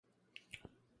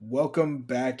Welcome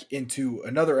back into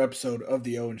another episode of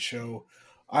the Owen Show.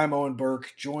 I'm Owen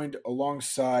Burke, joined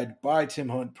alongside by Tim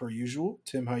Hunt per usual.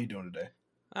 Tim, how you doing today?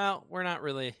 Well, we're not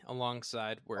really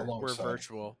alongside. We're Alongside,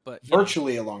 virtual, but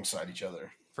virtually alongside each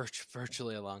other,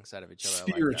 virtually alongside of each other. I like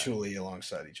that. spiritually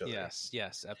alongside each other.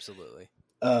 Yes, absolutely.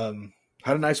 Had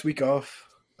a nice week off.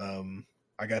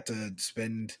 I got to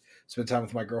spend time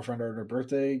with my girlfriend on her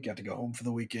birthday. Got to go home for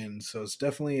the weekend, so it's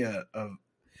definitely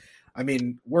I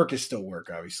mean, work is still work,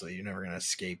 obviously. You're never going to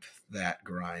escape that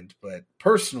grind. But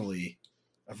personally,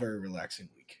 a very relaxing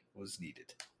week was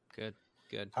needed. Good.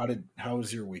 How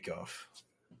was your week off?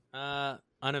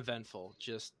 Uneventful.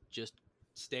 Just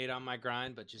stayed on my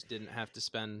grind, but just didn't have to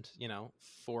spend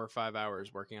 4 or 5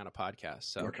 hours working on a podcast.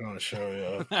 So Working on a show,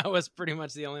 yeah. that was pretty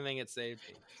much the only thing it saved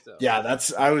me. So Yeah,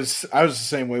 I was the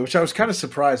same way, which I was kind of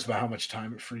surprised by how much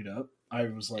time it freed up. I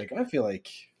was like, I feel like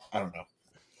I don't know.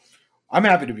 I'm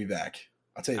happy to be back.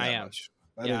 I'll tell you that much.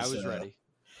 I was ready.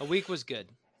 A week was good.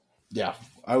 Yeah,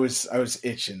 I was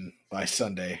itching by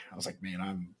Sunday. I was like, man,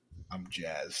 I'm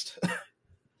jazzed.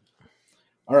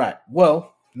 All right.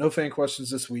 Well, no fan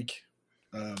questions this week.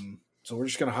 So we're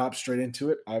just gonna hop straight into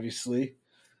it. Obviously,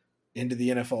 into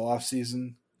the NFL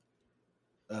offseason.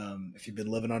 If you've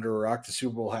been living under a rock, the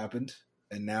Super Bowl happened,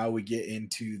 and now we get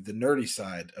into the nerdy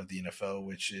side of the NFL,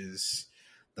 which is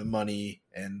the money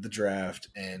and the draft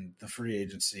and the free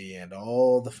agency and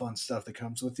all the fun stuff that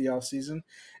comes with the offseason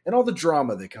and all the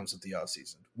drama that comes with the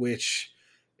offseason, which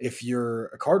if you're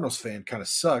a Cardinals fan kind of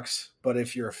sucks, but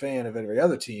if you're a fan of every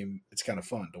other team, it's kind of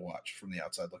fun to watch from the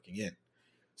outside looking in.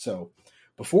 So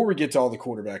before we get to all the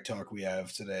quarterback talk we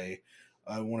have today,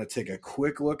 I want to take a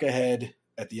quick look ahead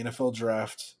at the NFL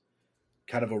draft,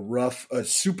 kind of a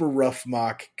super rough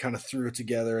mock, kind of threw it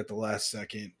together at the last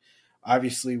second.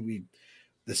 Obviously,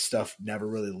 this stuff never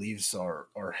really leaves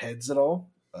our heads at all.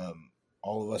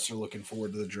 All of us are looking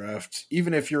forward to the draft.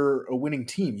 Even if you're a winning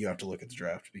team, you have to look at the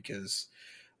draft because,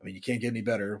 I mean, you can't get any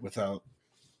better without,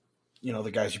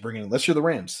 the guys you bring in, unless you're the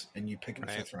Rams and you pick in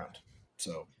the fifth round.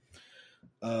 So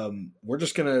we're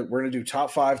gonna do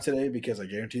top 5 today because I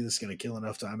guarantee this is gonna kill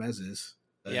enough time as is.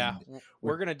 Yeah,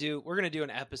 we're gonna do an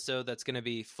episode that's gonna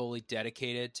be fully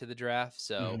dedicated to the draft.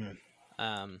 So,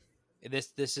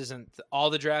 This isn't all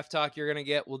the draft talk you're gonna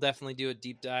get. We'll definitely do a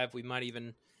deep dive. We might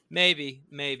even maybe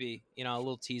a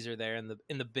little teaser there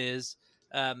in the biz.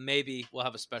 Maybe we'll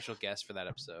have a special guest for that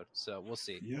episode. So we'll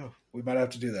see. Yeah, we might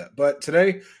have to do that. But today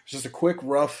it's just a quick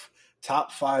rough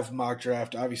top 5 mock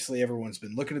draft. Obviously, everyone's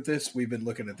been looking at this. We've been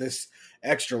looking at this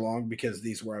extra long because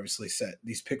these were obviously set.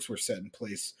 These picks were set in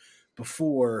place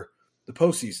before the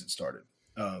postseason started.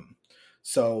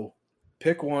 So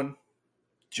pick one.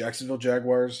 Jacksonville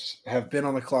Jaguars have been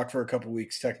on the clock for a couple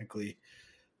weeks. Technically,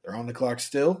 they're on the clock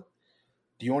still.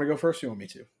 Do you want to go first or you want me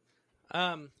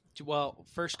to? Well,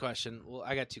 first question. Well,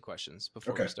 I got 2 questions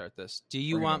before we start this. Do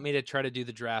you want me to try to do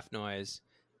the draft noise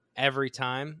every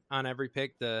time on every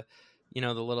pick? The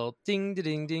little ding,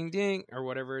 ding, ding, ding, or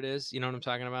whatever it is. You know what I'm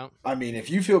talking about? I mean, if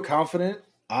you feel confident,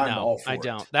 I'm all for it. I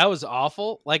don't. That was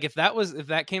awful. Like if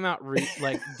that came out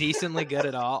decently good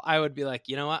at all, I would be like,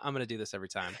 you know what, I'm gonna do this every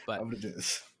time. But I'm gonna do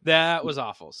this. That was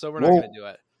awful. So we're not gonna do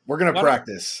it. We're gonna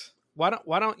practice. Why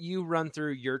don't you run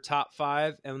through your top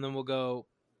 5 and then we'll go.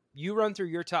 You run through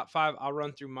your top 5. I'll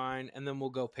run through mine, and then we'll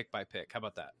go pick by pick. How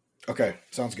about that? Okay,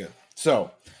 sounds good.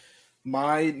 So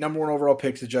my number 1 overall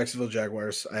pick is the Jacksonville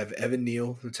Jaguars. I have Evan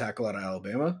Neal, the tackle out of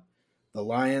Alabama. The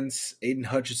Lions, Aiden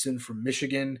Hutchinson from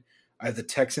Michigan. I have the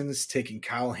Texans taking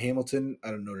Kyle Hamilton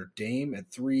out of Notre Dame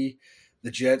at 3.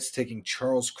 The Jets taking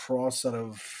Charles Cross out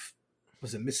of,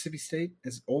 was it Mississippi State?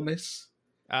 Is it Ole Miss?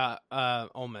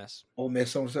 Ole Miss. Ole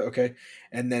Miss, okay.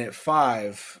 And then at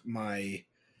 5,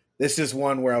 this is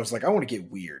one where I was like, I want to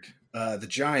get weird. The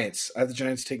Giants, I have the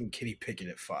Giants taking Kenny Pickett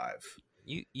at 5.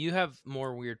 You have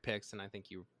more weird picks than I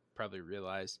think you probably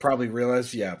realized.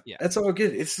 Yeah. That's all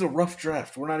good. It's a rough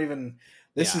draft. We're not even,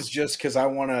 this is just because I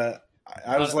want to,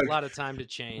 I was like a lot of time to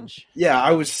change. Yeah,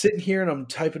 I was sitting here and I'm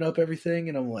typing up everything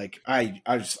and I'm like, I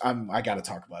got to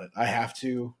talk about it. I have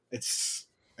to. It's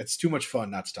too much fun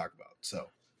not to talk about.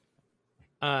 So,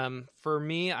 for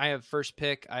me, I have first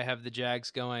pick. I have the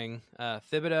Jags going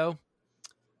Thibodeau.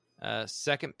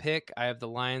 Second pick, I have the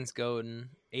Lions going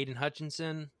Aiden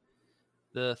Hutchinson.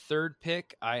 The third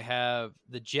pick, I have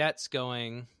the Jets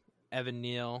going Evan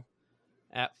Neal.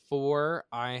 At 4,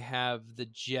 I have the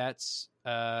Jets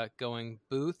going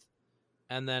Booth.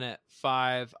 And then at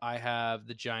 5, I have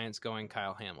the Giants going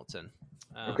Kyle Hamilton.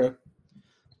 Okay.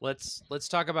 Let's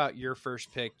talk about your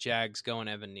first pick, Jags going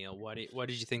Evan Neal. What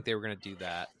did you think they were going to do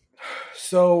that?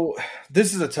 So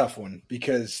this is a tough one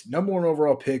because number 1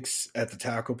 overall picks at the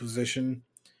tackle position,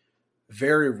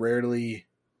 very rarely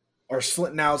are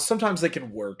now. Sometimes they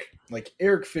can work. Like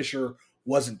Eric Fisher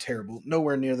wasn't terrible,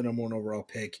 nowhere near the number 1 overall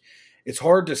pick. It's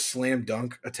hard to slam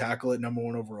dunk a tackle at number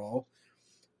 1 overall,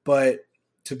 but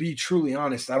to be truly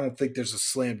honest, I don't think there's a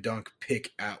slam dunk pick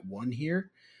at 1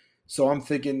 here. So I'm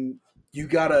thinking you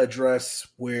got to address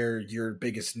where your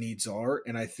biggest needs are.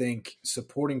 And I think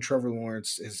supporting Trevor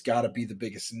Lawrence has got to be the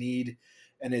biggest need.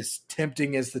 And as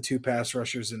tempting as the 2 pass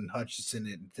rushers in Hutchinson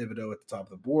and Thibodeau at the top of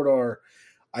the board are,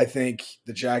 I think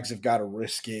the Jags have got to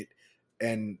risk it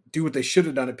and do what they should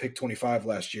have done at pick 25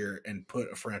 last year and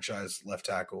put a franchise left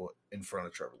tackle in front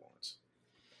of Trevor Lawrence.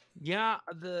 Yeah,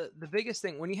 the biggest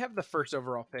thing when you have the first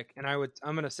overall pick, and I'm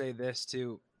going to say this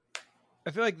too,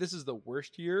 I feel like this is the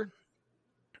worst year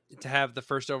to have the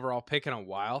first overall pick in a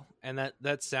while, and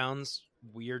that sounds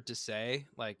weird to say.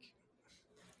 Like,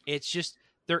 it's just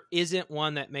there isn't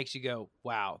one that makes you go,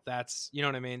 "Wow, that's," you know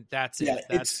what I mean? That's yeah, it.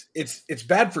 That's it's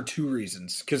bad for 2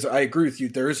 reasons. Because I agree with you,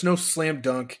 there is no slam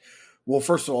dunk. Well,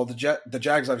 first of all, the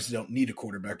Jags obviously don't need a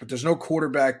quarterback, but there's no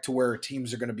quarterback to where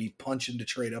teams are going to be punching to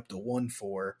trade up to 1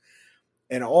 for.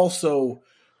 And also,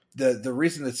 the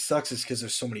reason that sucks is because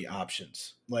there's so many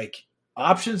options. Like,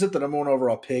 options at the number 1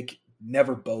 overall pick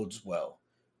never bodes well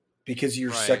because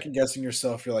you're second guessing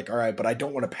yourself. You're like, all right, but I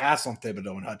don't want to pass on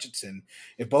Thibodeau and Hutchinson.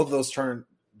 If both of those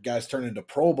guys turn into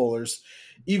Pro Bowlers,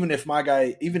 even if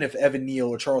Evan Neal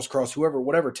or Charles Cross,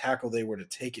 whatever tackle they were to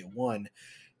take at 1,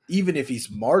 even if he's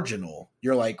marginal,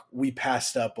 you're like, we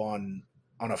passed up on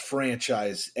a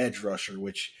franchise edge rusher,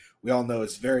 which we all know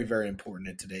is very, very important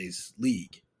in today's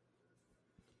league.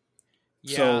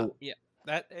 Yeah,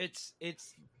 that it's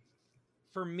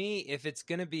for me, if it's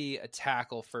going to be a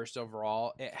tackle first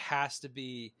overall, it has to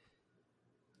be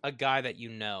a guy that you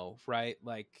know, right?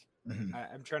 Like,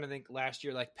 I'm trying to think last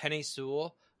year, like Penei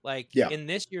Sewell, like in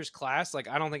this year's class, like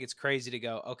I don't think it's crazy to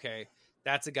go, okay,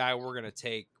 that's a guy we're going to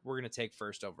take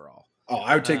first overall. Oh,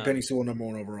 I would take Penei Sewell number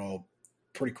 1 overall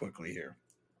pretty quickly here.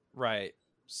 Right.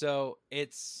 So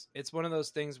it's one of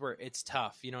those things where it's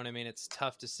tough. You know what I mean? It's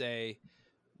tough to say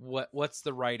what's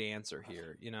the right answer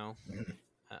here, you know?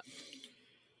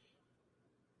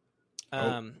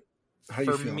 How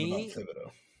you feeling about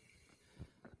Thibodeau?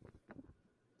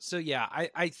 So yeah,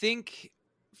 I think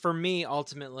for me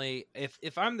ultimately,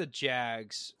 if I'm the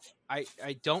Jags, I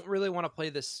don't really want to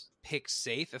play this pick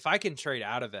safe. If I can trade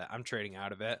out of it, I'm trading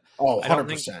out of it. Oh,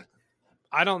 100%.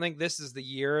 I don't think this is the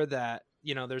year that,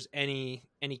 you know, there's any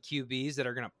QBs that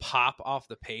are going to pop off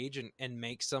the page and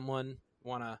make someone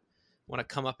want to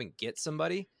come up and get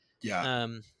somebody. Yeah.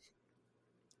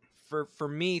 For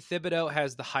me, Thibodeau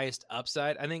has the highest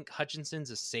upside. I think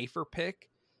Hutchinson's a safer pick,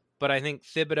 but I think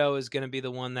Thibodeau is going to be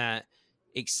the one that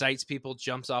excites people,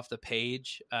 jumps off the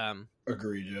page.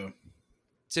 Agreed, Joe.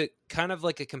 To kind of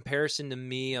like a comparison to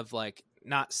me of like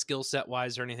not skill set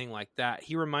wise or anything like that,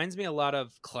 he reminds me a lot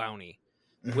of Clowney,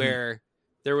 where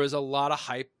there was a lot of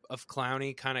hype of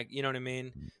Clowney, kind of, you know what I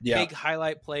mean? Yeah. Big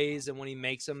highlight plays, and when he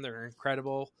makes them, they're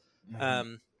incredible.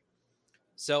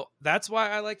 So that's why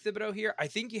I like Thibodeau here. I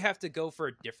think you have to go for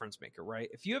a difference maker, right?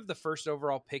 If you have the first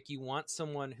overall pick, you want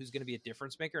someone who's going to be a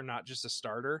difference maker, not just a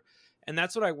starter. And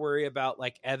that's what I worry about,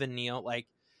 like Evan Neal. Like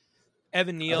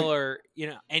Evan Neal or, you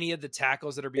know, any of the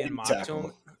tackles that are being mocked to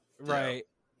him. Right.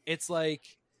 Yeah. It's like,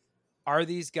 are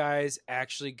these guys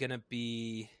actually going to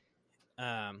be,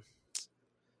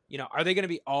 you know, are they going to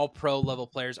be all pro level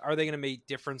players? Are they going to be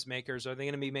difference makers? Are they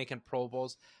going to be making Pro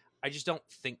Bowls? I just don't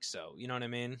think so. You know what I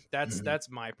mean? That's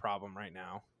my problem right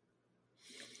now.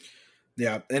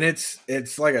 Yeah, and it's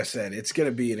like I said, it's going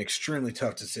to be an extremely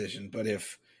tough decision. But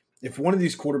if one of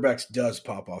these quarterbacks does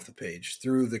pop off the page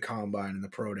through the combine and the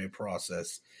pro day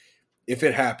process, if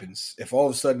it happens, if all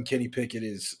of a sudden Kenny Pickett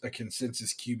is a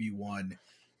consensus QB1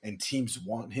 and teams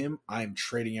want him, I'm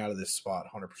trading out of this spot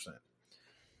 100%.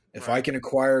 If I can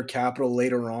acquire capital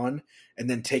later on and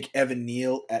then take Evan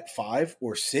Neal at 5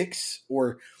 or 6,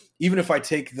 or even if I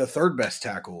take the third best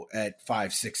tackle at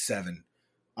 5, 6, 7,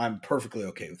 I'm perfectly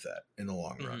okay with that in the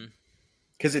long run.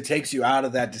 Because it takes you out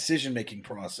of that decision-making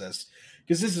process.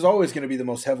 Because this is always going to be the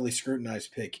most heavily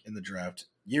scrutinized pick in the draft,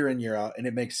 year in, year out, and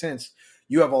it makes sense.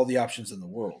 You have all the options in the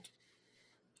world.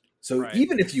 So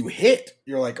even if you hit,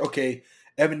 you're like, okay,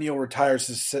 Evan Neal retires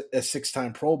as a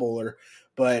 6-time Pro Bowler,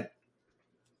 but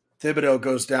Thibodeau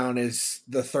goes down as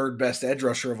the third best edge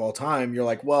rusher of all time. You're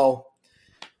like, well,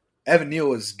 Evan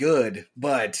Neal is good,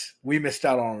 but we missed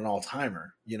out on an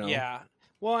all-timer, you know? Yeah.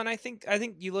 Well, and I think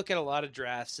you look at a lot of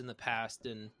drafts in the past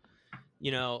and,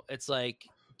 you know, it's like,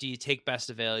 do you take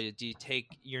best available? Do you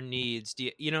take your needs?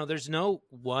 You know, there's no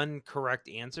one correct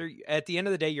answer. At the end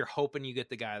of the day, you're hoping you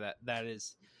get the guy that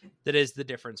is the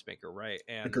difference maker, right?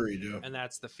 And agreed, yeah. And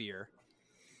that's the fear.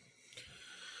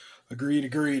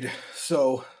 Agreed.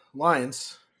 So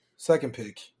Lions, second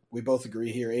pick. We both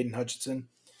agree here. Aiden Hutchinson.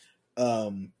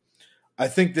 Um, I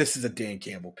think this is a Dan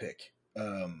Campbell pick.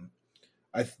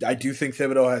 I do think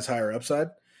Thibodeau has higher upside,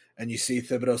 and you see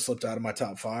Thibodeau slipped out of my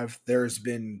top five. There's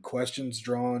been questions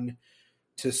drawn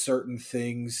to certain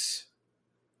things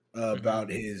about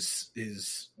his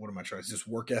what am I trying? His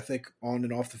work ethic on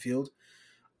and off the field.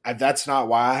 That's not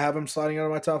why I have him sliding out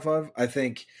of my top five. I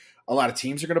think a lot of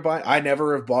teams are going to buy. I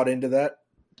never have bought into that,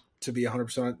 to be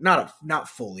 100%. Not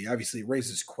fully. Obviously, it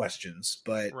raises questions,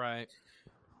 but Right.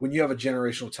 when you have a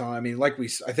generational talent, I mean,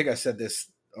 I think I said this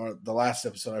the last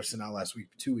episode I've sent out last week,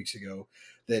 2 weeks ago,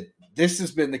 that this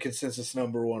has been the consensus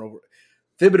number one over.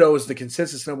 Thibodeau is the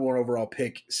consensus number one overall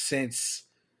pick since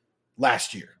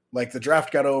last year. Like the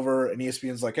draft got over, and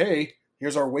ESPN's like, "Hey,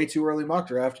 here's our way too early mock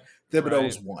draft." Thibodeau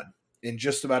was one in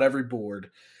just about every board,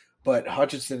 but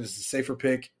Hutchinson is the safer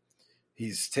pick.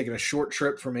 He's taken a short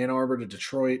trip from Ann Arbor to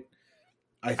Detroit.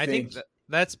 I think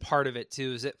that's part of it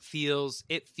too. Is it feels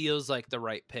like the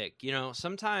right pick.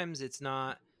 Sometimes it's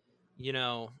not.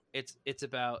 It's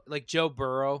about like Joe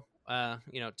Burrow.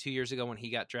 2 years ago when he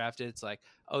got drafted, it's like,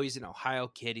 oh, he's an Ohio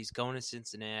kid. He's going to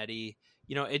Cincinnati.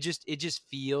 It just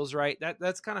feels right.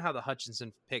 That's kind of how the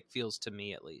Hutchinson pick feels to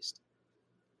me, at least.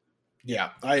 Yeah,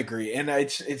 I agree, and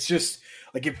it's just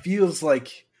like it feels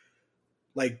like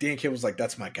Dan Campbell was like,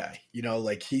 that's my guy.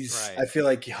 Like he's. Right. I feel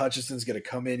like Hutchinson's going to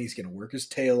come in. He's going to work his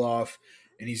tail off,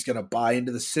 and he's going to buy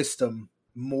into the system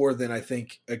more than I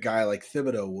think a guy like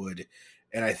Thibodeau would.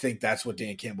 And I think that's what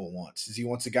Dan Campbell wants. Is he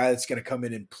wants a guy that's going to come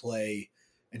in and play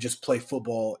and just play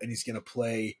football, and he's going to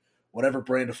play whatever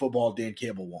brand of football Dan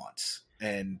Campbell wants.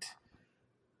 And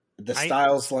the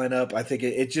styles line up. I think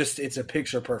it's a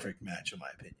picture perfect match in my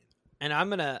opinion. And I'm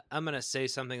gonna say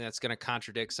something that's gonna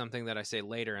contradict something that I say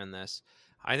later in this.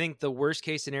 I think the worst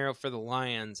case scenario for the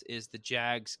Lions is the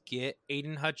Jags get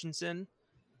Aiden Hutchinson,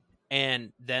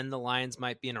 and then the Lions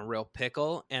might be in a real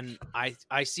pickle. And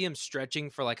I see him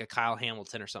stretching for like a Kyle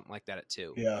Hamilton or something like that at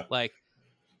 2. Yeah, like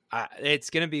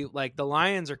it's gonna be like the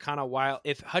Lions are kind of wild.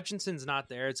 If Hutchinson's not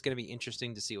there, it's gonna be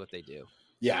interesting to see what they do.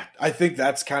 Yeah, I think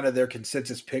that's kind of their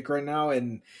consensus pick right now.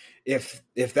 And if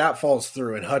that falls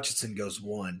through and Hutchinson goes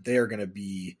 1, they are going to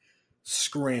be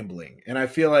scrambling. And I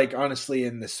feel like, honestly,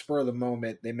 in the spur of the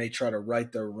moment, they may try to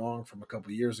right their wrong from a couple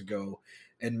of years ago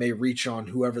and may reach on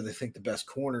whoever they think the best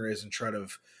corner is and try to,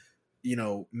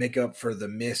 make up for the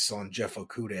miss on Jeff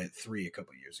Okudah at 3 a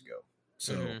couple of years ago.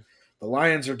 So the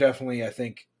Lions are definitely, I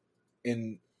think,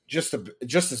 in just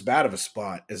as bad of a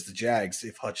spot as the Jags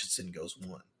if Hutchinson goes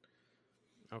 1.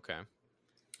 Okay.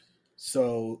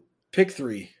 So pick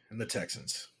 3 in the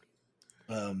Texans.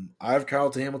 I have Kyle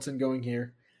Hamilton going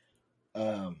here.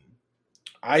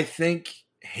 I think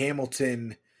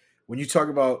Hamilton, when you talk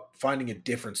about finding a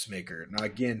difference maker, now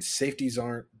again, safeties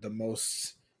aren't the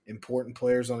most important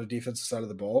players on the defensive side of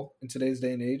the ball in today's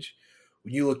day and age.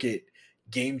 When you look at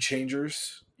game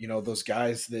changers, those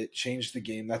guys that change the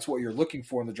game, that's what you're looking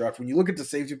for in the draft. When you look at the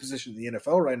safety position in the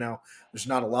NFL right now, there's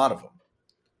not a lot of them.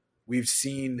 We've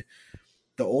seen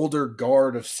the older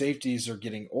guard of safeties are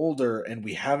getting older, and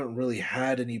we haven't really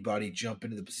had anybody jump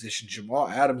into the position. Jamal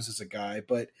Adams is a guy,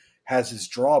 but has his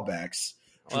drawbacks.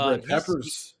 Jabril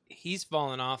Peppers, he's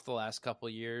fallen off the last couple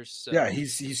of years. So. Yeah,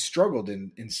 he's struggled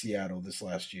in Seattle this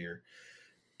last year.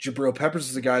 Jabril Peppers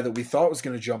is a guy that we thought was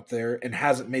going to jump there and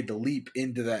hasn't made the leap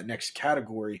into that next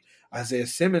category. Isaiah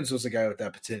Simmons was a guy with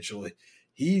that potential.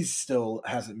 He still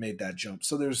hasn't made that jump.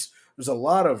 So there's a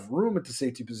lot of room at the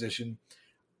safety position.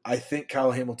 I think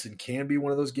Kyle Hamilton can be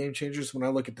one of those game changers. When I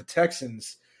look at the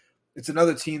Texans, it's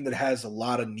another team that has a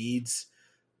lot of needs.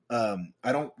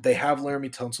 They have Laramie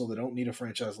Tunsil. They don't need a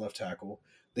franchise left tackle.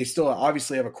 They still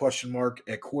obviously have a question mark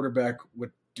at quarterback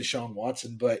with Deshaun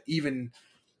Watson, but even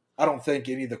I don't think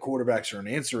any of the quarterbacks are an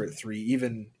answer at 3.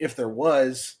 Even if there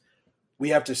was, we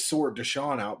have to sort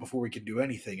Deshaun out before we can do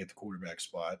anything at the quarterback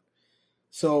spot.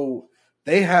 So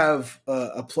they have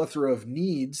a plethora of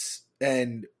needs,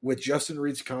 and with Justin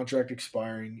Reed's contract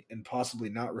expiring and possibly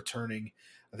not returning,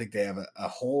 I think they have a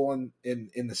hole in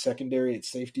the secondary at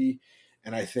safety,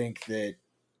 and I think that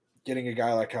getting a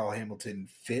guy like Kyle Hamilton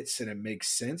fits and it makes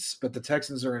sense. But the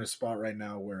Texans are in a spot right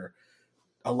now where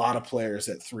a lot of players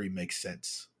at 3 make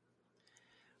sense.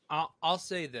 I'll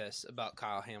say this about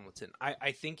Kyle Hamilton.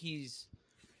 I think he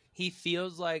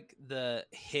feels like the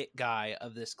hit guy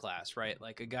of this class, right?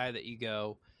 Like a guy that you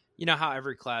go, how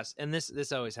every class, and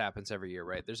this always happens every year,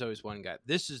 right? There's always one guy.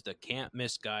 This is the can't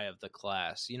miss guy of the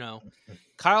class.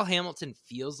 Kyle Hamilton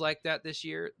feels like that this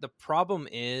year. The problem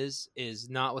is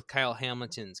not with Kyle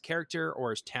Hamilton's character or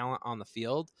his talent on the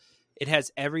field. it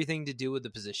has everything to do with the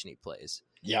position he plays.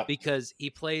 Yeah. Because he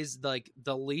plays like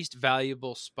the least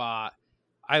valuable spot,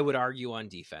 I would argue, on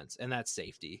defense, and that's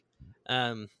safety.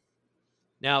 Now,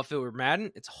 if it were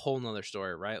Madden, it's a whole nother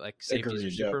story, right? Like safeties are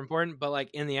super important, but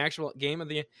like in the actual game of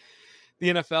the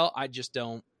NFL, I just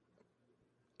don't.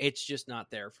 It's just not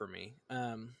there for me.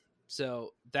 So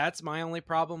that's my only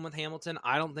problem with Hamilton.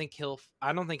 I don't think he'll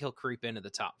creep into the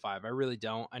top 5. I really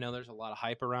don't. I know there's a lot of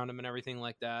hype around him and everything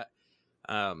like that.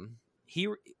 I'm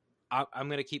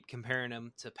going to keep comparing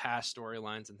him to past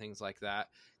storylines and things like that.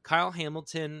 Kyle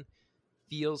Hamilton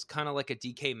feels kind of like a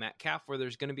DK Metcalf, where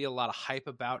there's going to be a lot of hype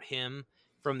about him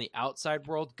from the outside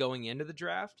world going into the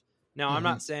draft. Now, I'm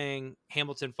not saying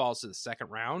Hamilton falls to the second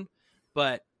round,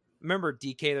 but remember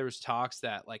DK, there was talks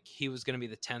that like he was going to be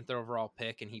the 10th overall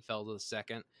pick and he fell to the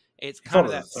second. It's kind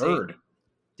of that third.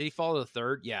 Did he fall to the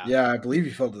third? Yeah. Yeah, I believe he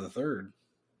fell to the third.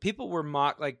 People were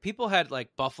people had like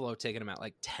Buffalo taking him at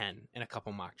like 10 in a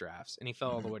couple mock drafts, and he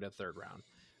fell all the way to the third round.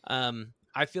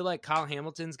 I feel like Kyle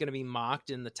Hamilton's going to be mocked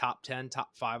in the top 10,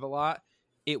 top 5 a lot.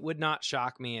 It would not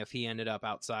shock me if he ended up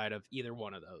outside of either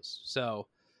one of those. So,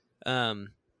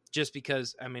 just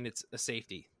because, I mean, it's a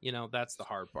safety, that's the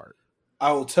hard part.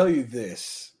 I will tell you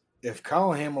this. If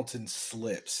Kyle Hamilton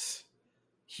slips,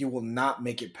 he will not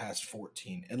make it past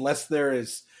 14 unless there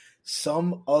is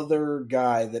some other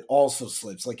guy that also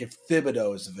slips. Like if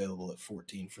Thibodeau is available at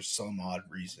 14 for some odd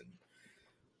reason.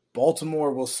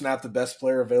 Baltimore will snap the best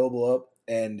player available up,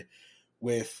 and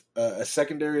with a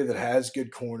secondary that has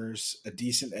good corners, a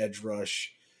decent edge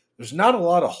rush, there's not a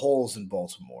lot of holes in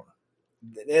Baltimore.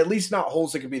 At least not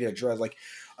holes that can be addressed. Like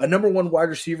a number 1 wide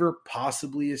receiver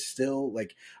possibly is still,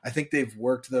 like, I think they've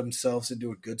worked themselves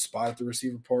into a good spot at the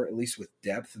receiver part, at least with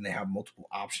depth, and they have multiple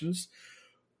options.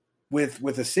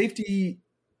 With a safety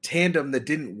tandem that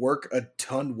didn't work a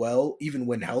ton well, even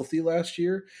when healthy last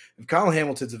year, if Kyle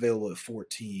Hamilton's available at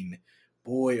 14,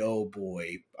 boy, oh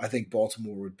boy, I think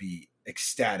Baltimore would be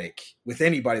ecstatic with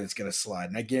anybody that's going to slide.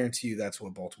 And I guarantee you that's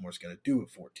what Baltimore's going to do at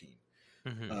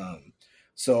 14.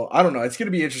 So I don't know. It's going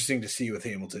to be interesting to see with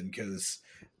Hamilton, because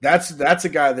that's a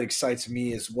guy that excites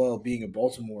me as well, being a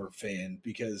Baltimore fan,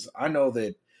 because I know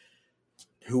that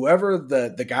whoever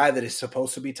the guy that is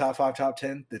supposed to be top 5, top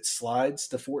 10 that slides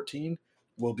to 14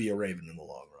 will be a Raven in the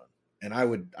long run. And I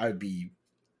would be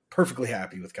perfectly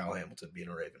happy with Kyle Hamilton being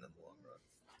a Raven in the long run.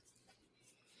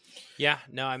 Yeah,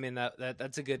 no, I mean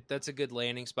that's a good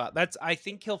landing spot. I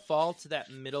think he'll fall to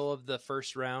that middle of the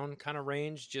first round kind of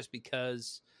range just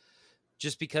because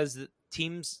the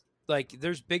teams, like,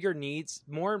 there's bigger needs,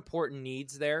 more important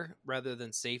needs there rather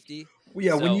than safety. Well,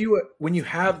 yeah, so, when you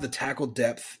have the tackle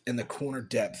depth and the corner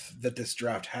depth that this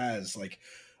draft has, like,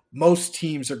 most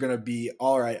teams are going to be,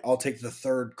 all right, I'll take the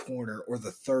third corner or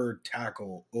the third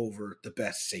tackle over the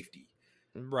best safety.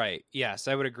 Right. Yes,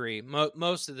 I would agree.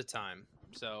 Most of the time.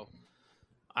 So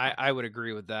I would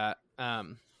agree with that.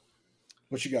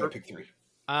 What you got at pick 3?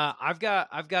 I've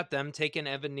got them taking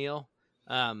Evan Neal.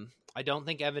 I don't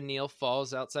think Evan Neal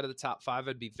falls outside of the top 5.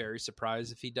 I'd be very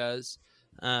surprised if he does.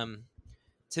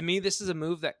 To me, this is a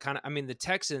move that the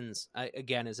Texans,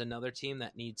 again, is another team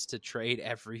that needs to trade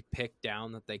every pick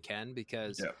down that they can,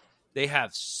 because they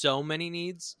have so many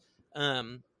needs.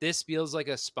 This feels like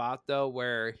a spot, though,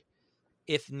 where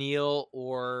if Neal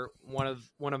or one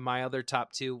of my other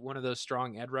top 2, one of those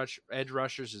strong edge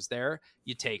rushers is there,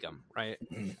 you take them, right?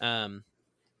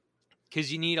 Because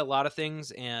you need a lot of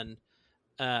things, and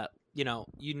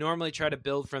you normally try to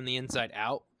build from the inside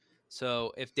out.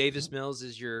 So if Davis Mills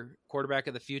is your quarterback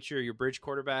of the future, your bridge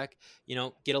quarterback,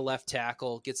 get a left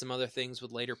tackle, get some other things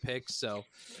with later picks. So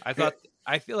I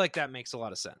feel like that makes a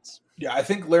lot of sense. Yeah, I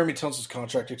think Laramie Tunsil's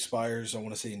contract expires, I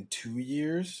want to say, in 2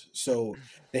 years. So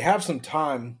they have some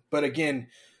time. But again,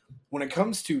 when it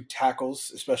comes to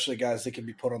tackles, especially guys that can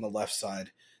be put on the left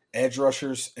side, edge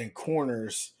rushers and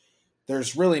corners,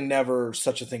 there's really never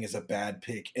such a thing as a bad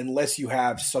pick unless you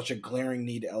have such a glaring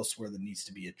need elsewhere that needs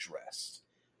to be addressed.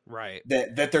 Right.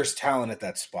 That there's talent at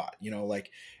that spot.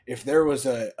 Like if there was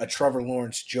a Trevor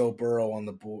Lawrence, Joe Burrow on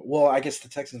the board. Well, I guess the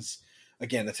Texans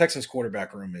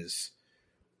quarterback room is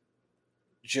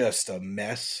just a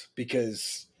mess,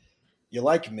 because you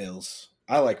like Mills.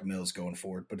 I like Mills going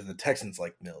forward, but the Texans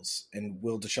like Mills. And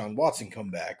will Deshaun Watson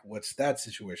come back? What's that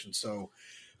situation? So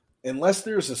unless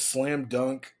there's a slam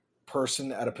dunk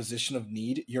person at a position of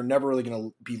need, you're never really going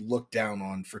to be looked down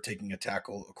on for taking a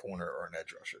tackle, a corner, or an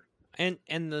edge rusher. And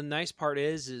the nice part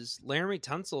is Laramie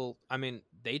Tunsil,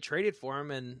 they traded for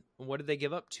him, and what did they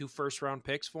give up? 2 first-round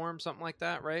picks for him, something like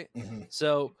that, right? Mm-hmm.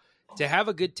 So to have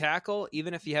a good tackle,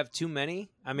 even if you have too many,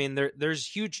 there's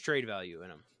huge trade value in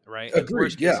them. right? Like Agreed.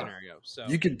 worst case Yeah, scenario. So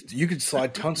you could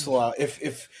slide Tunsil out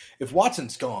if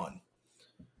Watson's gone.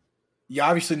 You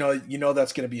obviously know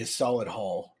that's going to be a solid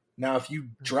haul. Now, if you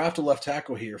draft a left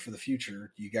tackle here for the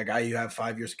future, you got a guy you have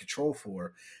 5 years of control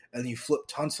for, and you flip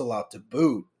Tunsil out to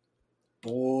boot.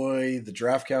 Boy, the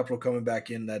draft capital coming back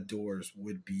in that doors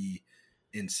would be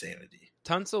insanity.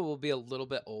 Tunsil will be a little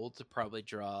bit old to probably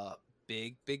draw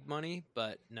big money,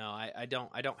 but no, I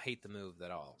don't hate the move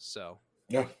at all. So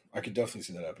Yeah, I could definitely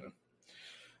see that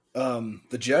happening.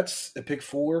 The Jets at pick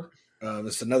 4.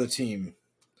 It's another team.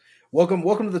 Welcome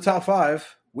to the top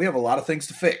 5. We have a lot of things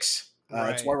to fix.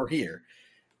 That's why we're here.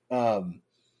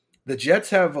 The Jets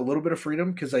have a little bit of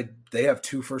freedom because they have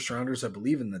 2 first-rounders, I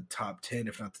believe, in the top 10,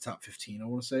 if not the top 15, I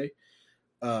want to say.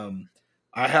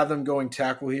 I have them going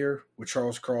tackle here with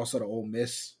Charles Cross out of Ole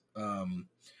Miss.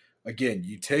 Again,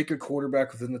 you take a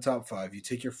quarterback within the top 5, you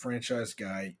take your franchise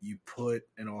guy, you put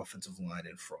an offensive line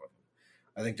in front of him.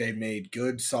 I think they made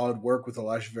good, solid work with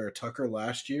Elijah Vera Tucker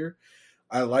last year.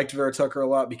 I liked Vera Tucker a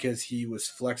lot because he was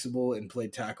flexible and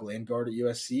played tackle and guard at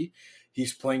USC.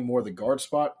 He's playing more the guard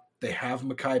spot. They have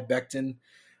Mekhi Becton.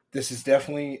 This is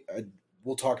definitely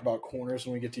we'll talk about corners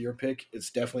when we get to your pick. It's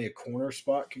definitely a corner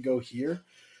spot could go here.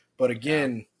 But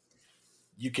again,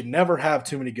 you can never have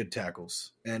too many good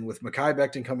tackles. And with Mekhi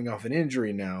Becton coming off an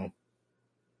injury now,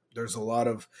 there's a lot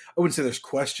of, I wouldn't say there's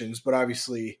questions, but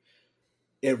obviously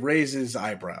it raises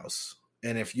eyebrows.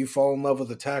 And if you fall in love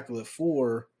with a tackle at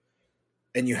 4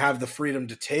 and you have the freedom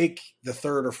to take the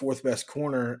 3rd or 4th best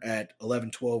corner at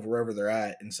 11, 12, wherever they're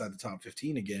at inside the top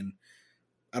 15 again,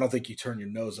 I don't think you turn your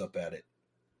nose up at it.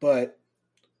 But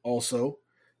also,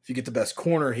 if you get the best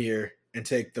corner here and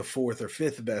take the 4th or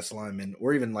 5th best lineman,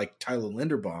 or even like Tyler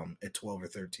Linderbaum at 12 or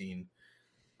 13,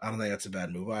 I don't think that's a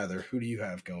bad move either. Who do you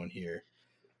have going here?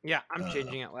 yeah, I'm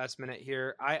changing it last minute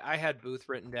here. I had Booth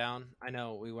written down. I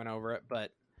know we went over it,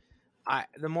 but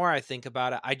the more I think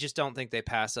about it, I just don't think they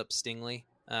pass up Stingley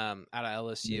out of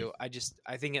LSU.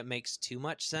 I think it makes too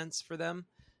much sense for them.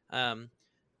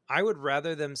 I would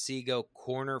rather them see go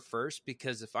corner first,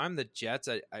 because if I'm the Jets,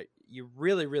 you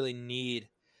really need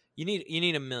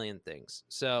a million things.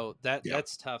 So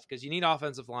that's tough, because you need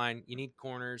offensive line, you need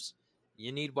corners,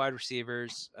 you need wide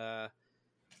receivers.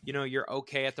 You're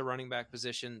okay at the running back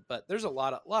position, but there's a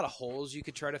lot of holes you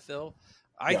could try to fill.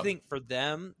 I think for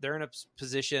them, they're in a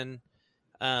position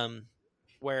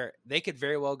where they could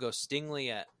very well go Stingley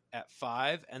at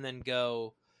 5, and then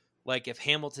go, like, if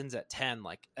Hamilton's at 10,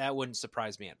 like, that wouldn't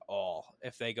surprise me at all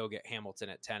if they go get Hamilton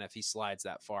at 10 if he slides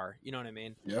that far. You know what I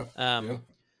mean? Yeah.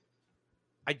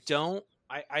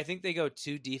 I think they go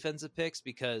 2 defensive picks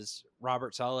because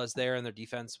Robert Saleh is there and their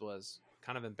defense was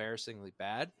kind of embarrassingly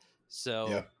bad.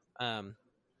 So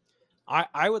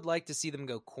I would like to see them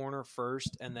go corner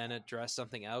first and then address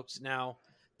something else. Now,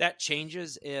 that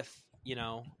changes if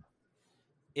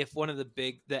one of the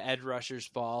edge rushers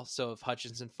fall. So if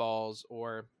Hutchinson falls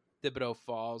or Thibodeau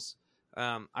falls,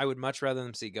 I would much rather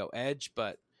them see go edge,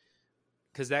 but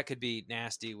because that could be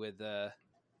nasty with a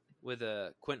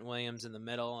Quentin Williams in the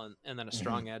middle and then a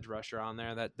strong edge rusher on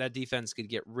there. That defense could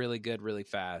get really good really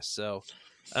fast. So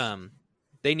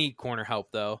they need corner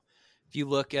help, though. If you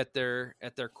look at their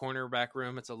cornerback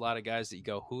room, it's a lot of guys that you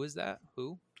go, who is that?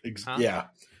 Who? Huh? Yeah,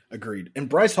 agreed. And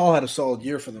Bryce Hall had a solid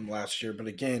year for them last year, but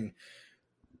again,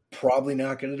 probably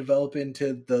not going to develop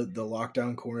into the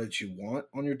lockdown corner that you want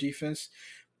on your defense.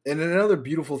 And another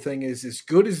beautiful thing is, as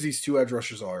good as these 2 edge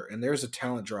rushers are, and there's a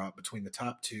talent drop between the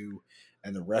top 2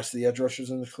 and the rest of the edge rushers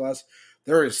in this class,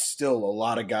 there is still a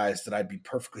lot of guys that I'd be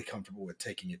perfectly comfortable with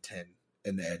taking at 10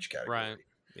 in the edge category. Right.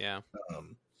 Yeah.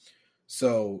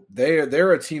 So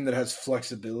they're a team that has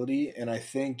flexibility, and I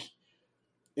think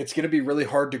it's going to be really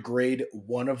hard to grade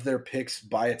one of their picks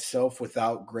by itself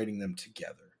without grading them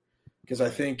together. Because I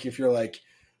think if you're like,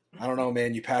 I don't know,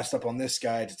 man, you passed up on this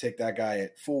guy to take that guy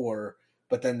at 4,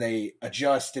 but then they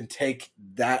adjust and take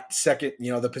that second,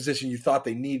 the position you thought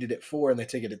they needed at 4, and they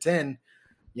take it at 10,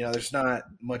 there's not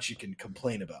much you can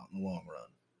complain about in the long run.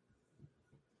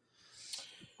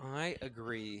 I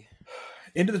agree.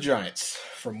 Into the Giants,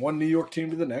 from one New York team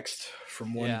to the next,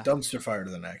 from one dumpster fire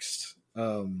to the next.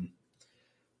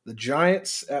 The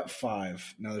Giants at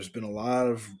 5. Now, there's been a lot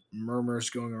of murmurs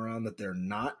going around that they're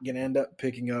not going to end up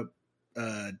picking up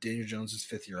Daniel Jones'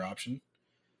 5th-year option.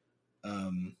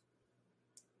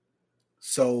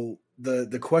 So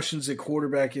the questions at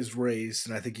quarterback is raised,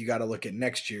 and I think you got to look at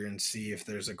next year and see if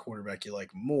there's a quarterback you like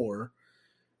more.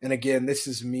 And again, this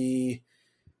is me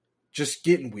just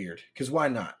getting weird, because why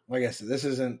not? Like I said, this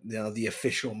isn't the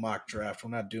official mock draft. We're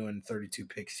not doing 32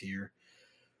 picks here.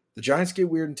 The Giants get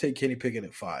weird and take Kenny Pickett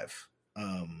at 5.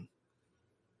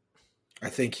 I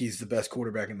think he's the best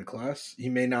quarterback in the class. He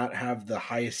may not have the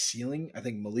highest ceiling. I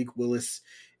think Malik Willis,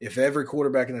 if every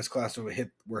quarterback in this class were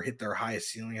hit their highest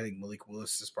ceiling, I think Malik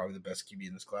Willis is probably the best QB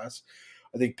in this class.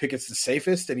 I think Pickett's the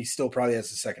safest, and he still probably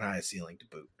has the second highest ceiling to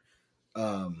boot.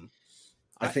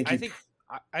 I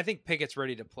think Pickett's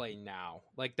ready to play now.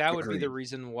 Like that would be the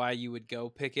reason why you would go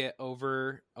Pickett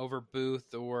over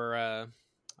Booth or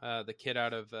the kid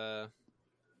out of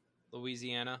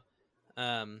Louisiana.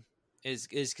 Is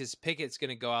because Pickett's going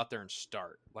to go out there and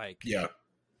start. Like, yeah.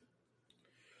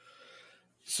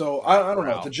 So I don't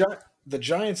know. The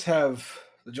Giants have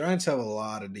a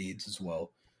lot of needs as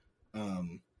well.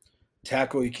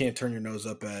 Tackle, you can't turn your nose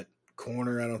up at.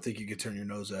 Corner, I don't think you could turn your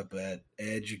nose up at.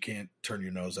 Edge, you can't turn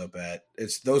your nose up at.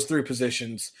 It's those three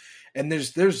positions, and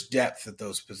there's depth at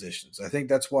those positions. I think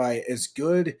that's why, as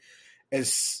good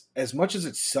as much as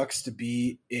it sucks to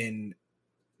be in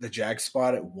the Jag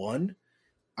spot at 1,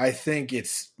 I think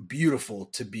it's beautiful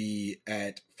to be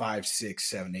at 5, 6,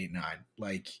 7, 8, 9.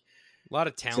 Like a lot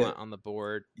of talent on the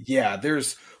board. Yeah,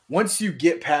 there's once you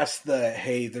get past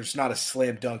the there's not a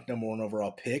slam dunk number 1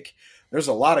 overall pick. There's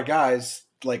a lot of guys.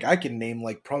 Like I can name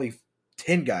like probably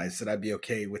 10 guys that I'd be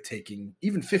okay with taking,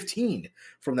 even 15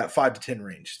 from that 5 to 10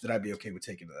 range that I'd be okay with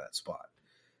taking to that spot,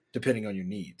 depending on your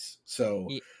needs. So,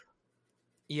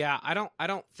 yeah, I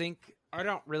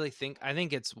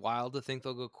think it's wild to think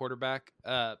they'll go quarterback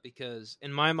because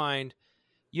in my mind,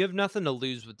 you have nothing to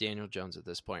lose with Daniel Jones at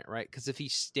this point, right? Because if he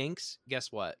stinks,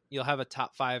 guess what? You'll have a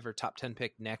top 5 or top 10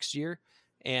 pick next year,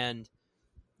 and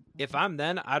if I'm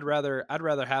then, I'd rather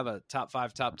have a top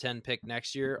 5, top 10 pick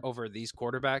next year over these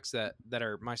quarterbacks that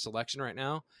are my selection right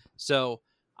now. So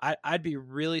I'd be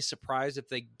really surprised if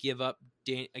they give up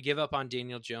on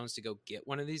Daniel Jones to go get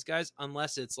one of these guys,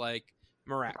 unless it's like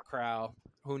Marat Crow,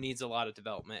 who needs a lot of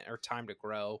development or time to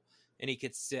grow, and he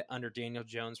could sit under Daniel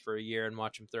Jones for a year and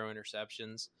watch him throw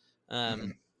interceptions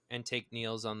and take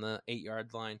kneels on the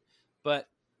 8-yard line. But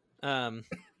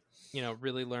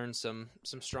really learn some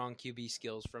strong QB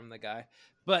skills from the guy.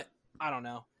 But I don't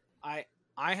know. I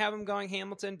have him going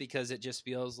Hamilton because it just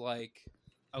feels like,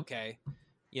 okay,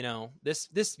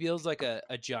 this feels like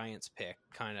a Giants pick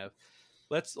kind of.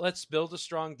 Let's build a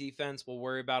strong defense. We'll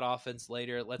worry about offense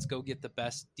later. Let's go get the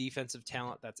best defensive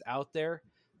talent that's out there.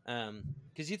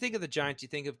 Because you think of the Giants, you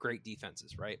think of great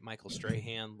defenses, right? Michael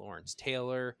Strahan, Lawrence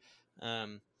Taylor,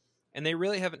 and they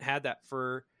really haven't had that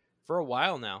for a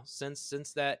while now,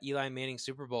 since that Eli Manning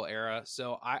Super Bowl era.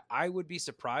 So I would be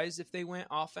surprised if they went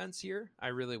offense here. I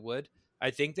really would.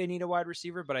 I think they need a wide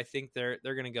receiver, but I think they're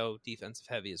going to go defensive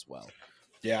heavy as well.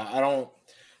 Yeah,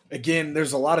 again,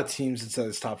 there's a lot of teams inside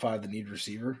this top 5 that need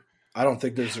receiver. I don't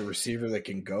think there's a receiver that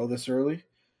can go this early.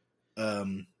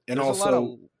 And there's also a lot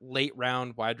of late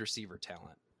round wide receiver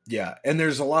talent. Yeah, and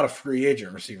there's a lot of free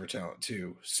agent receiver talent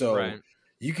too. So right.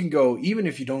 You can go, even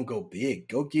if you don't go big,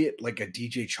 go get like a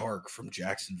DJ Chark from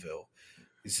Jacksonville.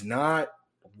 It's not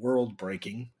world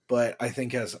breaking, but I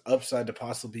think has upside to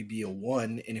possibly be a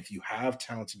 1. And if you have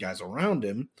talented guys around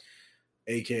him,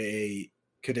 aka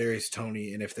Kadarius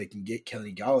Toney, and if they can get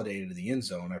Kenny Golladay into the end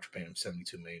zone after paying him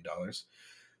 $72 million,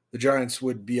 the Giants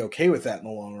would be okay with that in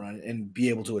the long run and be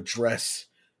able to address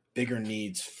bigger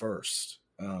needs first.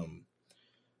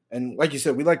 And like you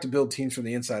said, we like to build teams from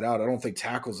the inside out. I don't think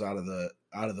tackle's out of the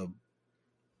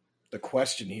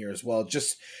question here as well.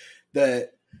 Just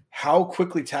how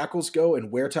quickly tackles go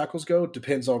and where tackles go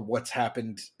depends on what's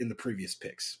happened in the previous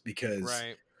picks, because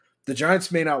the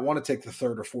Giants may not want to take the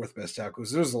 3rd or 4th best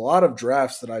tackles. There's a lot of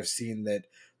drafts that I've seen that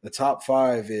the top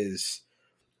 5 is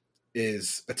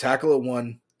a tackle at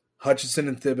 1, Hutchinson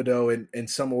and Thibodeau in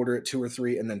some order at 2 or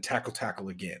 3, and then tackle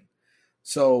again.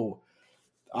 So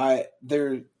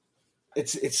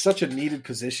it's such a needed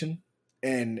position,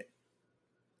 and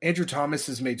Andrew Thomas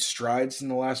has made strides in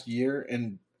the last year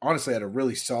and honestly had a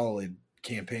really solid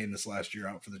campaign this last year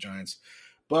out for the Giants.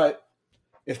 But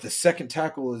if the second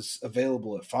tackle is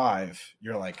available at 5,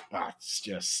 you're like, it's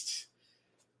just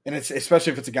 – and it's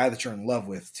especially if it's a guy that you're in love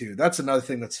with too. That's another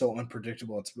thing that's so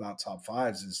unpredictable. It's about top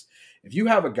 5s is if you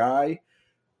have a guy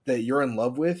that you're in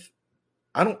love with,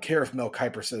 I don't care if Mel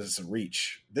Kiper says it's a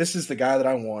reach. This is the guy that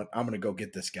I want. I'm going to go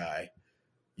get this guy,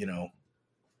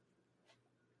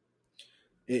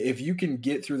 If you can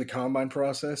get through the combine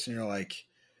process and you're like,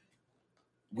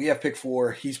 we have pick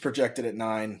 4, he's projected at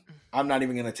 9. I'm not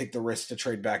even going to take the risk to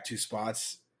trade back 2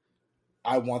 spots.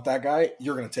 I want that guy.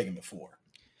 You're going to take him at 4.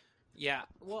 Yeah.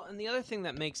 Well, and the other thing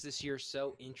that makes this year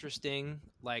so interesting,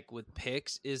 like with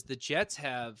picks, is the Jets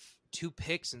have 2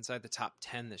 picks inside the top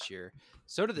 10 this year.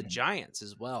 So do the Giants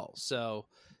as well. So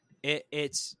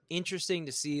it's interesting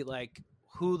to see like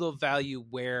who they'll value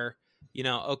where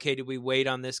okay, do we wait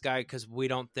on this guy because we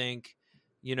don't think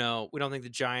the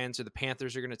Giants or the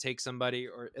Panthers are going to take somebody,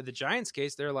 or in the Giants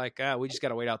case, they're like, we just got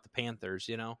to wait out the Panthers,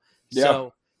 Yeah.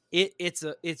 So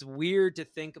it's weird to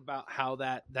think about how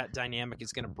that dynamic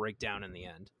is going to break down in the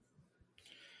end.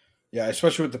 Yeah,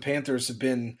 especially with the Panthers have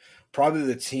been probably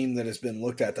the team that has been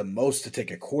looked at the most to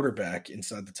take a quarterback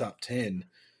inside the top 10.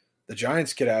 The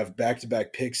Giants could have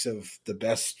back-to-back picks of the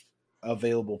best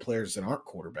available players that aren't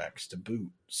quarterbacks to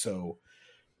boot. So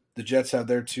the Jets have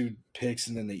their 2 picks,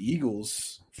 and then the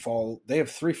Eagles fall. They have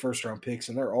 3 first-round picks,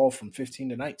 and they're all from 15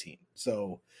 to 19.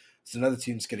 So it's another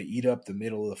team that's going to eat up the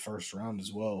middle of the first round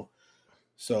as well.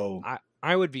 So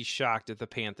I would be shocked if the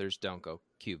Panthers don't go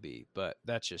QB, but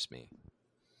that's just me.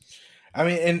 I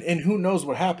mean, and who knows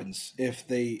what happens if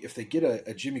they get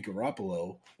a Jimmy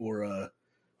Garoppolo or a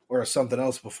something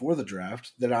else before the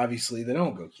draft, then obviously they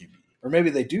don't go QB. Or maybe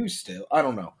they do still. I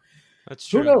don't know. That's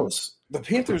true. Who knows? The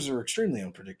Panthers are extremely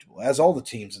unpredictable, as all the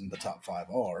teams in the top 5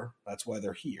 are. That's why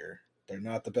they're here. They're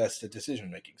not the best at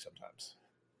decision-making sometimes.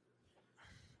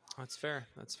 That's fair.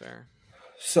 That's fair.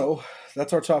 So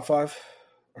that's our top 5.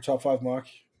 Our top 5 mock.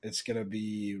 It's going to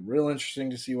be real interesting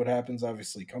to see what happens,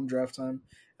 obviously, come draft time.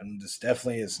 And this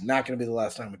definitely is not going to be the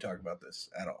last time we talk about this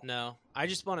at all. No, I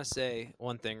just want to say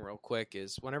one thing real quick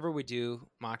is whenever we do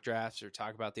mock drafts or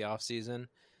talk about the offseason,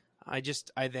 I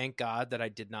thank God that I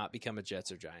did not become a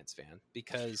Jets or Giants fan,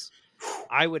 because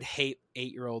I would hate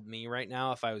 8-year-old me right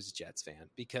now if I was a Jets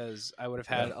fan, because I would have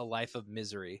had a life of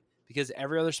misery, because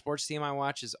every other sports team I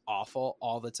watch is awful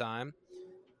all the time.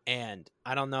 And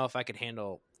I don't know if I could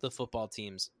handle the football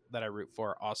teams that I root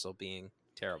for also being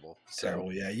terrible.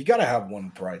 Terrible, yeah. You got to have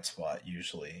one bright spot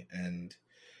usually, and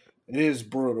it is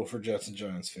brutal for Jets and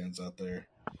Giants fans out there.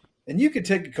 And you could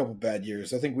take a couple bad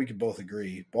years. I think we could both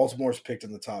agree. Baltimore's picked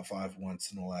in the top 5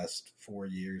 once in the last 4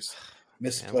 years.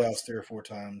 Missed the playoffs 3 or 4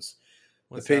 times.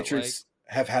 The Patriots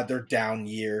have had their down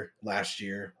year last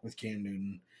year with Cam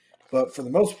Newton. But for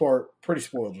the most part, pretty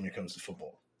spoiled when it comes to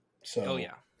football. So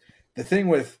the thing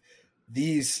with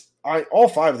all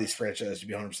 5 of these franchises, to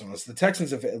be 100% honest, the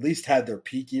Texans have at least had their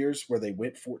peak years where they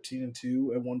went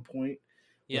 14-2 at one point.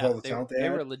 Yeah, with all the talent they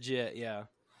were legit, yeah.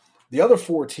 The other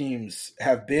 4 teams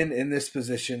have been in this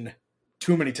position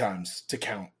too many times to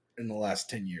count in the last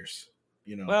 10 years.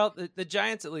 Well, the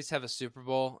Giants at least have a Super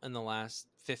Bowl in the last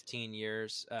 15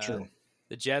 years. True.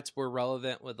 The Jets were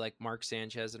relevant with like Mark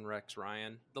Sanchez and Rex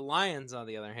Ryan. The Lions, on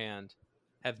the other hand,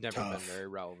 have never been very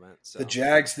relevant. So. The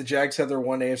Jags had their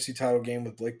one AFC title game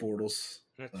with Blake Bortles.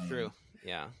 That's true.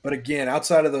 Yeah. But again,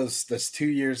 outside of those 2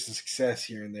 years of success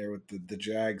here and there with the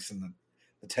Jags and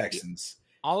the Texans.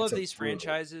 All of these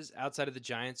franchises outside of the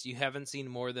Giants, you haven't seen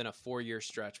more than a 4-year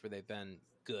stretch where they've been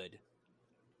good.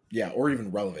 Yeah, or even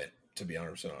relevant, to be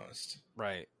 100% honest.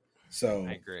 Right. So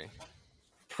I agree.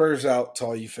 Prayers out to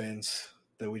all you fans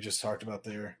that we just talked about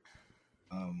there.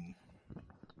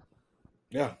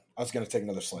 Yeah, I was going to take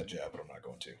another slight jab, but I'm not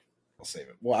going to. I'll save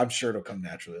it. Well, I'm sure it'll come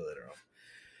naturally later on.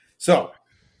 So,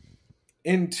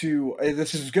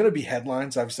 this is going to be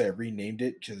headlines. Obviously, I renamed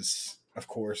it because, of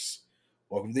course,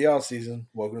 welcome to the offseason.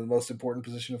 Welcome to the most important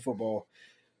position of football.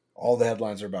 All the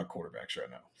headlines are about quarterbacks right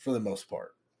now, for the most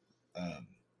part.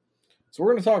 So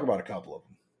we're going to talk about a couple of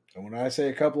them. And when I say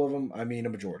a couple of them, I mean a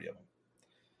majority of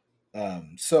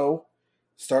them. So,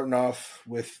 starting off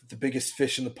with the biggest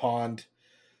fish in the pond,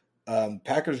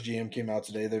 Packers GM came out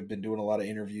today. They've been doing a lot of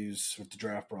interviews with the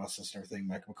draft process and everything.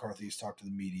 Mike McCarthy's talked to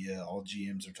the media. All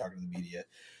GMs are talking to the media.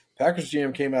 Packers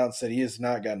GM came out and said he has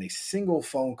not gotten a single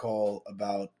phone call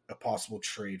about a possible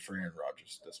trade for Aaron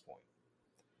Rodgers at this point.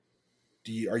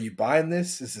 Are you buying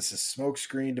this? Is this a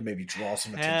smokescreen to maybe draw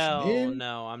some attention in?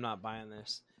 No, I'm not buying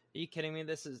this. Are you kidding me?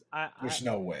 There's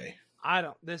no way.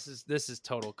 This is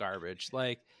total garbage.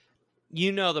 Like,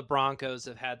 the Broncos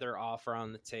have had their offer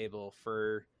on the table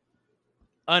for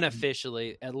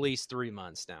unofficially at least 3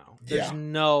 months now. There's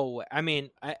no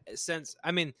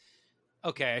way.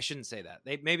 Okay, I shouldn't say that.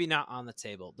 They maybe not on the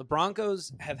table. The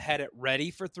Broncos have had it ready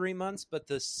for 3 months, but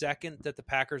the second that the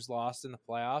Packers lost in the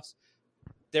playoffs,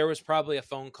 there was probably a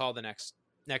phone call the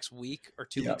next week or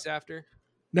 2 weeks after.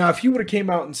 Now, if you would have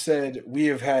came out and said we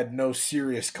have had no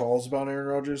serious calls about Aaron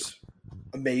Rodgers,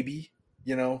 maybe,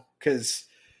 because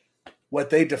what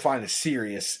they define as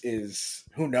serious is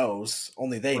who knows.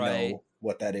 Only they know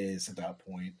what that is at that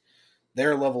point.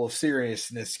 Their level of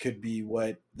seriousness could be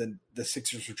what the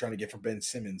Sixers were trying to get for Ben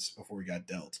Simmons before he got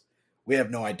dealt. We have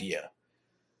no idea.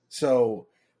 So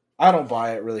I don't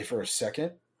buy it really for a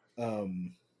second.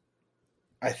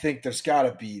 I think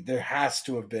there has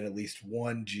to have been at least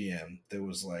one GM that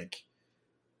was like,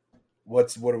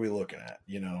 what are we looking at?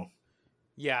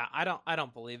 Yeah, I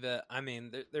don't believe it. I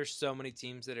mean, there's so many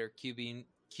teams that are QB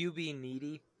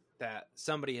needy that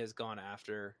somebody has gone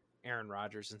after Aaron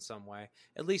Rodgers in some way,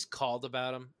 at least called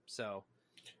about him. So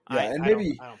Yeah, and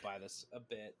maybe I don't buy this a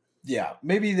bit. yeah,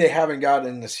 maybe they haven't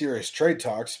gotten the serious trade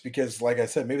talks because, like I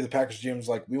said, maybe the Packers GM's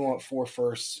like, we want 4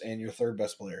 firsts and your third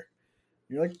best player.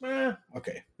 You're like,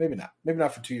 okay, maybe not. Maybe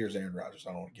not for 2 years, Aaron Rodgers.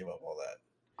 I don't want to give up all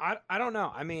that. I don't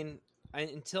know. I mean,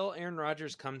 until Aaron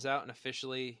Rodgers comes out and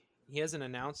officially he hasn't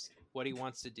announced what he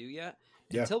wants to do yet.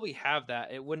 Yeah. Until we have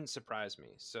that, it wouldn't surprise me.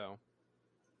 So,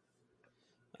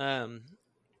 um,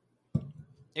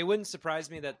 it wouldn't surprise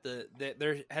me that that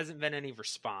there hasn't been any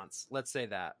response. Let's say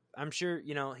that. I'm sure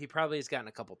he probably has gotten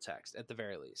a couple texts at the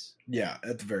very least. Yeah,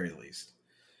 at the very least.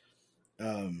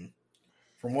 From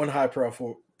one high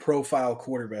profile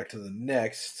quarterback to the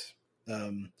next,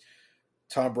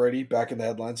 Tom Brady back in the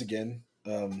headlines again.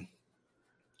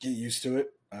 Get used to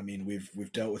it. I mean,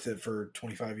 we've dealt with it for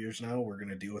 25 years now. We're going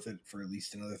to deal with it for at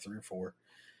least another 3 or 4.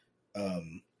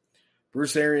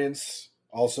 Bruce Arians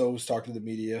also was talking to the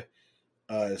media.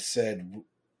 Said,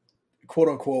 quote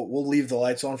unquote, we'll leave the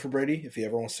lights on for Brady if he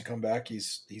ever wants to come back.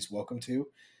 He's welcome to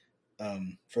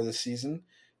for this season,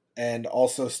 and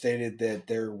also stated that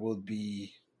there would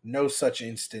be no such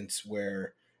instance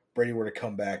where Brady were to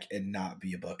come back and not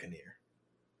be a Buccaneer.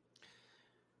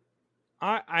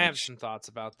 I have some thoughts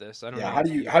about this. I don't know. How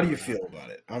do you feel about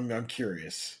it? I'm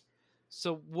curious.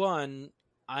 So one,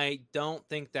 I don't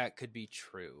think that could be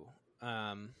true.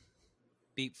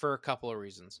 For a couple of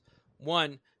reasons.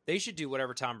 One, they should do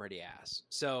whatever Tom Brady asks.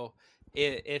 So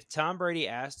if Tom Brady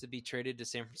asks to be traded to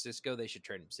San Francisco, they should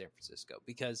trade him to San Francisco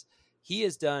because he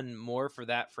has done more for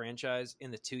that franchise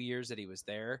in the 2 years that he was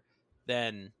there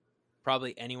than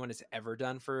probably anyone has ever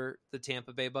done for the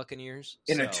Tampa Bay Buccaneers.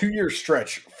 In a 2-year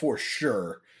stretch, for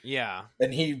sure. Yeah.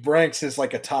 And he ranks as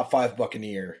like a top 5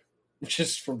 Buccaneer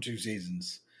just from 2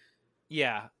 seasons.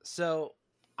 Yeah. So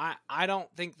I don't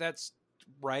think that's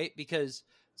right because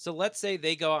so let's say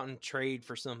they go out and trade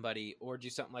for somebody or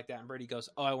do something like that and Brady goes,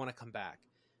 "Oh, I want to come back."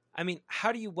 I mean,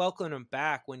 how do you welcome him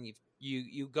back when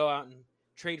you go out and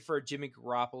trade for a Jimmy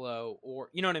Garoppolo or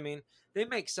you know what I mean? They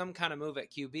make some kind of move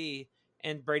at QB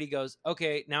and Brady goes,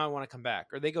 "Okay, now I want to come back."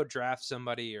 Or they go draft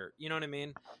somebody or you know what I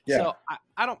mean? Yeah. So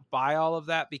I don't buy all of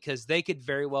that because they could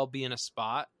very well be in a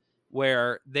spot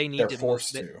where they need They're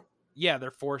forced to. Yeah,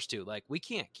 they're forced to. Like, we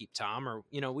can't keep Tom or,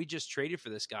 we just traded for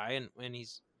this guy and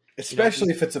he's.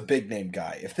 Especially if it's a big name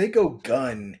guy. If they go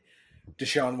gun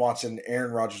Deshaun Watson,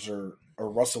 Aaron Rodgers, or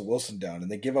Russell Wilson down and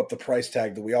they give up the price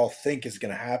tag that we all think is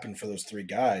going to happen for those 3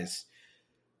 guys,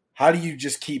 how do you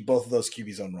just keep both of those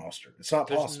QBs on roster? It's not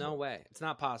possible. There's no way. It's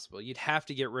not possible. You'd have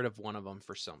to get rid of one of them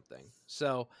for something.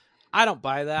 So I don't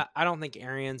buy that. I don't think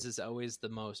Arians is always the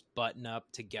most button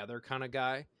up together kind of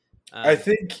guy.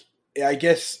 I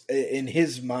guess in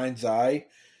his mind's eye,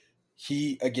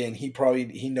 he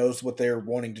knows what they're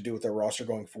wanting to do with their roster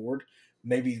going forward.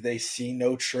 Maybe they see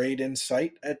no trade in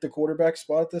sight at the quarterback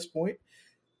spot at this point.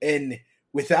 And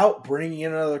without bringing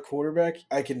in another quarterback,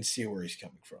 I can see where he's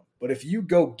coming from. But if you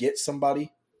go get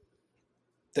somebody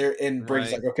there and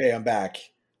Brady's like, okay, I'm back.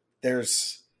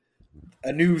 There's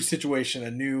a new situation,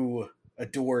 a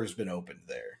door has been opened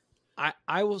there.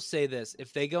 I will say this.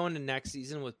 If they go into next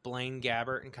season with Blaine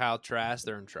Gabbert and Kyle Trask,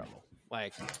 they're in trouble.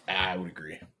 Like, I would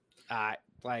agree. I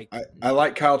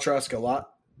like Kyle Trask a lot,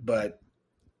 but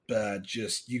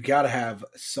just you got to have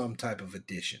some type of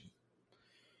addition.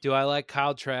 Do I like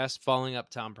Kyle Trask following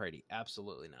up Tom Brady?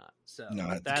 Absolutely not. So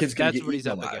no, that's what he's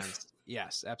up against.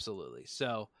 Yes, absolutely.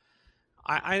 So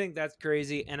I think that's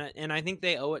crazy, and I think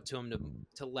they owe it to him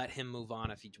to let him move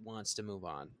on if he wants to move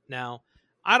on. Now,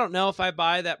 I don't know if I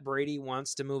buy that Brady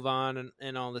wants to move on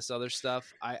and all this other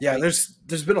stuff.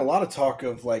 There's been a lot of talk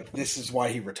of like this is why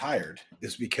he retired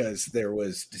is because there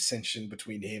was dissension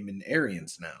between him and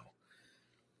Arians now.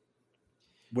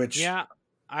 Which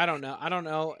I don't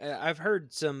know. I've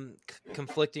heard some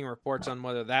conflicting reports on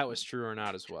whether that was true or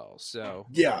not as well. So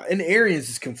yeah, and Arians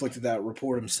has conflicted that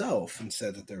report himself and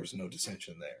said that there was no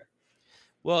dissension there.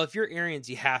 Well, if you're Arians,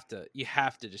 you have to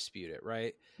dispute it,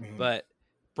 right? Mm-hmm. But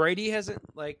Brady hasn't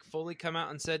like fully come out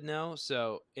and said no,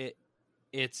 so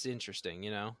it's interesting,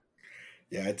 Yeah,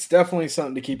 it's definitely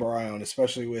something to keep our eye on,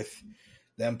 especially with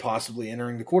them possibly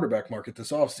entering the quarterback market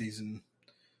this offseason.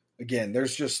 Again,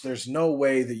 there's no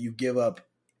way that you give up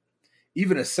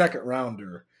even a second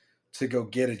rounder to go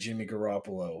get a Jimmy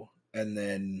Garoppolo and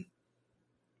then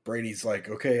Brady's like,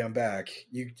 okay, I'm back.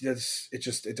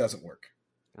 It doesn't work.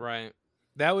 Right.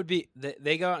 That would be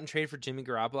they go out and trade for Jimmy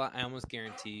Garoppolo. I almost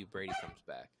guarantee you Brady comes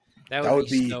back. That would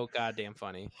be so goddamn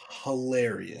funny.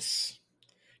 Hilarious.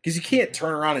 because you can't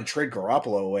turn around and trade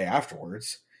Garoppolo away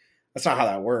afterwards. That's not how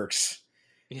that works.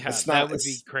 Yeah, It's that not. would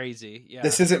be crazy. Yeah,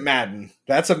 This isn't Madden.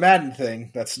 That's a Madden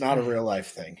thing. That's not a real life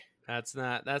thing. that's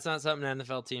not something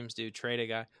NFL teams do. Trade a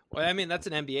guy. Well, I mean, that's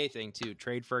an NBA thing too.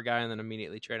 Trade for a guy and then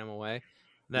immediately trade him away.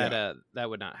 That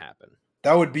would not happen.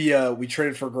 That would be we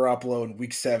traded for Garoppolo in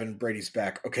week 7. Brady's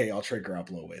back. Okay, I'll trade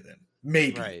Garoppolo away then.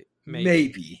 Maybe. Right.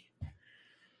 Maybe.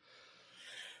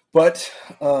 But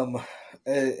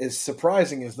as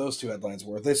surprising as those two headlines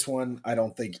were, this one I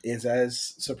don't think is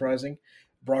as surprising.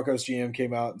 Broncos GM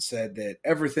came out and said that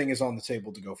everything is on the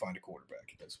table to go find a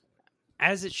quarterback at this point.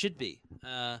 As it should be.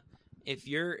 If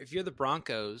you're the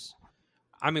Broncos,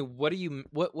 I mean,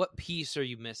 what piece are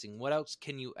you missing? What else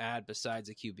can you add besides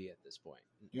a QB at this point?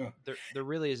 Yeah. There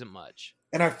really isn't much.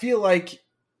 And I feel like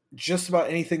just about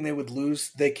anything they would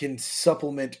lose, they can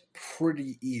supplement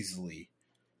pretty easily.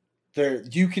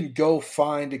 You can go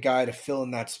find a guy to fill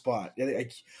in that spot.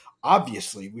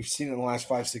 Obviously, we've seen it in the last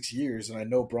 5-6 years, and I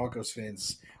know Broncos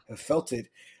fans have felt it.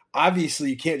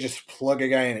 Obviously, you can't just plug a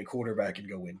guy in at quarterback and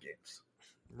go win games.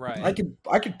 Right.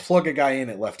 I could plug a guy in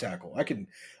at left tackle.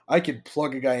 I could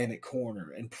plug a guy in at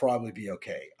corner and probably be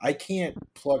okay. I can't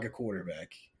plug a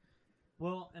quarterback.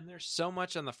 Well, and there's so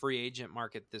much on the free agent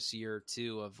market this year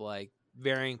too, of like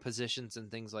varying positions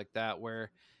and things like that,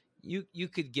 where you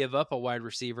could give up a wide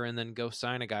receiver and then go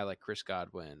sign a guy like Chris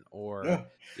Godwin, or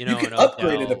you could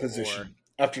upgrade at a position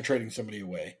after trading somebody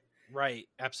away. Right,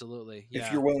 absolutely. Yeah.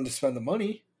 If you're willing to spend the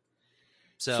money.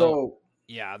 So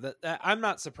yeah, I'm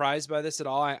not surprised by this at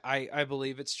all. I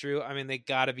believe it's true. I mean, they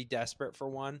got to be desperate for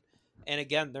one. And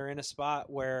again, they're in a spot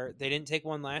where they didn't take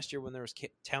one last year when there was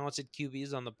talented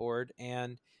QBs on the board,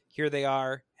 and here they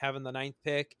are having the 9th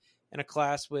pick in a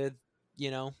class with,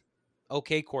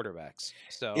 okay quarterbacks.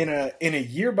 So in a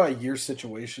year by year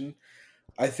situation,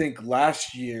 I think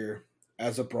last year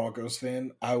as a Broncos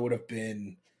fan, I would have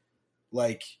been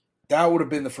like, that would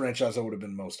have been the franchise I would have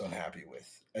been most unhappy with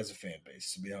as a fan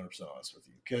base, to be 100% honest with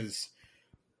you, because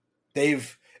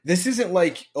this isn't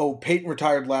like, oh, Peyton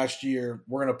retired last year,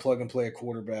 we're going to plug and play a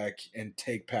quarterback and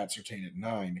take Pat Surtain at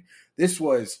 9. This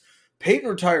was, Peyton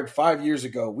retired 5 years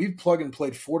ago. We've plugged and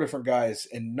played 4 different guys,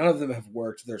 and none of them have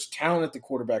worked. There's talent at the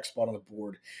quarterback spot on the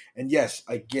board. And yes,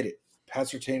 I get it. Pat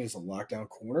Surtain is a lockdown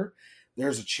corner.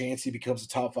 There's a chance he becomes a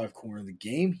top 5 corner in the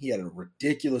game. He had a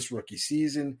ridiculous rookie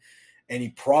season, and he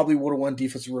probably would have won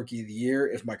Defensive Rookie of the Year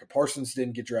if Micah Parsons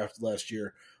didn't get drafted last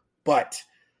year. But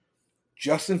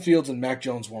Justin Fields and Mac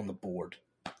Jones were on the board,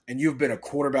 and you've been a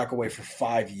quarterback away for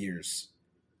 5 years.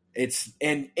 It's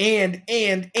and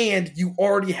you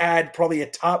already had probably a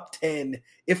top 10,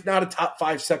 if not a top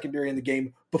 5 secondary in the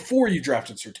game before you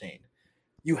drafted Surtain.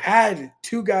 You had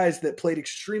 2 guys that played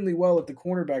extremely well at the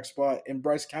cornerback spot in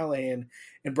Bryce Callahan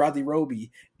and Bradley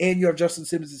Roby, and you have Justin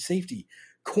Simmons at safety.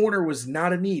 Corner was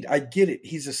not a need. I get it.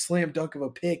 He's a slam dunk of a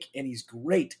pick, and he's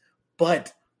great,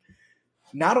 but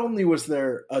not only was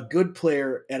there a good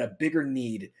player at a bigger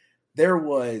need, there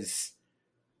was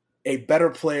a better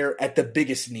player at the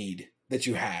biggest need that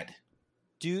you had.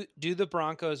 Do the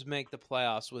Broncos make the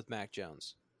playoffs with Mac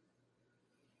Jones?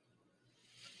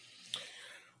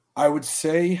 I would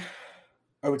say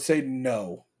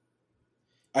no.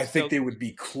 I think they would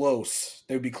be close.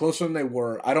 They would be closer than they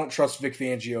were. I don't trust Vic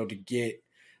Fangio to get.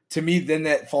 To me, then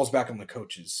that falls back on the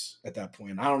coaches at that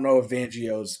point. I don't know if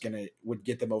Fangio's would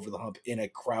get them over the hump in a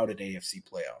crowded AFC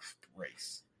playoff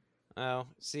race. Oh,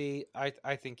 see,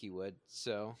 I think he would.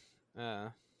 So, I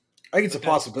think it's a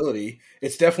possibility.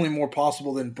 It's definitely more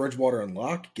possible than Bridgewater and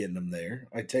Locke getting them there.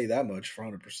 I'd tell you that much for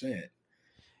 100%.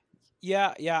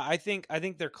 Yeah, I think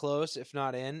they're close, if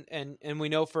not in, and we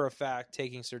know for a fact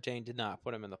taking Surtain did not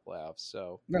put him in the playoffs.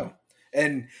 So no.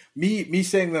 And me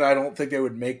saying that I don't think they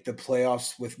would make the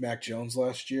playoffs with Mac Jones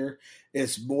last year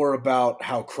is more about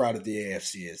how crowded the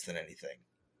AFC is than anything.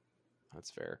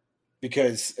 That's fair.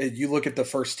 Because you look at the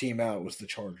first team out was the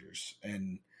Chargers,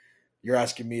 and you're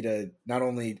asking me to not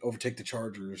only overtake the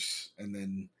Chargers, and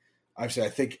then obviously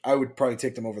I think I would probably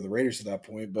take them over the Raiders at that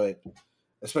point, but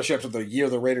especially after the year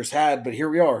the Raiders had. But here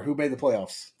we are. Who made the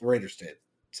playoffs? The Raiders did.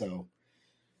 So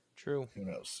true. Who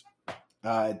knows?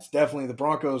 It's definitely the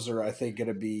Broncos are, I think, going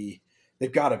to be –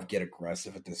 they've got to get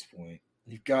aggressive at this point.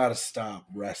 You've got to stop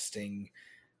resting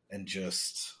and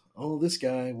just, this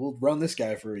guy, we'll run this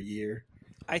guy for a year.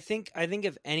 I think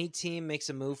if any team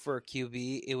makes a move for a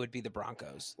QB, it would be the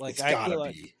Broncos. Like, I feel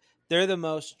like they're the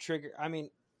most trigger – I mean,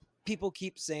 people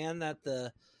keep saying that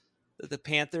the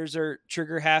Panthers are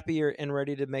trigger happy and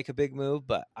ready to make a big move,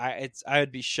 but I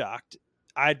would be shocked.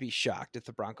 I'd be shocked if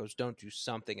the Broncos don't do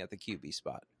something at the QB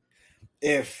spot.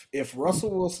 If Russell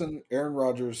Wilson, Aaron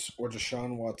Rodgers, or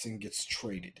Deshaun Watson gets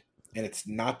traded, and it's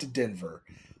not to Denver,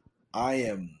 I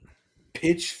am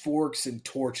pitchforks and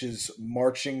torches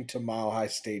marching to Mile High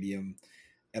Stadium,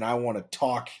 and I want to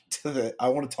talk to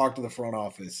the front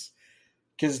office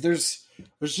because there's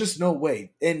just no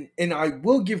way. And I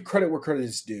will give credit where credit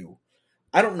is due.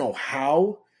 I don't know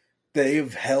how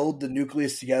they've held the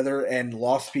nucleus together and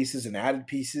lost pieces and added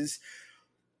pieces.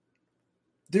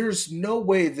 There's no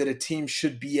way that a team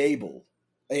should be able.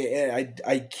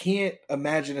 I can't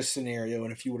imagine a scenario.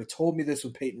 And if you would have told me this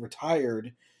when Peyton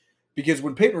retired, because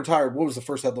when Peyton retired, what was the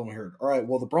first headline we heard? All right,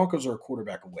 well, the Broncos are a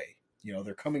quarterback away. You know,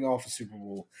 they're coming off a Super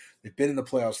Bowl. They've been in the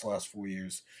playoffs the last 4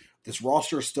 years. This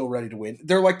roster is still ready to win.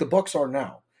 They're like the Bucs are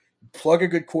now. Plug a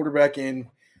good quarterback in,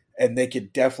 and they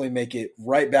could definitely make it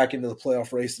right back into the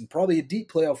playoff race and probably a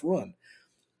deep playoff run.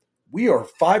 We are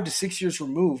 5 to 6 years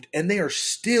removed, and they are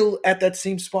still at that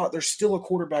same spot. They're still a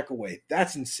quarterback away.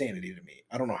 That's insanity to me.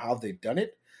 I don't know how they've done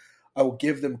it. I will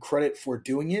give them credit for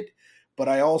doing it, but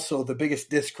I also, the biggest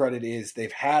discredit is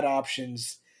they've had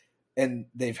options and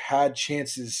they've had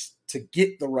chances to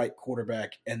get the right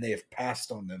quarterback, and they have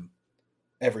passed on them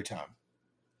every time.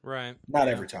 Right. Not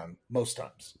every time, most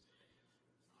times.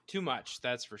 Too much,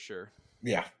 that's for sure.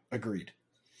 Yeah, agreed.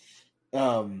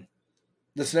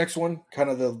 This next one, kind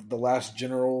of the last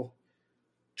general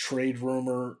trade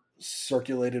rumor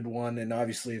circulated one, and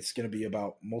obviously it's going to be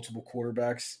about multiple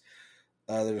quarterbacks.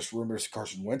 There's rumors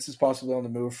Carson Wentz is possibly on the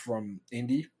move from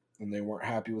Indy, and they weren't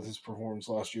happy with his performance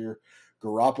last year.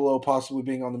 Garoppolo possibly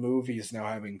being on the move. He is now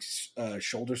having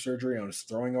shoulder surgery on his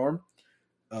throwing arm.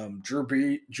 Drew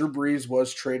Brees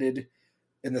was traded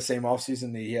in the same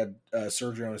offseason that he had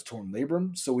surgery on his torn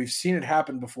labrum. So we've seen it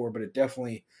happen before, but it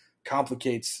definitely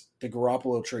complicates the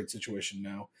Garoppolo trade situation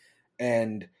now.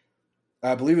 And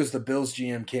I believe it was the Bills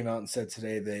GM came out and said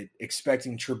today that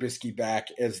expecting Trubisky back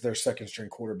as their second string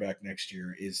quarterback next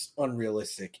year is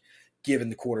unrealistic given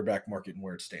the quarterback market and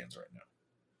where it stands right now.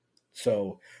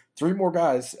 So 3 more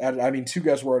guys added. I mean, 2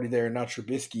 guys were already there, not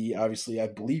Trubisky. Obviously, I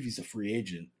believe he's a free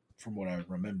agent from what I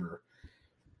remember.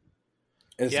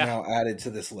 Is now added to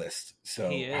this list. So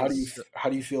how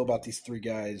do you feel about these 3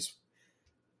 guys?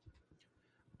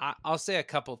 I'll say a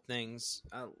couple things.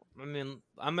 I mean,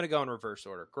 I'm going to go in reverse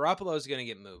order. Garoppolo is going to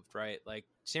get moved, right? Like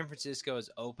San Francisco has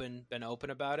been open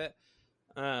about it.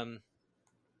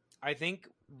 I think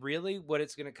really what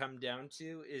it's going to come down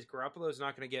to is Garoppolo is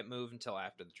not going to get moved until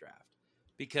after the draft,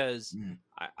 because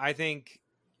I think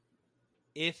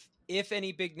if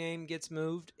any big name gets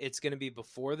moved, it's going to be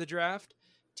before the draft.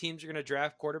 Teams are going to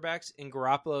draft quarterbacks, and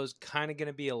Garoppolo is kind of going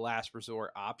to be a last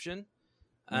resort option.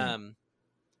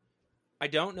 I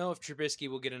don't know if Trubisky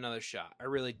will get another shot. I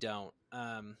really don't.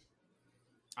 I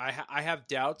have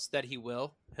doubts that he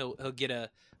will. He'll get a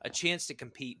chance to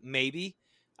compete. Maybe.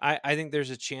 I think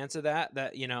there's a chance of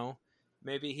that, you know,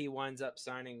 maybe he winds up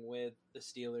signing with the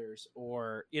Steelers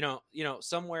or, you know,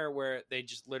 somewhere where they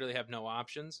just literally have no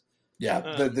options. Yeah.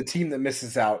 The team that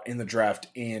misses out in the draft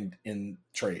and in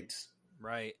trades.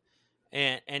 Right.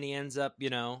 And he ends up, you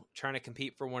know, trying to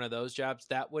compete for one of those jobs.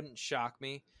 That wouldn't shock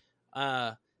me.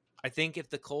 I think if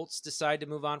the Colts decide to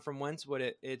move on from Wentz,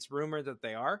 it's rumored that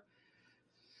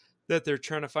that they're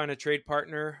trying to find a trade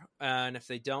partner. And if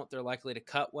they don't, they're likely to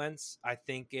cut Wentz. I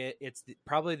think it's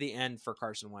probably the end for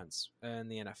Carson Wentz in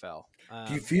the NFL.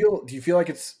 Do you feel like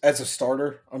it's as a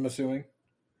starter, I'm assuming?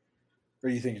 Or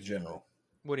do you think in general?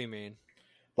 What do you mean?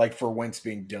 Like for Wentz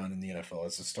being done in the NFL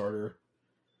as a starter?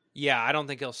 Yeah, I don't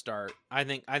think he'll start. I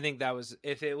think that was,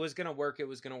 if it was going to work, it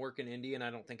was going to work in Indy, and I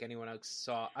don't think anyone else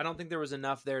saw. I don't think there was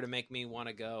enough there to make me want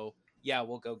to go, yeah,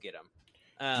 we'll go get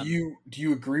him. Do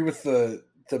you agree with the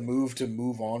move to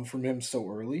move on from him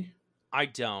so early? I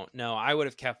don't. No, I would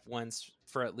have kept Wentz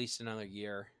for at least another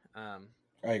year. I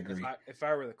agree. If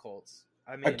I were the Colts.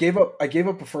 I mean, I gave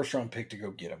up a first round pick to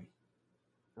go get him.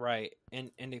 Right.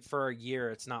 And for a year,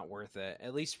 it's not worth it.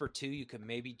 At least for 2, you could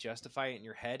maybe justify it in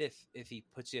your head if he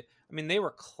puts you. I mean, they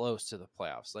were close to the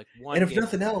playoffs. Like one. And if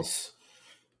nothing else,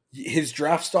 his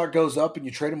draft stock goes up and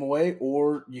you trade him away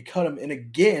or you cut him. And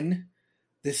again,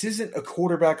 this isn't a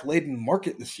quarterback laden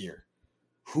market this year.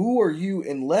 Who are you,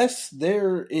 unless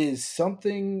there is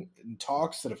something in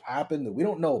talks that have happened that we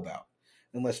don't know about,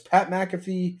 unless Pat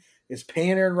McAfee is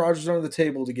paying Aaron Rodgers under the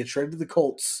table to get traded to the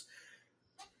Colts,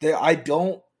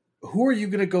 who are you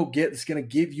going to go get that's going to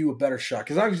give you a better shot?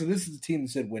 Because obviously this is the team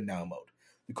that said win now mode.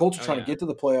 The Colts are trying to get to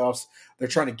the playoffs. They're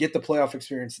trying to get the playoff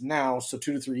experience now, so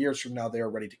 2 to 3 years from now they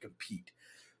are ready to compete.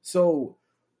 So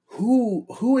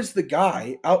who is the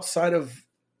guy outside of,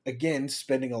 again,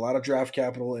 spending a lot of draft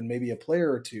capital and maybe a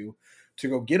player or two to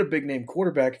go get a big name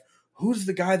quarterback? Who's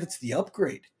the guy that's the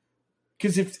upgrade?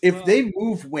 Because if they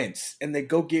move Wentz and they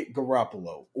go get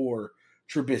Garoppolo or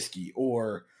Trubisky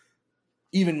or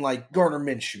even like Gardner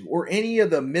Minshew or any of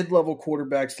the mid-level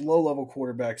quarterbacks, low-level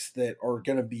quarterbacks that are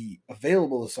going to be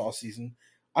available this offseason,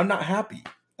 I'm not happy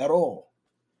at all.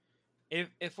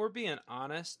 If we're being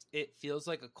honest, it feels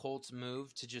like a Colts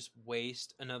move to just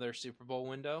waste another Super Bowl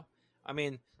window. I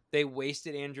mean, they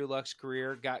wasted Andrew Luck's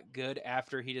career, got good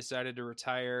after he decided to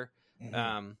retire.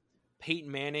 Mm-hmm.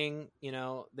 Peyton Manning, he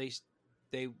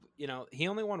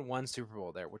only won one Super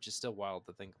Bowl there, which is still wild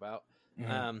to think about.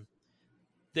 Mm-hmm.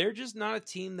 They're just not a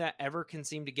team that ever can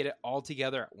seem to get it all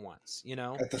together at once,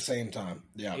 At the same time.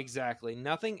 Yeah. Exactly.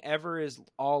 Nothing ever is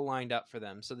all lined up for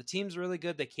them. So the team's really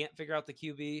good. They can't figure out the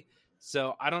QB.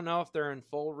 So I don't know if they're in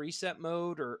full reset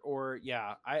mode or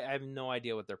I have no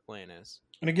idea what their plan is.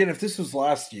 And again, if this was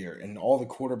last year and all the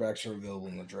quarterbacks are available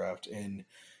in the draft and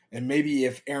maybe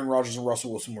if Aaron Rodgers and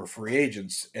Russell Wilson were free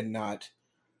agents and not,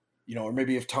 or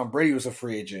maybe if Tom Brady was a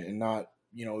free agent and not,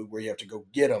 where you have to go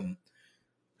get them,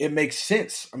 it makes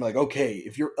sense. I'm like, okay,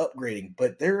 if you're upgrading,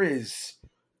 but there is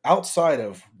outside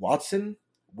of Watson,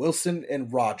 Wilson,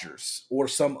 and Rodgers or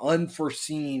some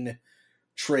unforeseen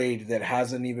trade that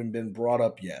hasn't even been brought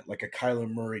up yet, like a Kyler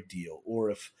Murray deal, or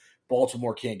if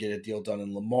Baltimore can't get a deal done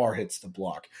and Lamar hits the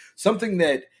block, something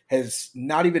that has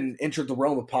not even entered the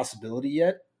realm of possibility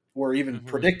yet or even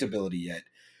predictability yet.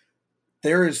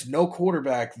 There is no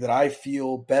quarterback that I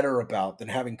feel better about than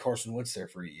having Carson Wentz there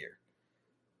for a year.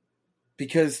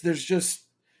 Because there's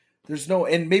no,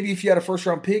 and maybe if you had a first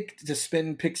round pick to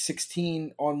spend pick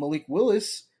 16 on Malik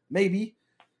Willis, maybe.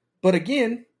 But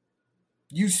again,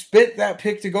 you spent that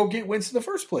pick to go get Wentz in the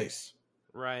first place.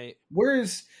 Right.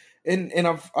 Whereas, and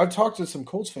I've talked to some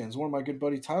Colts fans. One of my good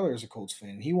buddy Tyler is a Colts fan.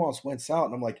 And he wants Wentz out.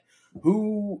 And I'm like,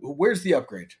 where's the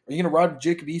upgrade? Are you going to ride with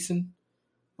Jacob Eason?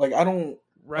 Like, I don't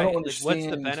understand. What's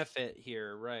the benefit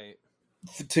here? Right.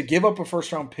 To give up a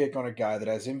first-round pick on a guy that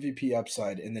has MVP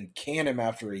upside and then can him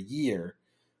after a year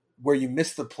where you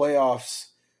miss the playoffs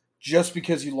just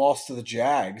because you lost to the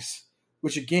Jags,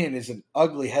 which, again, is an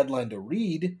ugly headline to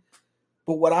read.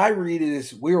 But what I read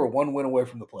is we were one win away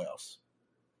from the playoffs.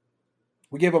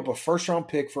 We gave up a first-round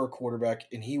pick for a quarterback,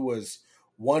 and he was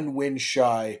one win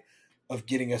shy of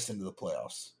getting us into the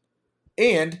playoffs.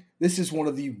 And this is one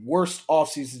of the worst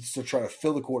offseasons to try to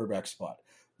fill the quarterback spot.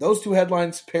 Those two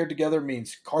headlines paired together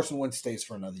means Carson Wentz stays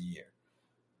for another year.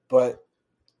 But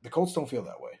the Colts don't feel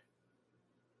that way.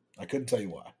 I couldn't tell you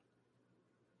why.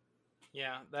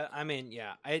 Yeah,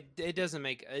 it doesn't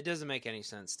make any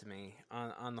sense to me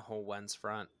on the whole Wentz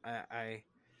front. I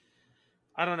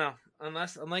don't know,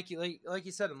 unless like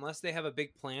you said, unless they have a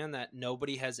big plan that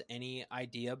nobody has any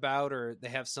idea about, or they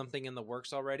have something in the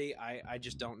works already. I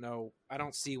just don't know. I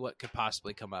don't see what could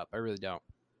possibly come up. I really don't.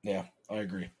 Yeah, I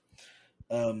agree.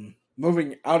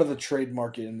 Moving out of the trade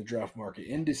market and the draft market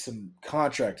into some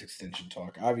contract extension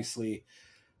talk. Obviously,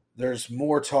 there's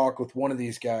more talk with one of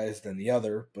these guys than the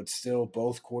other, but still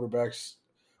both quarterbacks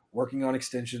working on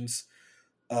extensions.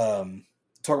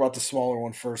 Talk about the smaller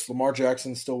one first. Lamar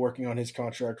Jackson still working on his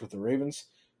contract with the Ravens.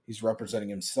 He's representing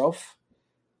himself.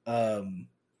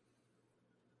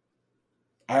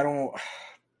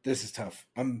 This is tough.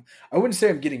 I wouldn't say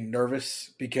I'm getting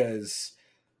nervous because,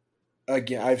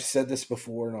 again, I've said this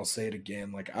before and I'll say it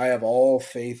again. Like, I have all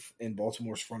faith in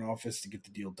Baltimore's front office to get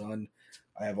the deal done.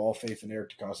 I have all faith in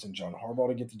Eric DeCosta and John Harbaugh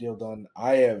to get the deal done.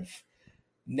 I have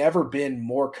never been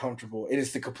more comfortable. It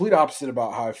is the complete opposite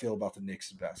about how I feel about the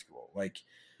Knicks in basketball. Like,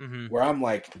 where I'm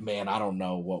like, man, I don't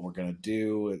know what we're going to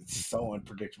do. It's so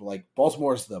unpredictable. Like,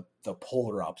 Baltimore is the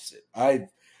polar opposite.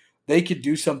 They could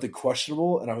do something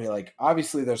questionable, and I'll be like,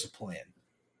 obviously there's a plan.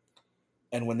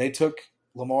 And when they took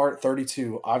Lamar at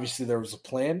 32, obviously there was a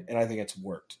plan, and I think it's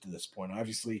worked to this point.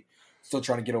 Obviously, still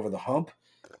trying to get over the hump.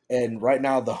 And right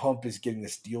now the hump is getting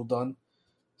this deal done.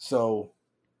 So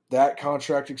that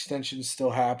contract extension is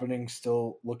still happening,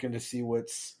 still looking to see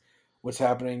what's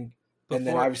happening. And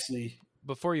then obviously –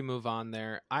 before you move on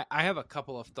there, I have a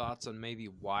couple of thoughts on maybe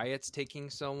why it's taking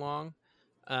so long.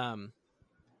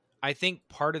 I think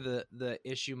part of the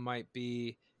issue might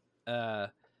be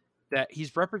that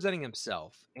he's representing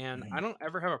himself. And I don't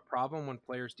ever have a problem when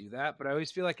players do that, but I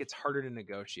always feel like it's harder to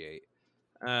negotiate.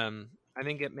 I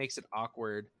think it makes it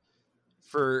awkward.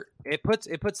 It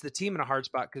puts the team in a hard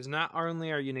spot because not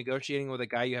only are you negotiating with a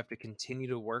guy you have to continue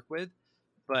to work with,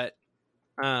 but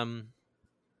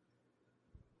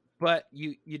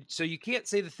you can't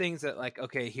say the things that, like,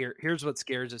 okay, here's what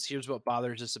scares us, here's what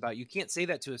bothers us about. You can't say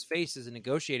that to his face as a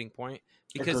negotiating point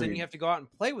because then you have to go out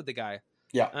and play with the guy.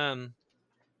 Yeah.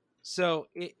 So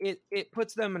it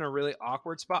puts them in a really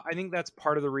awkward spot. I think that's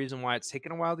part of the reason why it's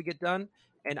taken a while to get done.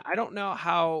 And I don't know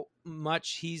how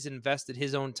much he's invested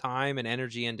his own time and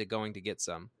energy into going to get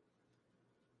some.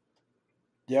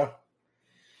 Yeah.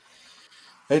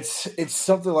 It's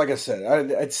something like I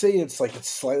said. I'd say it's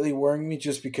slightly worrying me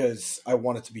just because I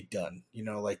want it to be done.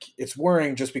 Like it's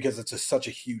worrying just because it's such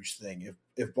a huge thing.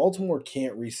 If Baltimore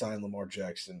can't re-sign Lamar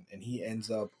Jackson and he ends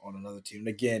up on another team, and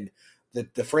again,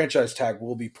 the franchise tag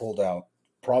will be pulled out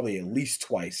probably at least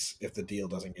twice if the deal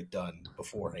doesn't get done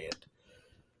beforehand.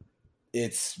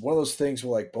 It's one of those things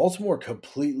where like Baltimore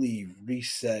completely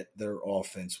reset their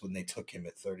offense when they took him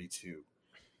at 32.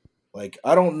 Like,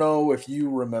 I don't know if you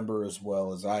remember as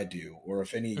well as I do, or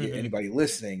if anybody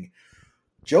listening,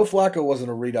 Joe Flacco wasn't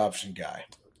a read option guy.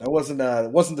 That wasn't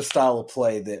the style of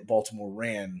play that Baltimore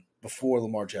ran before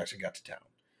Lamar Jackson got to town.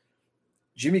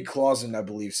 Jimmy Clausen, I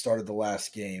believe, started the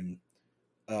last game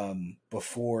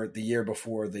before the year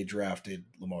before they drafted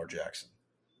Lamar Jackson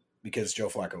because Joe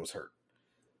Flacco was hurt.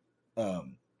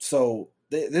 So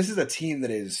this is a team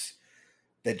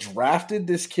that drafted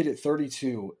this kid at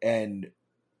 32, and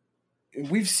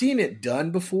we've seen it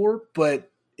done before, but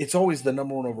it's always the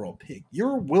number one overall pick.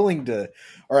 You're willing to,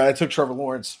 all right, I took Trevor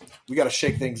Lawrence. We got to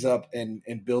shake things up and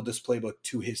build this playbook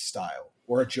to his style,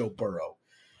 or a Joe Burrow.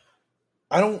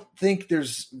 I don't think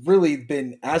there's really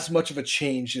been as much of a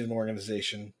change in an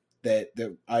organization that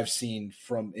I've seen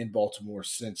in Baltimore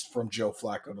from Joe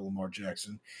Flacco to Lamar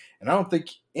Jackson. And I don't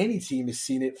think any team has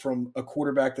seen it from a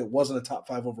quarterback that wasn't a top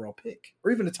 5 overall pick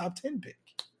or even a top 10 pick.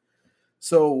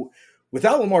 So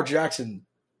without Lamar Jackson,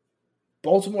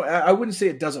 Baltimore, I wouldn't say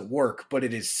it doesn't work, but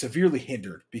it is severely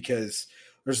hindered because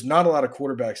there's not a lot of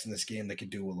quarterbacks in this game that can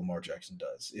do what Lamar Jackson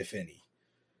does, if any.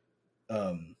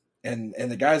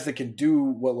 And the guys that can do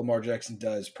what Lamar Jackson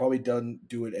does probably don't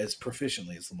do it as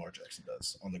proficiently as Lamar Jackson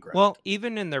does on the ground. Well,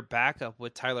 even in their backup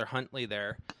with Tyler Huntley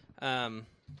there,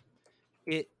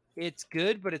 it's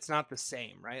good, but it's not the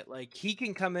same, right? Like he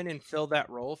can come in and fill that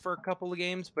role for a couple of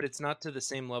games, but it's not to the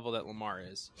same level that Lamar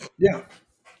is. Yeah,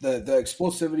 the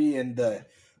explosivity and the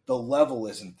level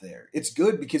isn't there. It's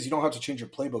good because you don't have to change your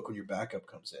playbook when your backup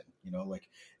comes in. Like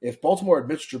if Baltimore had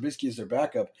Mitch Trubisky as their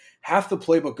backup, half the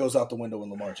playbook goes out the window when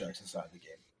Lamar Jackson's out of the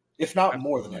game, if not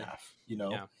more than half.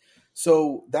 Yeah.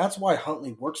 So that's why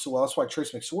Huntley worked so well. That's why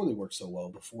Trace McSorley worked so well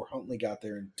before Huntley got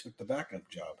there and took the backup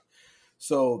job.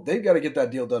 So they've got to get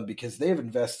that deal done because they have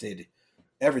invested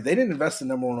they didn't invest the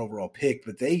number one overall pick,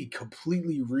 but they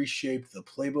completely reshaped the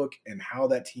playbook and how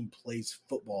that team plays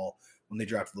football when they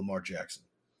drafted Lamar Jackson.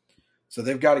 So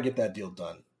they've got to get that deal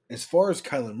done. As far as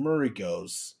Kyler Murray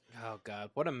goes, oh God,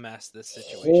 what a mess this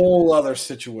situation whole is. Other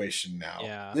situation now.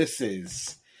 Yeah. This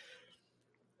is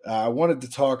I wanted to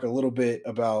talk a little bit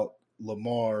about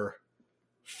Lamar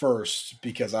first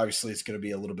because obviously it's going to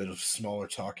be a little bit of a smaller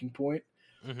talking point.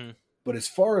 Mm-hmm. But as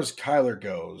far as Kyler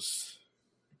goes,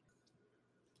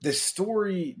 this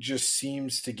story just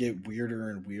seems to get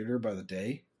weirder and weirder by the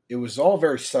day. It was all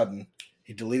very sudden.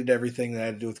 He deleted everything that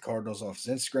had to do with the Cardinals off his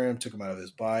Instagram, took him out of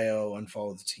his bio,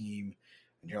 unfollowed the team,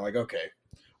 and you're like, okay,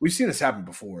 we've seen this happen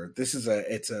before.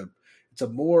 It's a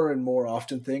more and more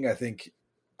often thing. I think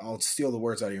I'll steal the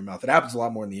words out of your mouth. It happens a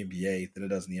lot more in the NBA than it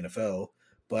does in the NFL,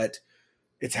 but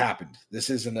it's happened.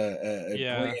 This isn't a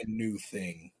brand new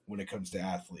thing when it comes to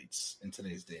athletes in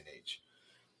today's day and age.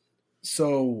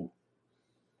 So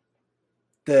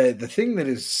the thing that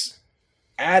is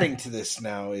adding to this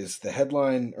now is the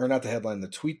headline, or not the headline, the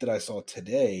tweet that I saw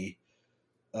today.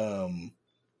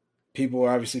 People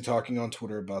are obviously talking on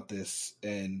Twitter about this,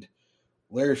 and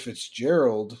Larry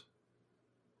Fitzgerald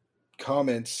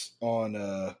comments on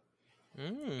a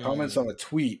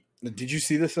tweet. Did you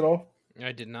see this at all?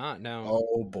 I did not. No.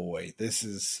 Oh boy, this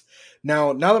is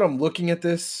now that I'm looking at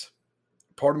this,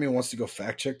 part of me wants to go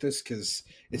fact check this because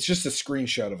it's just a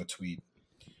screenshot of a tweet.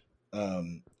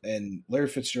 And Larry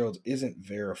Fitzgerald isn't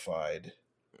verified.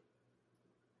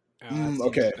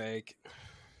 Okay. Fake.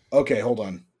 Okay, hold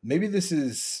on. Maybe this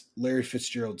is Larry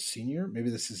Fitzgerald Sr. Maybe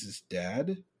this is his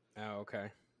dad. Oh, okay.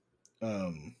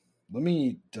 Let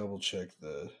me double check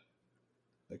the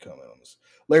comment on this.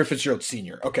 Larry Fitzgerald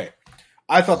Sr. Okay.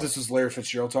 I thought this was Larry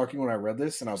Fitzgerald talking when I read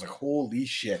this, and I was like, holy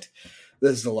shit,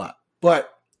 this is a lot. But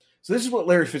so this is what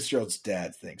Larry Fitzgerald's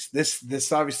dad thinks.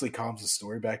 This obviously calms the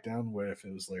story back down, where if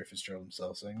it was Larry Fitzgerald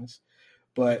himself saying this.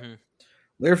 But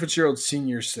Larry Fitzgerald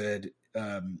Sr. said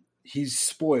he's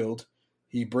spoiled.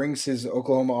 He brings his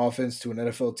Oklahoma offense to an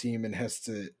NFL team and has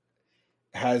to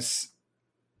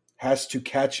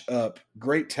catch up.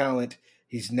 Great talent.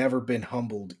 He's never been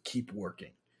humbled. Keep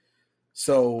working.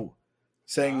 So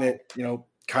saying that,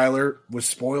 Kyler was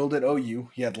spoiled at OU.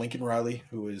 He had Lincoln Riley,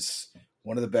 who is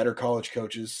one of the better college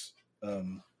coaches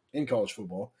in college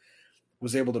football,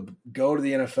 was able to go to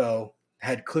the NFL,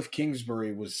 had Cliff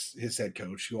Kingsbury was his head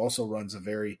coach, who also runs a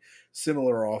very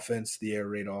similar offense, the air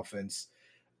raid offense.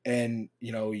 And,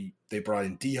 they brought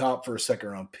in D-Hop for a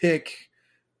second-round pick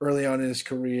early on in his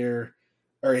career.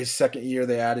 Or his second year,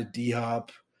 they added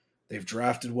D-Hop. They've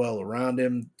drafted well around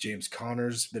him. James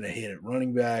Conner's been a hit at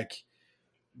running back.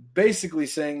 Basically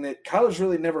saying that Kyler's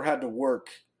really never had to work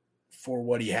for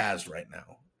what he has right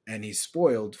now. And he's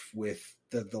spoiled with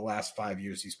the last 5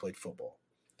 years he's played football.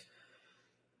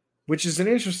 Which is an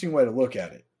interesting way to look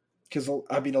at it. Because,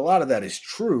 I mean, a lot of that is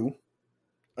true.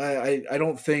 I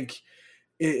don't think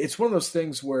it's one of those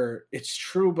things where it's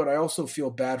true, but I also feel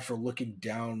bad for looking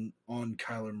down on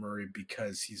Kyler Murray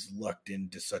because he's lucked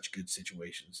into such good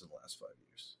situations in the last 5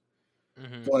 years.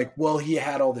 Mm-hmm. Like, well, he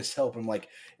had all this help. I'm like,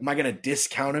 am I going to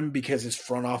discount him because his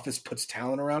front office puts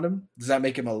talent around him? Does that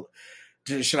make him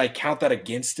should I count that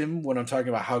against him when I'm talking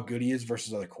about how good he is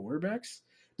versus other quarterbacks?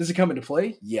 Does it come into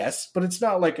play? Yes, but it's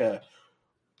not like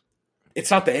it's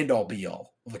not the end all be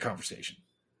all of the conversation.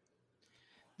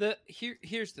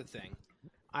 Here's the thing.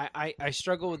 I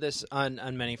struggle with this on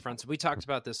many fronts. We talked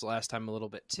about this last time a little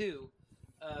bit too.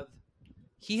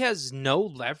 He has no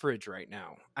leverage right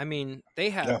now. I mean, they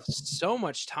have so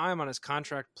much time on his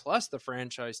contract plus the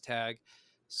franchise tag.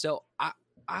 So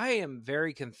I am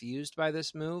very confused by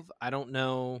this move. I don't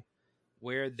know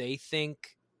where they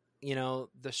think, the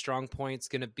strong point's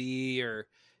going to be, or,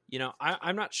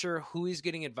 I'm not sure who he's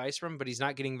getting advice from, but he's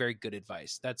not getting very good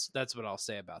advice. That's what I'll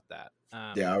say about that.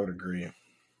 Yeah, I would agree.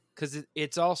 Because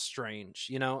it's all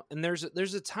strange, and there's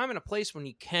a time and a place when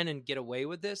you can and get away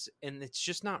with this, and it's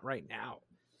just not right now.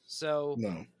 So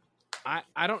no.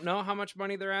 I don't know how much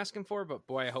money they're asking for, but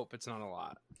boy, I hope it's not a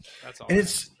lot. That's all. And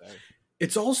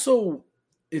it's also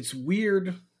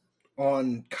weird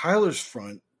on Kyler's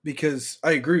front because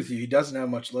I agree with you. He doesn't have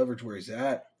much leverage where he's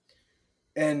at,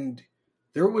 and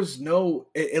there was no,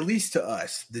 at least to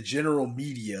us, the general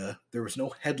media, there was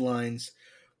no headlines.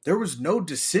 There was no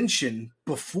dissension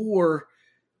before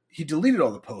he deleted all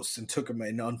the posts and took them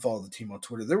and unfollowed the team on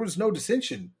Twitter. There was no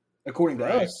dissension, according to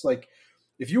us. Like,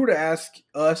 if you were to ask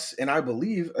us, and I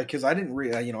believe, because I didn't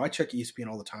read, I check ESPN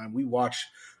all the time. We watch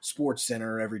Sports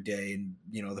Center every day and,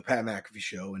 the Pat McAfee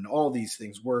show and all these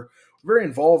things. We're very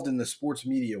involved in the sports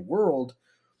media world.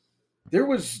 There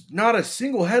was not a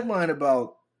single headline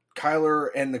about Kyler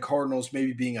and the Cardinals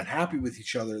maybe being unhappy with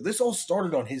each other. This all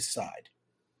started on his side.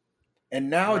 And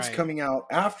now it's coming out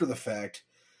after the fact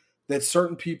that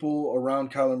certain people around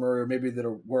Kyler Murray, or maybe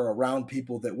were around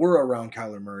people that were around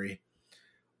Kyler Murray,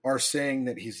 are saying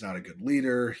that he's not a good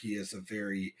leader. He is a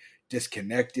very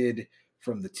disconnected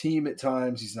from the team at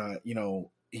times. He's not,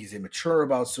 he's immature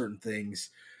about certain things.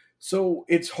 So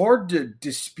it's hard to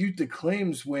dispute the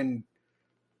claims when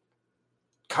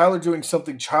Kyler doing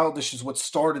something childish is what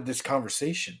started this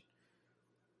conversation.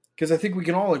 Because I think we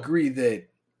can all agree that,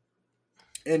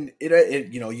 and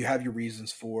it you have your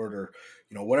reasons for it, or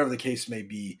whatever the case may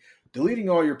be, deleting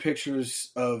all your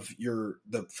pictures of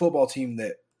the football team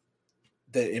that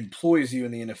employs you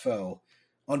in the NFL,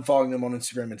 unfollowing them on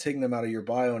Instagram and taking them out of your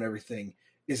bio and everything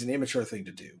is an immature thing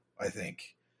to do. I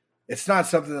think it's not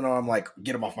something that I'm like,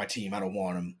 get them off my team, I don't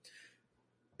want them.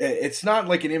 It's not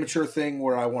like an immature thing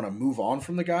where I want to move on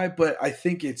from the guy, but I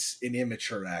think it's an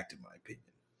immature act in my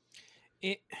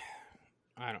opinion.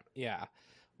 Yeah.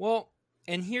 Well,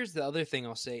 and here's the other thing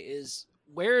I'll say is,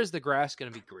 where is the grass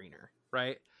going to be greener,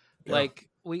 right? Yeah. Like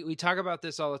we talk about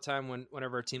this all the time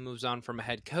whenever a team moves on from a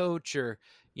head coach, or,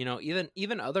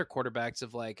 even other quarterbacks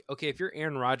of like, okay, if you're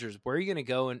Aaron Rodgers, where are you going to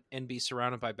go and be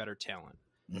surrounded by better talent?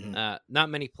 Mm-hmm. Not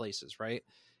many places, right?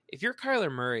 If you're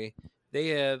Kyler Murray, they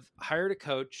have hired a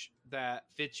coach that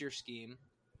fits your scheme.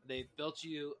 They've built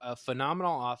you a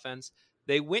phenomenal offense.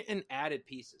 They went and added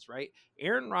pieces, right?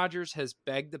 Aaron Rodgers has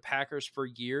begged the Packers for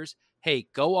years, hey,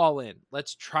 go all in.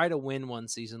 Let's try to win one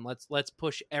season. Let's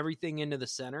push everything into the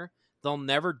center. They'll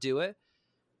never do it.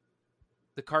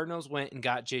 The Cardinals went and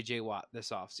got J.J. Watt this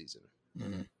offseason.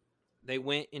 Mm-hmm. They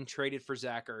went and traded for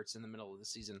Zach Ertz in the middle of the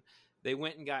season. They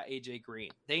went and got A.J. Green.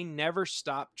 They never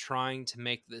stopped trying to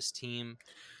make this team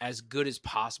as good as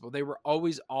possible. They were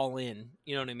always all in,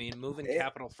 you know what I mean? Moving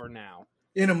capital for now.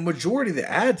 In a majority of the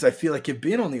ads, I feel like have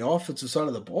been on the offensive side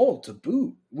of the ball to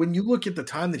boot. When you look at the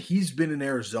time that he's been in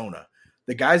Arizona,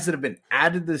 the guys that have been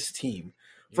added to this team,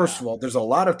 first of all, there's a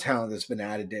lot of talent that's been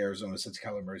added to Arizona since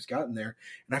Kyler Murray's gotten there.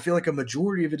 And I feel like a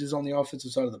majority of it is on the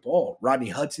offensive side of the ball. Rodney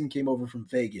Hudson came over from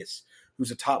Vegas,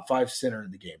 who's a top 5 center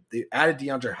in the game. They added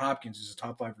DeAndre Hopkins, who's a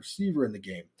top 5 receiver in the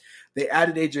game. They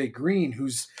added A.J. Green,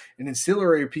 who's an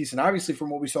ancillary piece, and obviously from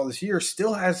what we saw this year,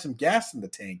 still has some gas in the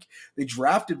tank. They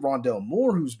drafted Rondell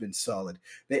Moore, who's been solid.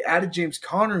 They added James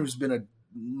Conner, who's been a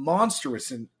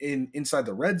monstrous in inside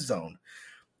the red zone.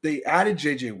 they added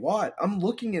J.J. Watt. I'm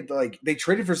looking at, like, they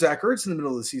traded for Zach Ertz in the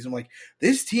middle of the season. I'm like,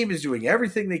 this team is doing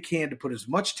everything they can to put as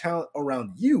much talent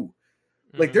around you.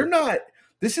 Like, they're not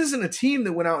 – this isn't a team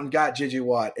that went out and got J.J.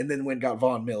 Watt and then went and got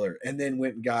Von Miller and then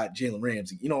went and got Jalen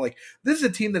Ramsey. You know, like, this is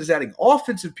a team that is adding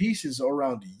offensive pieces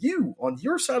around you on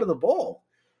your side of the ball.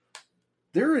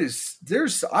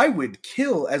 There's I would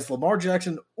kill as Lamar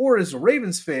Jackson or as a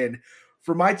Ravens fan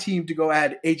for my team to go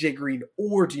add AJ Green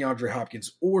or DeAndre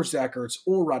Hopkins or Zach Ertz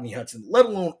or Rodney Hudson, let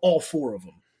alone all four of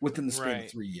them within the span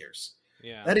of 3 years.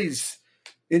 Yeah. That is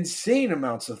insane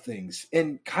amounts of things.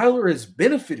 And Kyler has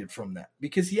benefited from that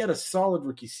because he had a solid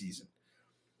rookie season.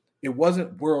 It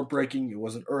wasn't world-breaking, it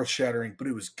wasn't earth-shattering, but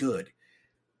it was good.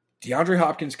 DeAndre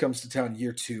Hopkins comes to town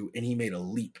year 2, and he made a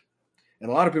leap. And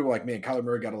a lot of people are like, man, Kyler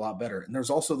Murray got a lot better. And there's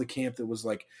also the camp that was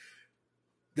like,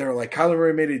 they're like, Kyler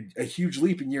Murray made a huge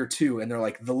leap in year 2, and they're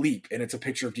like, the leap, and it's a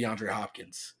picture of DeAndre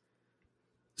Hopkins.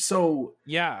 So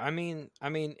yeah, I mean,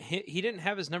 he didn't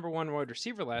have his number 1 wide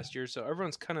receiver last year, so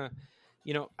everyone's kind of,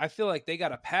 you know, I feel like they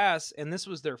got a pass, and this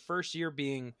was their first year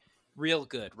being real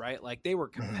good, right? Like they were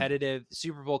competitive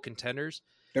Super Bowl contenders.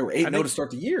 They were 8-0 to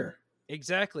start the year.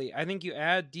 Exactly. I think you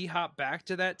add D-Hop back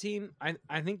to that team,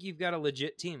 I think you've got a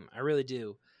legit team. I really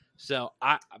do. So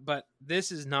but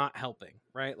this is not helping,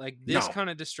 right? Like this kind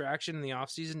of distraction in the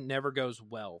offseason never goes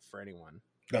well for anyone.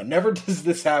 No, never does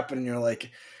this happen. And you're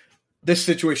like, this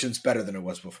situation's better than it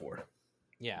was before.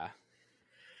 Yeah.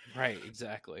 Right.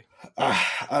 Exactly. I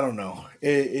don't know.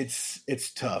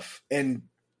 It's tough. And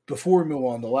before we move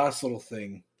on, the last little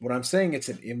thing, when I'm saying it's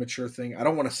an immature thing, I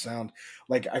don't want to sound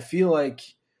like, I feel like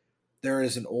there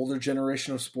is an older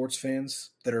generation of sports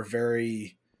fans that are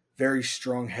very, very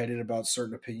strong-headed about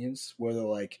certain opinions where they're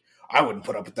like, I wouldn't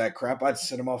put up with that crap. I'd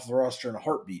send him off the roster in a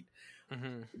heartbeat.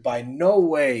 Mm-hmm. By no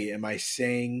way am I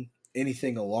saying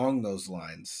anything along those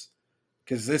lines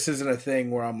because this isn't a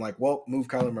thing where I'm like, well, move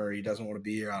Kyler Murray. He doesn't want to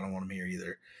be here. I don't want him here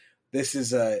either. This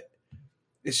is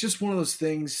it's just one of those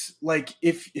things. Like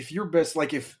if you're best,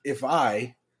 like if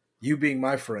you being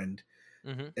my friend,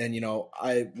 mm-hmm. and, you know,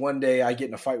 one day I get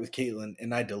in a fight with Caitlin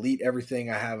and I delete everything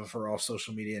I have of her off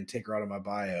social media and take her out of my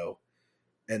bio.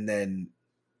 And then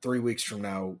 3 weeks from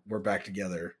now, we're back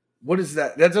together. What is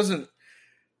that? That doesn't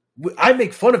 – I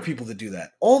make fun of people that do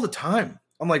that all the time.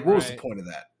 I'm like, what was the point of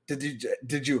that?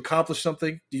 Did you accomplish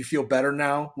something? Do you feel better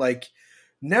now? Like,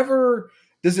 never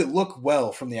does it look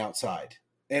well from the outside.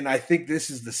 And I think this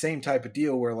is the same type of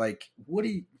deal where, like,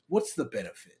 what's the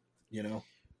benefit, you know?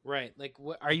 Right. Like,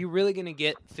 are you really going to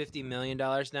get $50 million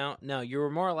now? No, you're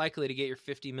more likely to get your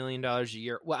 $50 million a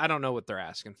year. Well, I don't know what they're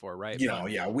asking for, right? You know,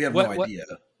 yeah, we have no idea.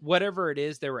 Whatever it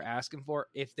is they were asking for,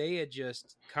 if they had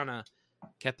just kind of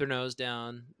kept their nose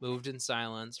down, moved in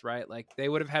silence, right? Like, they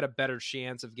would have had a better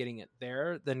chance of getting it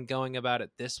there than going about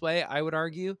it this way, I would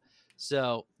argue.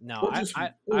 So, no,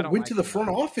 I don't went to the front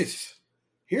office.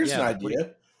 Here's an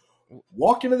idea.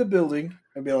 Walk into the building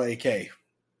and be like, hey,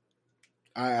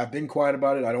 I've been quiet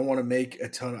about it. I don't want to make a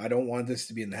ton. I don't want this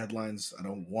to be in the headlines. I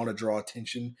don't want to draw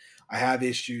attention. I have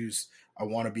issues. I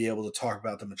want to be able to talk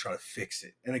about them and try to fix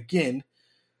it. And again,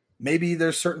 maybe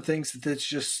there's certain things that's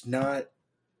just not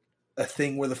a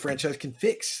thing where the franchise can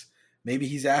fix. Maybe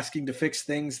he's asking to fix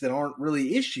things that aren't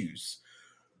really issues.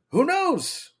 Who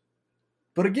knows?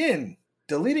 But again,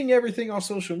 deleting everything on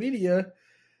social media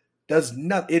does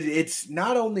not. It's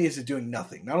not only is it doing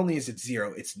nothing. Not only is it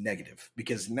zero, it's negative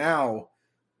because now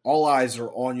all eyes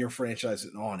are on your franchise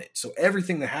and on it. So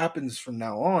everything that happens from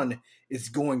now on is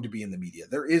going to be in the media.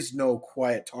 There is no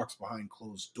quiet talks behind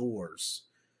closed doors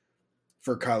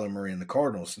for Kyler Murray and the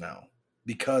Cardinals now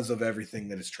because of everything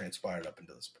that has transpired up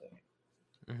until this point.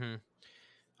 Mm-hmm.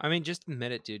 I mean, just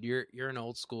admit it, dude. You're an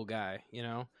old school guy, you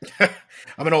know?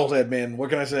 I'm an old head, man.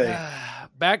 What can I say?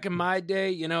 Back in my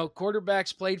day, you know,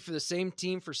 quarterbacks played for the same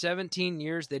team for 17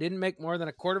 years. They didn't make more than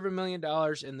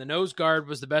 $250,000, and the nose guard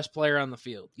was the best player on the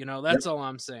field. You know, that's all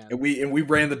I'm saying. And we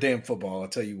ran the damn football, I'll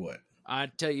tell you what. I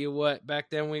tell you what,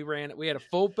 back then we had a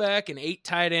fullback and 8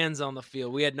 tight ends on the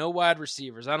field. We had no wide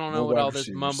receivers. I don't know what all this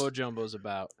mumbo jumbo's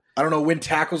about. I don't know when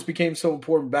tackles became so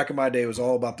important. Back in my day, it was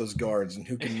all about those guards and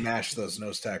who can mash those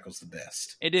nose tackles the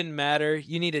best. It didn't matter.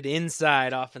 You needed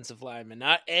inside offensive linemen,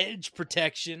 not edge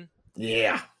protection.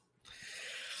 Yeah.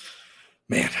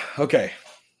 Man, okay.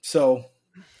 So,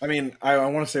 I mean, I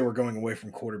want to say we're going away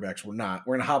from quarterbacks. We're not.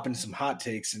 We're going to hop into some hot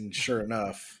takes, and sure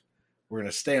enough, we're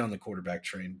going to stay on the quarterback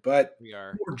train. But we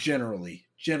are more generally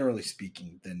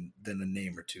speaking, than a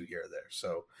name or two here or there.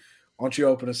 So, why don't you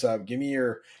open us up? Give me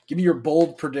your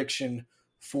bold prediction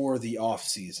for the off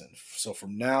season. So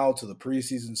from now till the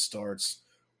preseason starts,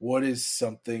 what is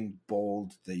something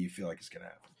bold that you feel like is going to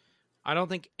happen? I don't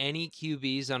think any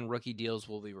QBs on rookie deals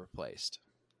will be replaced.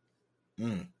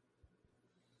 Mm.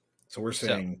 So we're So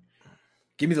saying,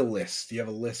 give me the list. Do you have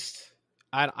a list?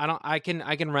 I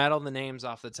can rattle the names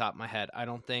off the top of my head. I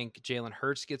don't think Jalen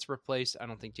Hurts gets replaced. I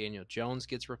don't think Daniel Jones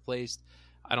gets replaced.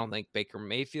 I don't think Baker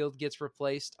Mayfield gets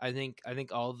replaced. I think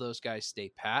all of those guys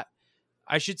stay pat.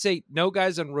 I should say no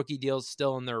guys on rookie deals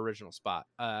still in their original spot.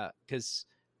 Because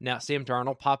now Sam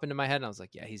Darnold popped into my head, and I was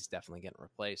like, yeah, he's definitely getting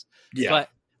replaced. Yeah. But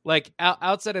like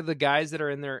outside of the guys that are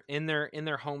in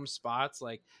their home spots,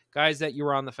 like guys that you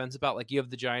were on the fence about, like you have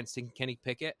the Giants taking Kenny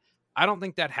Pickett. I don't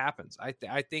think that happens.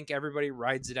 I think everybody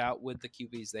rides it out with the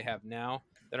QBs they have now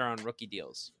that are on rookie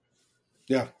deals.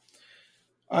 Yeah.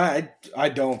 I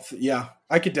don't. Yeah,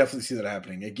 I could definitely see that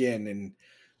happening again. And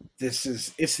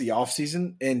it's the off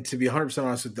season, and to be 100%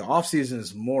 honest with you, the off season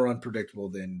is more unpredictable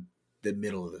than the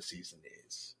middle of the season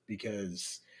is,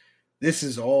 because this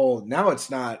is all now. It's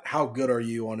not how good are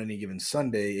you on any given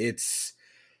Sunday.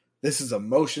 This is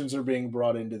emotions are being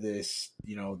brought into this.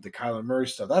 You know, the Kyler Murray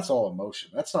stuff. That's all emotion.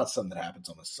 That's not something that happens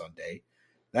on a Sunday.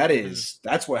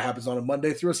 That's what happens on a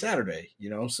Monday through a Saturday. You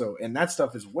know, so and that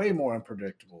stuff is way more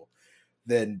unpredictable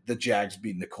than the Jags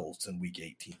beating the Colts in Week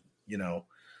 18. You know,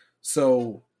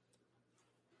 so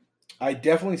I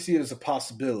definitely see it as a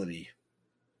possibility,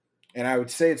 and I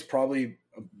would say it's probably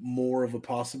more of a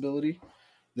possibility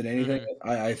than anything.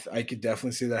 I could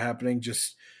definitely see that happening,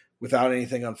 just without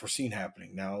anything unforeseen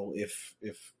happening. Now, if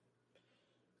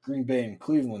Green Bay and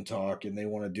Cleveland talk and they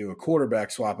want to do a quarterback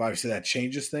swap, obviously that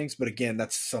changes things. But again,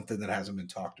 that's something that hasn't been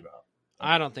talked about.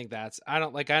 I don't think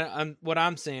I'm what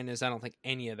I'm saying is I don't think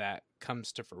any of that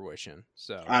comes to fruition.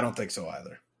 So I don't think so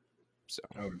either. So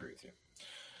I would agree with you.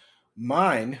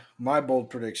 My bold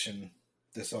prediction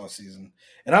this offseason,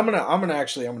 and I'm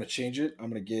gonna change it. I'm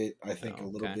gonna get, I think, a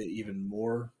little bit even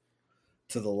more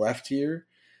to the left here.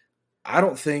 I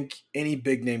don't think any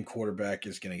big name quarterback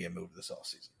is gonna get moved this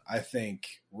offseason. I think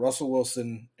Russell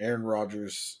Wilson, Aaron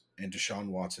Rodgers, and Deshaun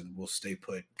Watson will stay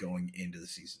put going into the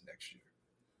season next year.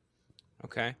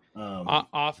 Okay.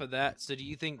 Off of that, so do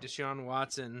you think Deshaun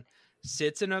Watson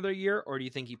sits another year, or do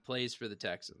you think he plays for the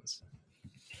Texans?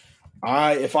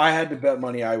 If I had to bet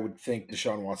money, I would think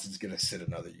Deshaun Watson's going to sit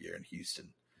another year in Houston.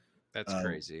 That's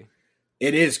crazy.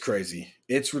 It is crazy.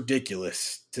 It's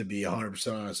ridiculous, to be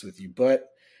 100% honest with you. But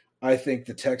I think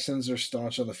the Texans are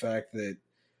staunch on the fact that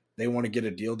they want to get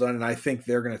a deal done, and I think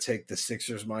they're going to take the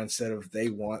Sixers mindset of they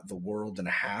want the world and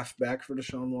a half back for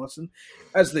Deshaun Watson,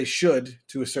 as they should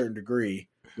to a certain degree.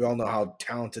 We all know how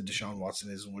talented Deshaun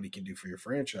Watson is and what he can do for your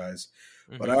franchise.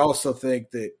 Mm-hmm. But I also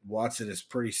think that Watson is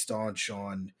pretty staunch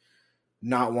on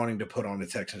not wanting to put on a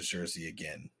Texans jersey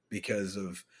again because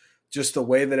of just the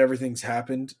way that everything's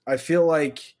happened. I feel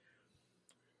like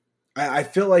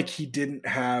he didn't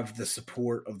have the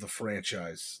support of the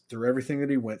franchise through everything that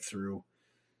he went through.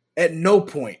 At no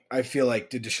point, I feel like,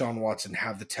 did Deshaun Watson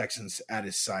have the Texans at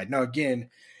his side. Now, again,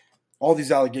 all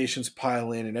these allegations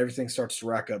pile in and everything starts to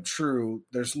rack up true.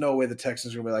 There's no way the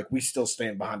Texans are going to be like, we still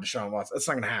stand behind Deshaun Watson. That's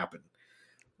not going to happen.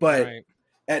 But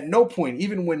at no point,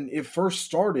 even when it first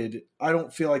started, I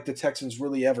don't feel like the Texans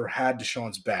really ever had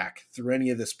Deshaun's back through any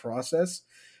of this process.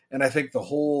 And I think the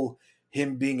whole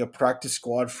him being a practice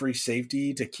squad free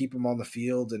safety to keep him on the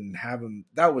field and have him,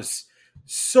 that was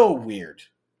so weird.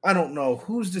 I don't know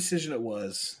whose decision it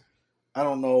was. I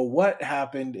don't know what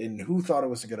happened and who thought it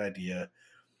was a good idea.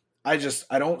 I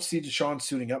don't see Deshaun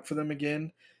suiting up for them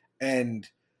again. And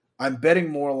I'm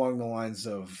betting more along the lines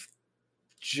of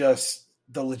just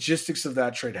the logistics of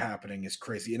that trade happening is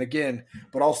crazy. And again,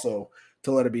 but also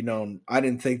to let it be known, I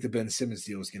didn't think the Ben Simmons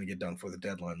deal was going to get done for the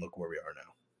deadline. Look where we are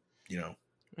now. You know?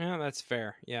 Yeah, that's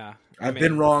fair. Yeah. I've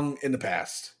been wrong in the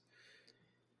past.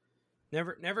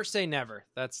 Never say never.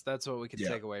 That's what we can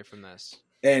take away from this.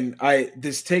 And I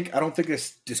don't think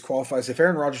this disqualifies. If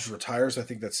Aaron Rodgers retires, I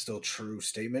think that's still a true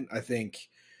statement. I think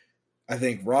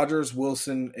Rodgers,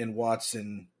 Wilson, and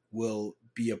Watson will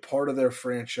be a part of their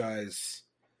franchise.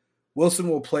 Wilson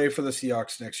will play for the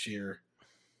Seahawks next year.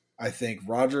 I think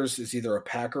Rodgers is either a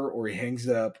Packer or he hangs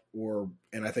it up,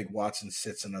 and I think Watson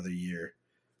sits another year.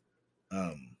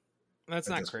 That's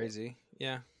not crazy.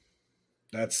 Yeah.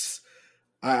 The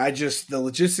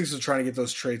logistics of trying to get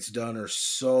those trades done are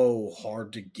so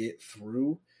hard to get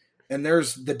through. And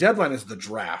the deadline is the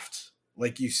draft.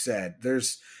 Like you said,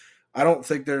 I don't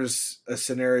think there's a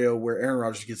scenario where Aaron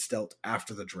Rodgers gets dealt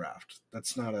after the draft.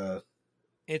 That's not a...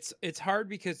 It's hard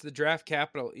because the draft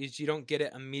capital is you don't get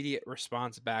an immediate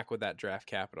response back with that draft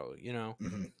capital, you know?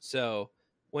 Mm-hmm. So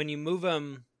when you move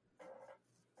them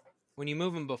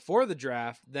before the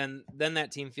draft, then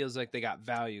that team feels like they got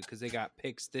value because they got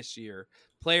picks this year,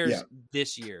 players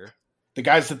this year. the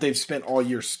guys that they've spent all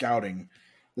year scouting,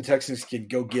 the Texans can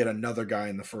go get another guy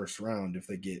in the first round if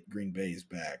they get Green Bay's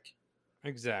back.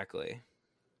 Exactly.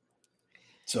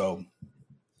 So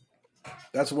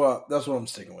that's what I'm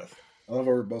sticking with. I love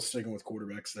how we're both sticking with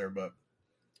quarterbacks there, but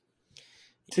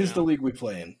tis the league we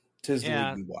play in. Tis the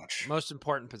league we watch. Most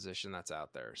important position that's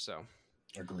out there. So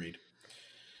agreed.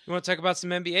 You want to talk about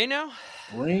some NBA now?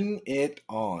 Bring it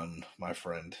on, my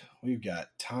friend. We've got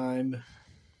time.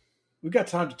 We've got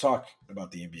time to talk about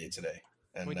the NBA today.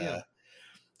 And we do.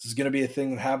 This is going to be a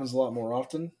thing that happens a lot more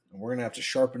often. And we're going to have to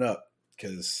sharpen up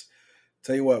because,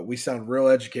 tell you what, we sound real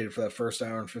educated for that first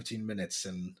hour and 15 minutes.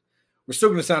 And we're still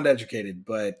going to sound educated,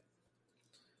 but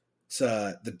it's,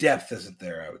 the depth isn't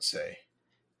there, I would say.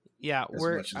 Yeah,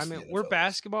 we're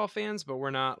basketball fans, but we're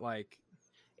not like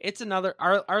it's another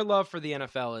our love for the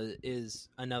NFL is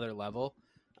another level.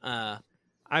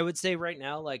 I would say right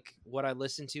now, like what I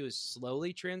listen to is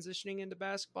slowly transitioning into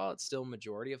basketball. It's still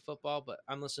majority of football, but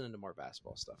I'm listening to more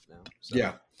basketball stuff now. So.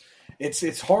 Yeah,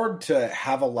 it's hard to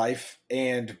have a life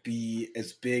and be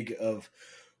as big of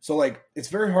so like it's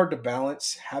very hard to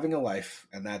balance having a life,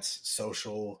 and that's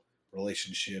social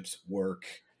relationships, work,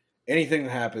 anything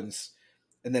that happens.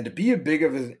 And then to be as big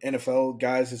of an NFL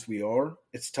guys as we are,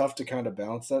 it's tough to kind of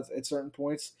balance that at certain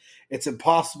points. It's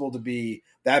impossible to be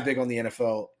that big on the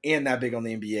NFL and that big on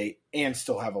the NBA and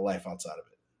still have a life outside of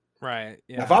it. Right.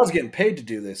 Yeah. Now, if I was getting paid to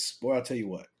do this, boy, I'll tell you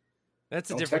what. That's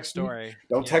a different story.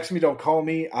 Don't text me. Don't call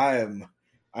me. I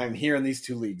am here in these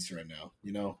two leagues right now,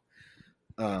 you know.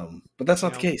 But that's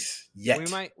not the case yet.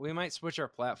 We might switch our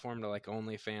platform to like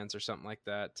OnlyFans or something like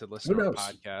that to listen to our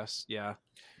podcast. Yeah.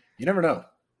 You never know.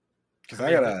 Because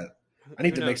I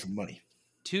need to make some money.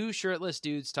 Two shirtless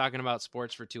dudes talking about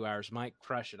sports for 2 hours might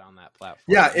crush it on that platform.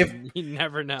 Yeah, you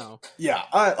never know. Yeah,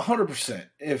 100%.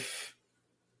 If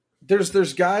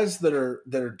there's guys that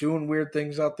are doing weird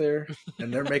things out there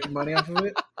and they're making money off of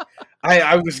it.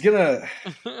 I was gonna.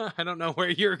 I don't know where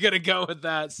you're gonna go with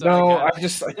that. So no, I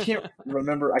can't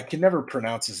remember. I can never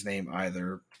pronounce his name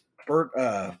either. Bert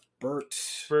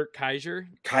Kaiser.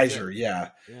 Yeah.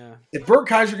 Yeah. If Bert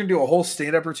Kaiser can do a whole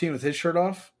stand-up routine with his shirt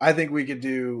off, I think we could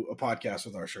do a podcast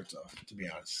with our shirts off. To be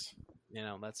honest,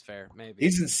 that's fair. Maybe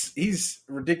he's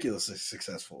ridiculously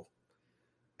successful.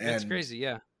 And that's crazy.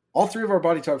 Yeah. All three of our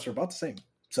body types are about the same,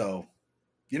 so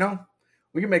we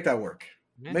can make that work.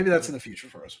 Yeah. Maybe that's in the future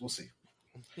for us. We'll see.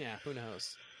 Yeah, who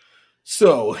knows?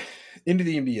 So, into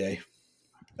the NBA.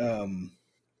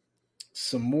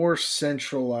 Some more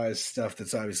centralized stuff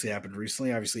that's obviously happened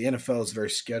recently. Obviously, NFL is very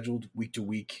scheduled week to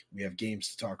week. We have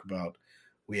games to talk about.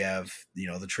 We have,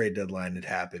 the trade deadline that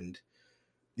happened.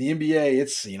 The NBA,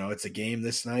 it's a game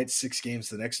this night, 6 games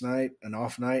the next night, an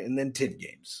off night, and then 10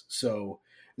 games. So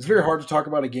it's very hard to talk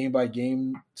about a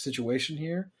game-by-game situation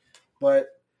here. But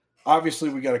obviously,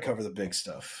 we got to cover the big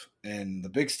stuff. And the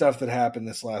big stuff that happened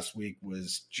this last week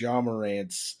was Ja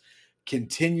Morant's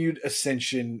continued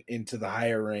ascension into the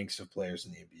higher ranks of players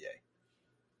in the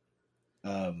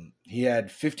NBA. He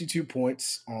had 52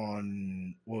 points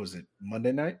on,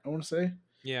 Monday night, I want to say?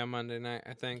 Yeah, Monday night,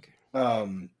 I think.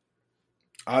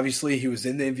 Obviously, he was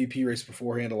in the MVP race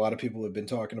beforehand. A lot of people have been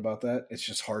talking about that. It's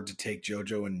just hard to take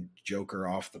JoJo and Joker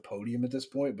off the podium at this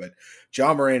point, but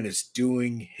Ja Morant is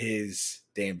doing his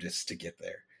damnedest to get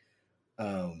there.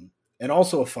 And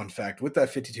also a fun fact, with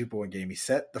that 52-point game, he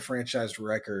set the franchise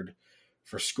record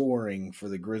for scoring for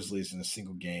the Grizzlies in a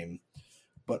single game.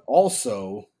 But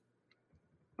also,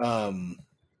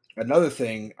 another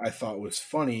thing I thought was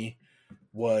funny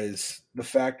was the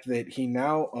fact that he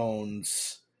now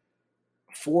owns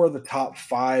 4 of the top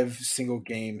 5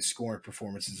 single-game scoring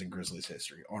performances in Grizzlies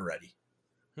history already.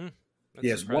 He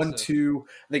has impressive. 1, 2.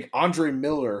 I think Andre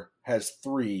Miller has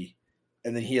 3,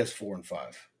 and then he has 4 and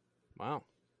 5. Wow.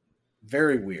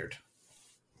 Very weird.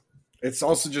 It's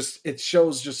also it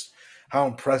shows just how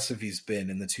impressive he's been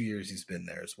in the 2 years he's been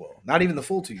there as well. Not even the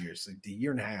full 2 years, like the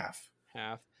year and a half.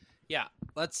 Yeah.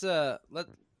 Let's talk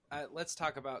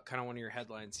about kind of one of your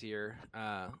headlines here.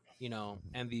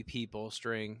 MVP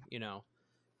bolstering,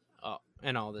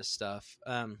 and all this stuff.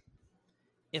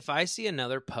 If I see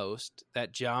another post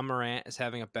that Ja Morant is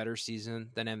having a better season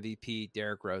than MVP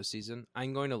Derrick Rose season,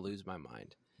 I'm going to lose my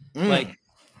mind. Like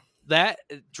that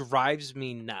drives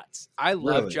me nuts. I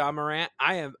love Ja Morant.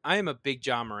 I am a big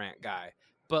Ja Morant guy,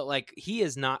 but like he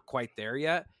is not quite there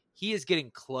yet. He is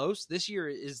getting close. This year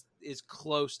is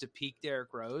close to peak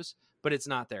Derrick Rose, but it's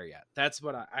not there yet. That's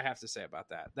what I have to say about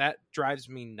that. That drives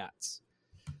me nuts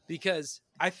because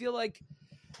I feel like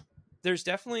there's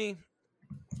definitely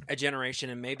a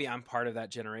generation, and maybe I'm part of that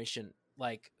generation,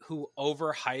 like who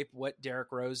overhype what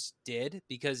Derrick Rose did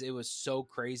because it was so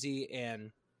crazy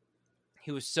and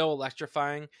He was so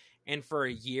electrifying. And for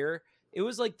a year, it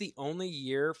was like the only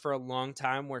year for a long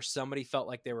time where somebody felt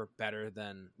like they were better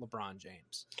than LeBron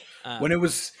James. When it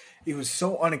was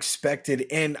so unexpected.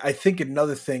 And I think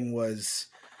another thing was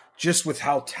just with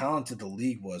how talented the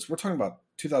league was. We're talking about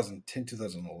 2010,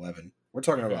 2011. We're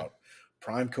talking about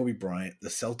prime Kobe Bryant, the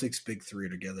Celtics big three are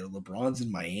together. LeBron's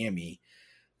in Miami.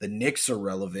 The Knicks are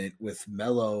relevant with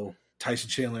Melo, Tyson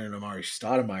Chandler, and Amari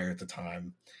Stoudemire at the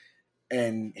time.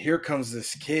 And here comes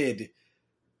this kid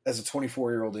as a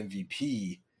 24-year-old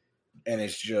MVP and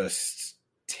is just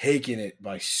taking it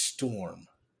by storm.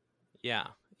 Yeah.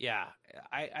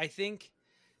 I think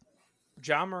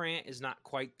Ja Morant is not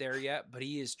quite there yet, but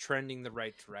he is trending the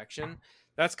right direction.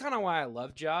 That's kind of why I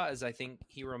love Ja, is I think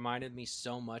he reminded me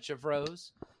so much of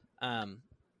Rose.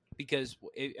 Because,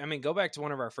 go back to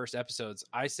one of our first episodes.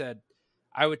 I said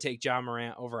I would take Ja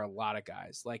Morant over a lot of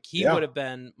guys. Like, he would have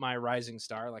been my rising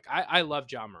star. Like, I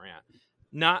love Ja Morant.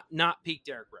 Not peak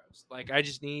Derrick Rose. Like,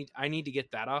 I need to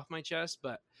get that off my chest,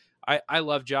 but I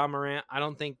love Ja Morant.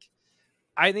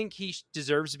 I think he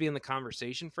deserves to be in the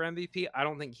conversation for MVP. I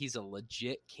don't think he's a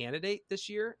legit candidate this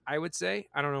year, I would say.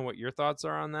 I don't know what your thoughts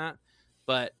are on that,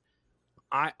 but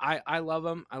I love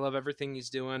him. I love everything he's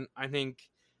doing. I think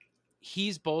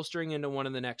he's bolstering into one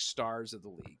of the next stars of the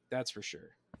league. That's for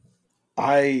sure.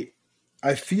 I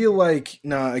feel like,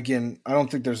 again, I don't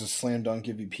think there's a slam dunk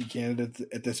MVP candidate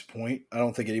at this point. I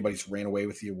don't think anybody's ran away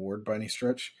with the award by any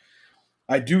stretch.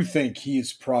 I do think he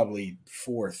is probably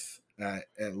fourth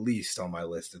at least on my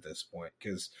list at this point,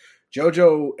 because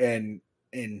JoJo and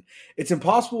it's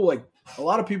impossible. Like, a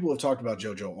lot of people have talked about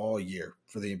JoJo all year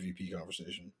for the MVP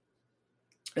conversation,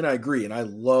 and I agree, and I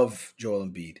love Joel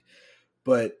Embiid,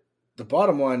 but the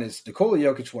bottom line is Nikola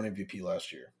Jokic won MVP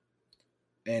last year,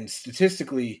 and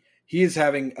statistically, he is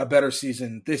having a better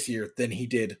season this year than he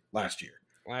did last year.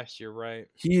 Last year, right?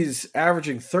 He is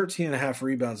averaging 13.5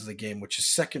 rebounds in the game, which is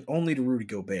second only to Rudy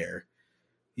Gobert.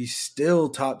 He's still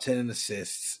top 10 in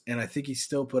assists, and I think he's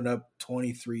still putting up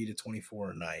 23 to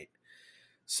 24 a night.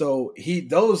 So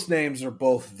those names are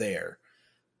both there.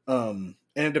 And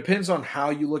it depends on how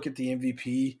you look at the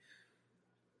MVP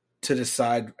to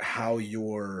decide how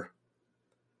your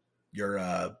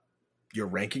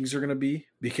rankings are going to be,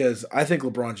 because I think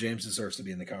LeBron James deserves to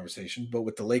be in the conversation, but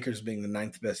with the Lakers being the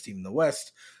 9th best team in the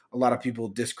West, a lot of people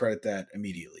discredit that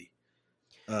immediately.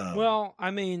 Well,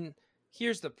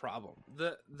 here's the problem.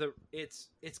 It's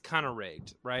kind of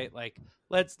rigged, right? Like,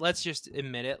 let's just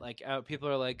admit it. Like, people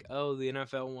are like, "Oh, the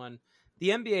NFL won." The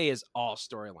NBA is all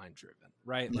storyline driven,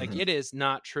 right? Mm-hmm. Like, it is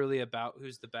not truly about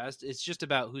who's the best. It's just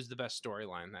about who's the best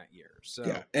storyline that year. So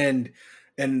yeah, and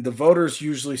the voters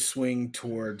usually swing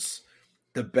towards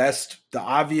the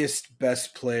obvious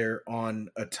best player on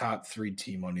a top 3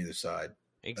 team on either side.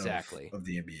 Exactly. Of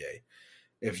the NBA.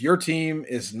 If your team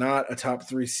is not a top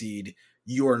 3 seed,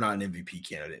 you are not an MVP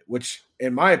candidate, which,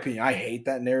 in my opinion, I hate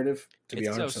that narrative, to be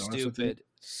honest. So stupid.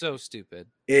 So stupid.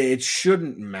 It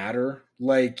shouldn't matter.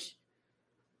 Like,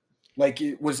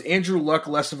 was Andrew Luck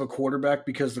less of a quarterback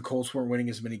because the Colts weren't winning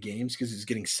as many games because he's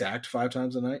getting sacked 5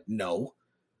 times a night? No.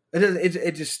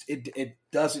 It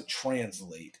doesn't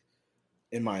translate,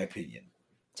 in my opinion.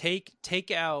 Take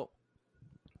LeBron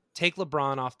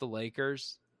off the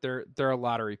Lakers. They're a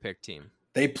lottery pick team.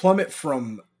 They plummet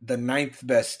from the 9th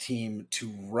best team to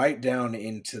right down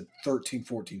into 13,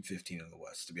 14, 15 in the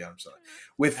West, to be honest.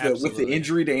 With the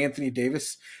injury to Anthony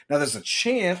Davis, now there's a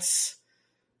chance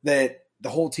that the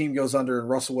whole team goes under and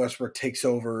Russell Westbrook takes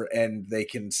over and they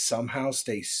can somehow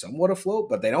stay somewhat afloat,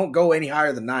 but they don't go any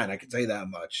higher than 9, I can tell you that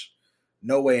much.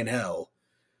 No way in hell.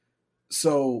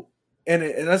 So, and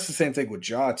that's the same thing with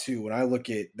Ja, too. When I look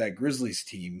at that Grizzlies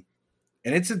team,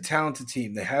 and it's a talented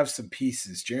team. They have some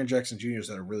pieces. Jaren Jackson Jr. has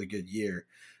had a really good year.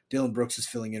 Dylan Brooks is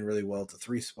filling in really well at the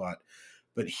 3 spot.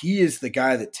 But he is the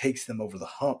guy that takes them over the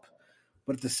hump.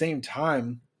 But at the same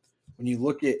time, when you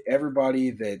look at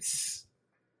everybody that's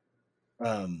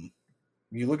when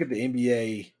you look at the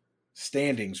NBA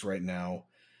standings right now,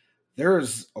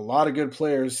 there's a lot of good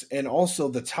players. And also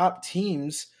the top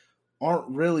teams aren't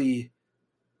really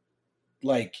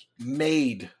like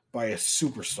made by a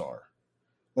superstar.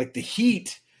 Like the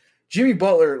Heat, Jimmy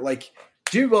Butler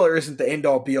isn't the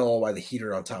end-all be-all why the Heat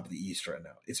are on top of the East right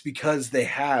now. It's because they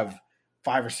have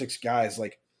 5 or 6 guys.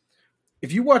 Like,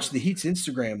 if you watch the Heat's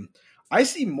Instagram, I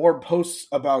see more posts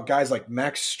about guys like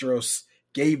Max Strus,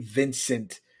 Gabe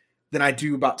Vincent, than I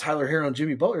do about Tyler Herro and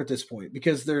Jimmy Butler at this point,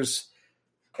 because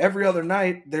every other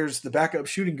night, there's the backup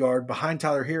shooting guard behind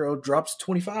Tyler Herro drops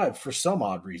 25 for some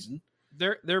odd reason.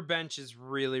 Their bench is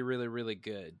really, really, really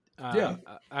good. Yeah.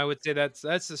 I would say that's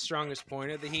the strongest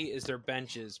point of the Heat is their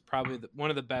benches, probably one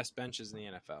of the best benches in the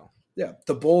NFL. Yeah.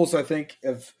 The Bulls, I think,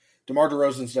 have DeMar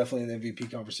DeRozan's definitely in the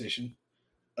MVP conversation.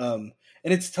 And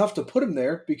it's tough to put him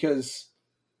there because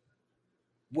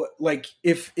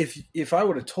if I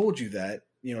would have told you that,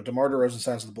 DeMar DeRozan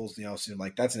signs with the Bulls in the offseason,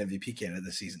 like that's an MVP candidate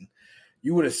this season,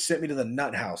 you would have sent me to the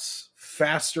nut house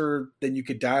faster than you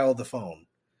could dial the phone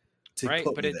to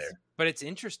put me there. But it's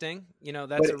interesting.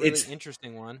 That's a really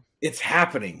interesting one. It's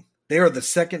happening. They are the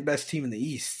second best team in the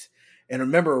East. And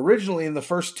remember, originally in the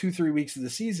first 2-3 weeks of the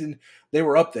season, they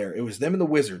were up there. It was them and the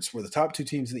Wizards were the top two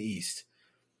teams in the East.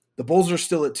 The Bulls are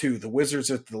still at 2. The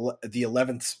Wizards are at the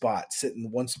 11th spot,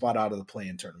 sitting one spot out of the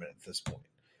play-in tournament at this point.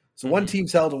 So one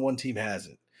team's held and one team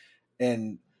hasn't.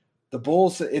 And the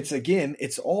Bulls,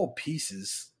 it's all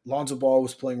pieces. Lonzo Ball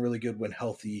was playing really good when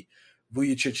healthy.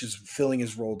 Vujacic is filling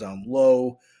his role down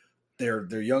low.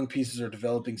 Their young pieces are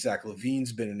developing. Zach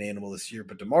LaVine's been an animal this year,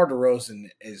 but DeMar DeRozan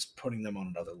is putting them on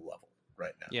another level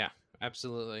right now. Yeah,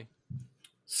 absolutely.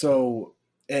 So,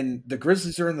 and the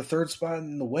Grizzlies are in the 3rd spot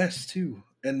in the West too.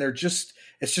 And it's just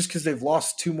because they've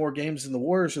lost 2 more games than the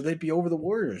Warriors, or they'd be over the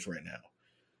Warriors right now.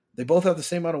 They both have the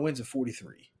same amount of wins at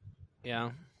 43.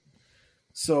 Yeah.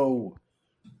 So,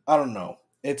 I don't know.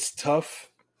 It's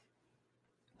tough.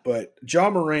 But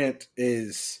Ja Morant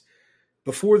is,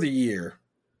 before the year,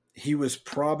 he was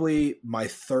probably my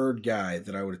 3rd guy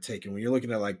that I would have taken. When you're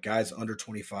looking at like guys under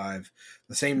 25,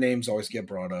 the same names always get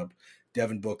brought up.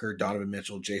 Devin Booker, Donovan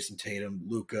Mitchell, Jason Tatum,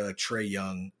 Luka, Trae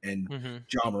Young, and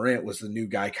Ja Morant was the new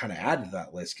guy kind of added to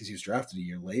that list because he was drafted a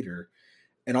year later.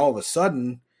 And all of a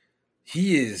sudden,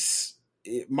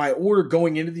 my order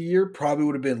going into the year probably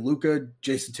would have been Luka,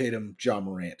 Jason Tatum, Ja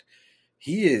Morant.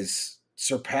 He is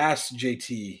surpassed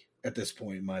JT at this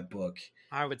point in my book.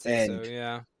 I would say so,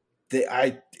 yeah.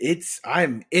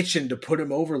 I'm itching to put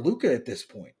him over Luka at this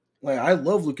point. Like, I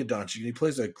love Luka Doncic, and he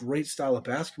plays a great style of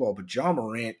basketball, but Ja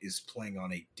Morant is playing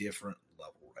on a different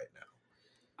level right now.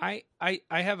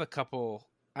 I have a couple.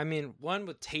 I mean, one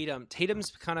with Tatum. Tatum's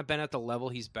kind of been at the level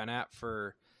he's been at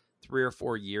for 3 or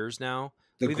 4 years now.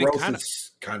 The growth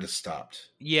has kind of stopped.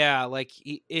 Yeah, like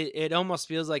it almost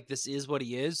feels like this is what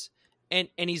he is, and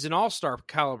he's an all-star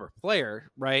caliber player,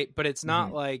 right? But it's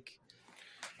not like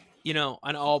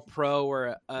an all-pro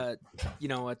or a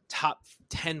top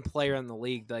 10 player in the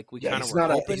league. Like he's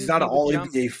not an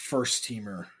all-NBA first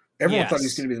teamer. Everyone thought he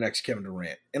was going to be the next Kevin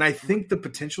Durant. And I think the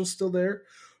potential's still there.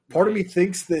 Part of me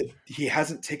thinks that he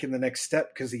hasn't taken the next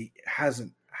step because he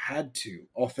hasn't had to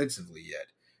offensively yet.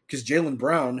 Because Jaylen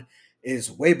Brown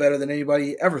is way better than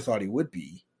anybody ever thought he would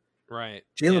be. Right.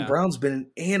 Jaylen Brown's been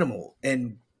an animal.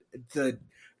 And the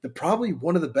probably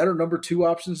one of the better number 2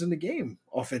 options in the game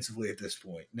offensively at this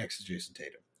point, next to Jason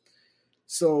Tatum.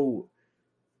 So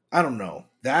I don't know.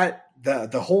 That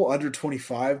the whole under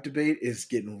 25 debate is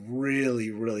getting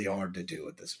really, really hard to do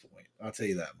at this point. I'll tell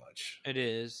you that much. It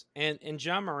is. And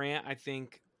Ja Morant, I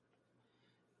think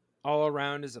all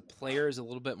around as a player is a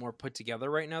little bit more put together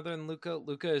right now than Luka.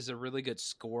 Luka is a really good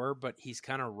scorer, but he's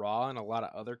kind of raw in a lot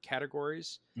of other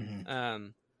categories.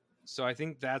 So I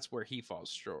think that's where he falls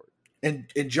short. And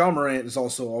Ja Morant is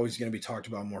also always going to be talked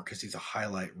about more because he's a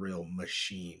highlight reel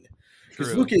machine.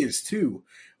 Because Luka is too.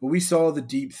 When we saw the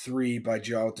deep 3 by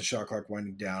Ja with the shot clock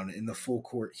winding down, in the full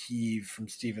court heave from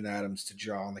Steven Adams to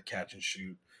Ja on the catch and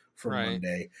shoot from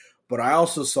Monday. But I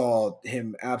also saw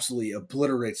him absolutely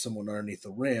obliterate someone underneath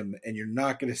the rim, and you're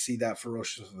not going to see that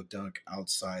ferocious of a dunk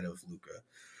outside of Luka.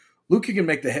 Luka can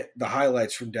make the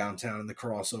highlights from downtown and the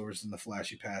crossovers and the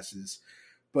flashy passes.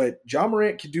 But Ja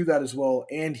Morant can do that as well,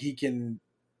 and he can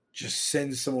just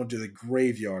send someone to the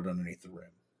graveyard underneath the rim.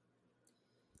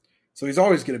 So he's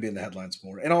always going to be in the headlines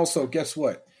more. And also, guess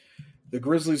what? The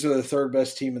Grizzlies are the 3rd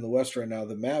best team in the West right now.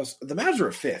 The Mavs are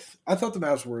at 5th. I thought the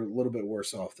Mavs were a little bit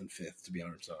worse off than 5th, to be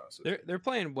honest. They're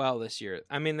playing well this year.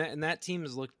 I mean, that team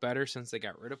has looked better since they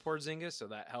got rid of Porzingis, so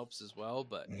that helps as well.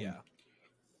 But yeah.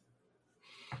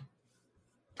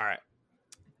 All right.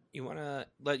 You want to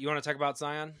talk about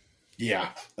Zion? Yeah,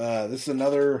 this is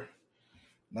another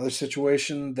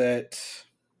situation that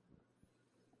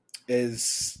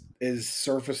is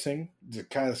surfacing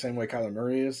kind of the same way Kyler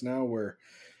Murray is now, where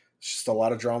it's just a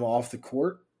lot of drama off the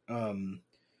court. The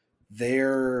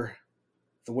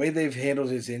way they've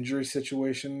handled his injury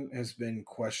situation has been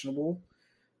questionable.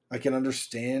 I can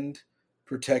understand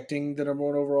protecting the number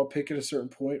 1 overall pick at a certain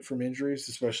point from injuries,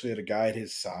 especially at a guy at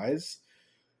his size.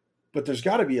 But there's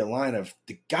got to be a line of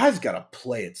the guy's got to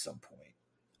play at some point.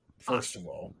 First of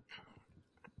all,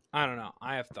 I don't know.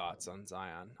 I have thoughts on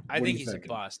Zion. I think he's a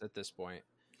bust at this point.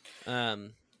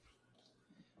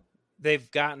 they've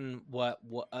gotten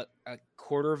a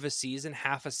quarter of a season,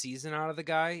 half a season out of the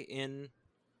guy in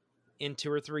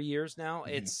 2 or 3 years now.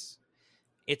 Mhm.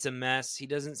 It's a mess. He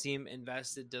doesn't seem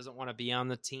invested, doesn't want to be on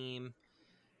the team.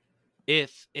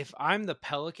 If I'm the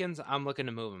Pelicans, I'm looking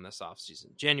to move him this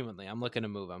offseason. Genuinely, I'm looking to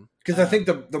move him. Because I think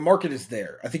the market is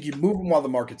there. I think you move him while the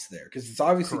market's there. Because it's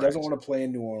obviously Correct. doesn't want to play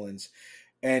in New Orleans.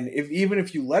 And even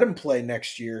if you let him play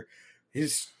next year,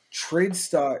 his trade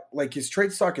stock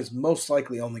is most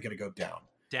likely only going to go down.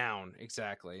 Down,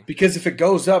 exactly. Because if it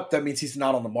goes up, that means he's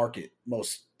not on the market,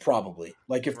 most probably.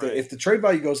 Like if the trade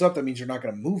value goes up, that means you're not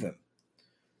going to move him.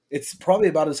 It's probably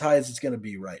about as high as it's going to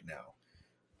be right now.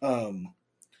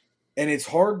 And it's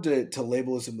hard to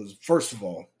label this as, first of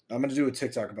all, I'm going to do a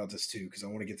TikTok about this too, because I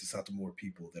want to get this out to more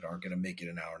people that aren't going to make it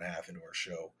an hour and a half into our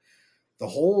show. The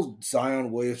whole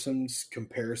Zion Williamson's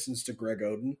comparisons to Greg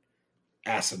Oden,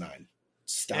 asinine.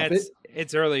 Stop it.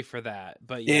 It's early for that,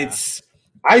 but yeah.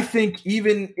 I think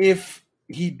even if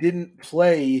he didn't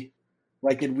play,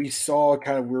 like, and we saw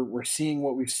kind of, we're seeing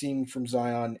what we've seen from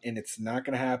Zion, and it's not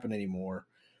going to happen anymore.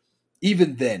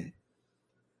 Even then,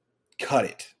 cut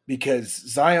it, because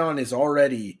Zion is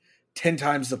already 10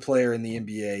 times the player in the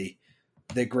NBA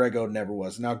that Greg Oden ever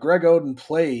was. Now, Greg Oden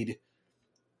played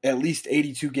at least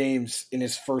 82 games in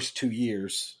his first 2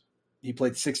 years. He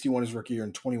played 61 his rookie year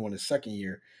and 21 his second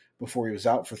year before he was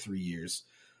out for 3 years.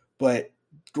 But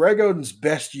Greg Oden's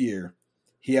best year,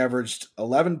 he averaged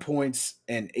 11 points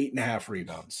and 8.5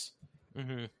 rebounds.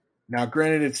 Mm-hmm. Now,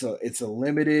 granted, it's a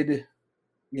limited,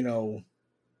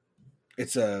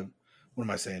 it's a, what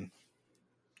am I saying?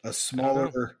 A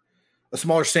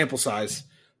smaller sample size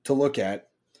to look at.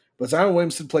 But Zion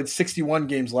Williamson played 61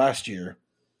 games last year,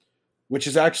 which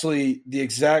is actually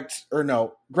Greg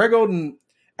Oden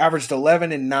averaged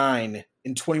 11 and 9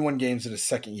 in 21 games in his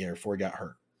second year before he got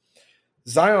hurt.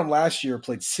 Zion last year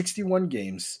played 61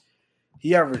 games.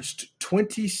 He averaged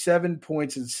 27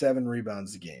 points and 7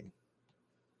 rebounds a game.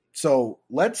 So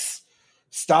let's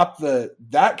stop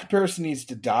that comparison needs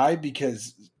to die,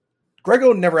 because Greg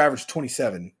Oden never averaged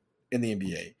 27 in the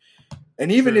NBA.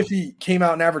 And even if he came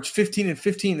out and averaged 15 and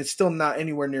 15, it's still not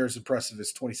anywhere near as impressive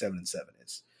as 27 and 7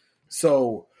 is.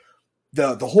 So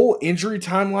the whole injury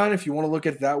timeline, if you want to look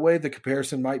at it that way, the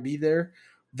comparison might be there.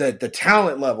 The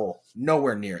talent level,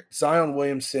 nowhere near it. Zion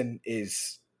Williamson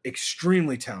is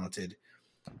extremely talented.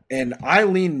 And I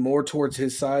lean more towards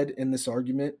his side in this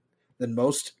argument than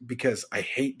most, because I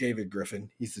hate David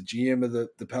Griffin. He's the GM of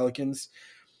the Pelicans.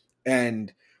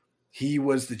 And he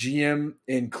was the GM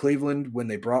in Cleveland when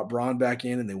they brought Bron back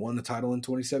in and they won the title in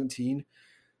 2017.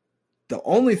 The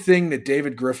only thing that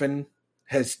David Griffin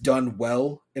has done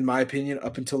well, in my opinion,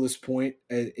 up until this point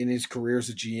in his career as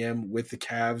a GM with the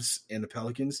Cavs and the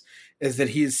Pelicans, is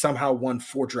that he has somehow won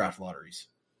 4 draft lotteries.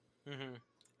 Mm-hmm.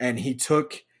 And he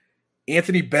took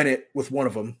Anthony Bennett with one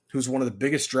of them, who's one of the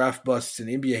biggest draft busts in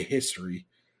NBA history.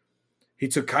 He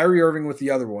took Kyrie Irving with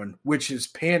the other one, which has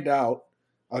panned out.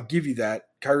 I'll give you that.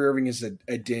 Kyrie Irving is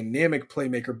a dynamic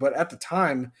playmaker, but at the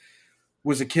time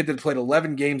was a kid that played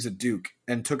 11 games at Duke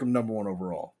and took him number 1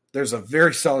 overall. There's a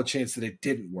very solid chance that it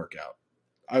didn't work out.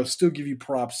 I will still give you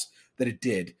props that it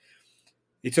did.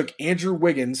 He took Andrew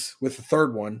Wiggins with the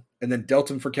third one and then dealt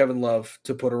him for Kevin Love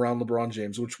to put around LeBron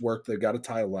James, which worked. They got a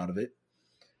title out of it.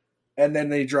 And then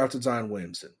they drafted Zion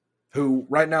Williamson, who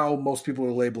right now most people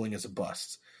are labeling as a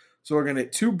bust. So we're going to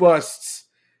get 2 busts,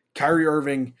 Kyrie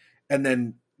Irving, and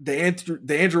then the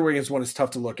Andrew Wiggins one is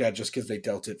tough to look at just because they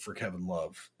dealt it for Kevin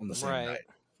Love on the same night.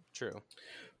 True.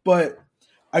 But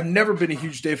I've never been a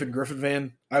huge David Griffin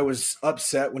fan. I was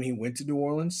upset when he went to New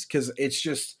Orleans because it's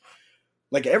just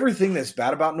like everything that's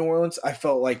bad about New Orleans, I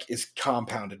felt like is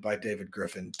compounded by David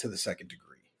Griffin to the second degree.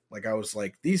 Like I was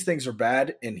like, these things are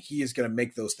bad and he is going to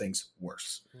make those things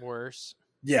worse.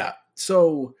 Yeah.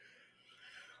 So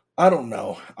I don't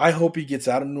know. I hope he gets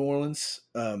out of New Orleans.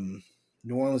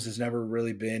 New Orleans has never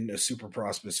really been a super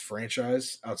prosperous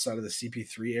franchise outside of the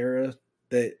CP3 era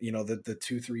that, the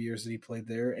 2-3 years that he played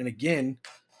there. And again,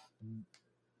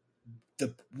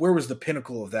 where was the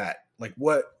pinnacle of that? Like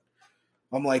what?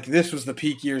 I'm like, this was the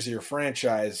peak years of your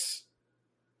franchise.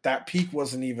 That peak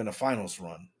wasn't even a finals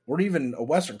run or even a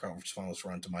Western Conference finals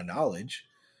run to my knowledge.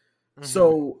 Mm-hmm.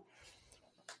 So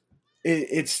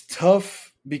it's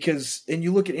tough because, and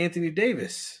you look at Anthony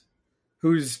Davis,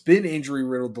 who's been injury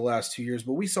riddled the last 2 years,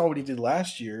 but we saw what he did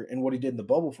last year and what he did in the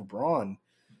bubble for Bron.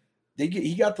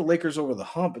 He got the Lakers over the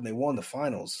hump and they won the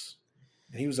finals.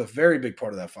 And he was a very big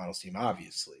part of that finals team,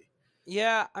 obviously.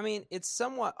 Yeah, I mean, it's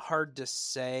somewhat hard to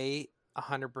say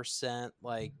 100%,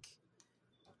 like,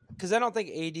 because I don't think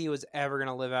AD was ever going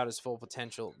to live out his full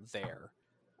potential there.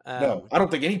 No, I don't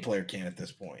think any player can at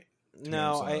this point.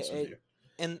 No, honest with you.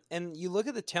 and you look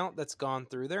at the talent that's gone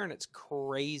through there, and it's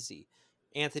crazy.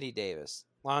 Anthony Davis,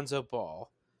 Lonzo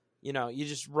Ball. You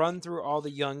just run through all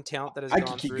the young talent that has I gone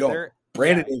could keep through going. there.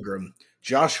 Brandon Ingram,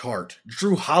 Josh Hart,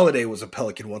 Drew Holiday was a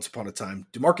Pelican once upon a time.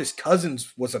 DeMarcus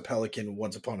Cousins was a Pelican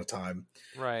once upon a time.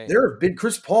 Right. There have been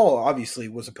Chris Paul obviously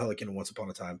was a Pelican once upon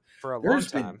a time. For a long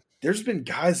time. There's been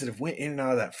guys that have went in and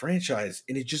out of that franchise,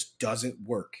 and it just doesn't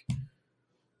work.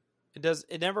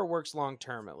 It never works long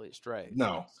term, at least, right?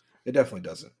 No, it definitely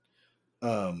doesn't.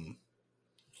 I'm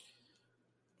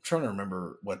trying to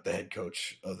remember what the head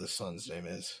coach of the Suns' name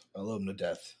is. I love him to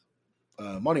death.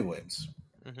 Monty Williams.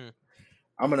 Mm-hmm.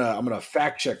 I'm gonna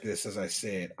fact check this as I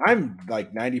say it. I'm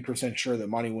like 90% sure that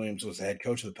Monty Williams was the head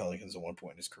coach of the Pelicans at one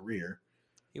point in his career.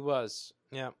 He was,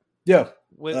 yeah. Yeah.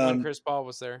 When Chris Paul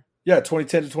was there. Yeah,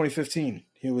 2010 to 2015,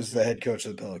 he was the head coach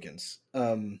of the Pelicans.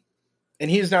 And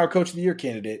he is now a coach of the year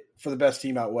candidate for the best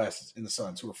team out west in the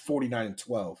Suns, who were 49-12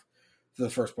 for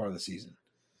the first part of the season.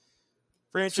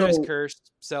 Franchise cursed.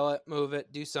 Sell it, move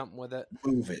it, do something with it.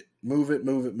 Move it.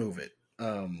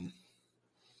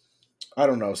 I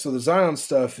don't know. So the Zion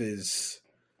stuff is,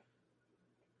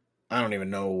 I don't even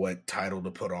know what title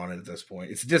to put on it at this point.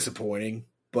 It's disappointing,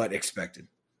 but expected,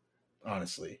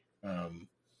 honestly.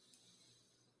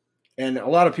 And a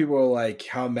lot of people are like,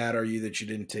 how mad are you that you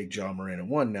didn't take Ja Morant at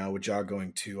 1 now, with Ja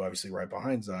going to obviously right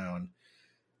behind Zion?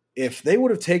 If they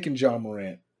would have taken Ja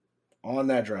Morant on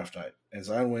that draft night, and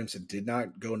Zion Williamson did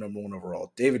not go number 1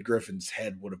 overall, David Griffin's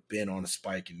head would have been on a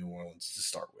spike in New Orleans to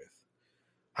start with.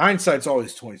 Hindsight's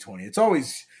always 20/20. It's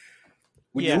always,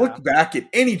 when you look back at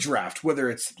any draft, whether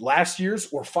it's last year's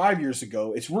or 5 years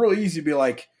ago, it's real easy to be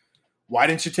like, why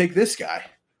didn't you take this guy?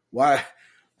 Why?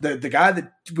 The guy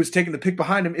that was taking the pick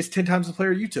behind him is 10 times the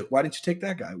player you took. Why didn't you take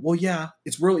that guy? Well, yeah,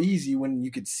 it's real easy when you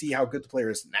could see how good the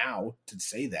player is now to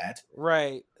say that.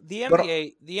 Right. The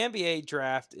NBA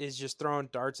draft is just throwing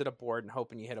darts at a board and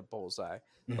hoping you hit a bullseye.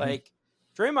 Mm-hmm. Like,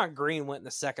 Draymond Green went in the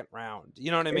second round.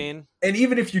 You know what I mean? And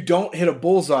even if you don't hit a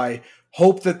bullseye,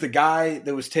 hope that the guy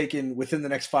that was taken within the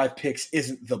next 5 picks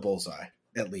isn't the bullseye,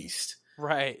 at least.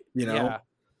 Right. You know? Yeah.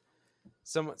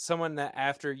 Someone that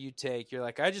after you take, you're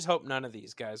like, I just hope none of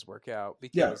these guys work out,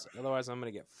 because otherwise I'm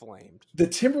going to get flamed. The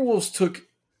Timberwolves took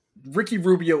Ricky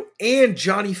Rubio and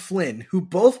Johnny Flynn, who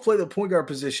both play the point guard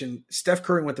position. Steph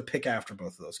Curry went the pick after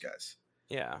both of those guys.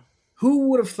 Yeah. Who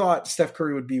would have thought Steph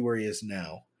Curry would be where he is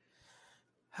now?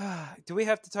 Do we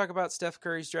have to talk about Steph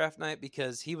Curry's draft night?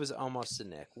 Because he was almost a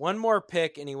Knick. One more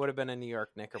pick and he would have been a New York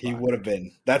Knickerbocker. He would have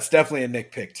been. That's definitely a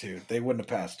Knick pick too. They wouldn't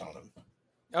have passed on him.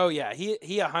 Oh yeah, he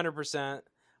 100%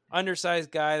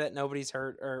 undersized guy that nobody's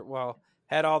hurt, or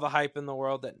had all the hype in the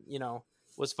world that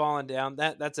was falling down.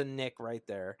 That's a Knick right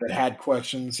there. That had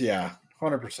questions, yeah,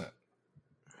 100%.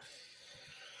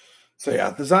 So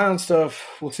yeah, the Zion stuff,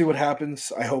 we'll see what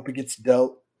happens. I hope it gets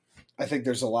dealt. I think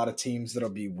there's a lot of teams that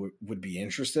would be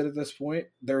interested at this point.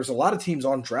 There's a lot of teams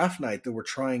on draft night that were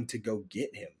trying to go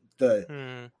get him.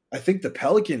 I think the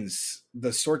Pelicans,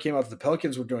 the story came out that the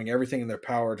Pelicans were doing everything in their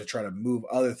power to try to move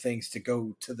other things to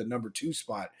go to the number 2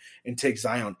 spot and take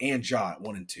Zion and Ja at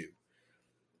 1 and 2.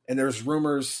 And there's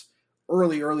rumors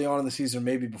early on in the season,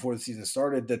 maybe before the season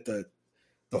started, that the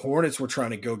Hornets were trying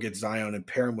to go get Zion and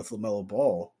pair him with LaMelo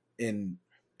Ball in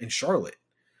Charlotte.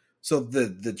 So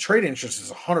the trade interest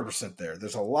is 100% there.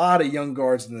 There's a lot of young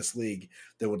guards in this league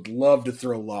that would love to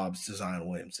throw lobs to Zion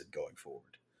Williamson going forward.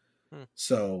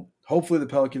 So hopefully the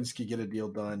Pelicans can get a deal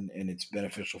done and it's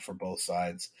beneficial for both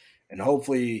sides. And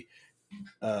hopefully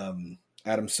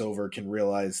Adam Silver can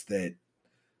realize that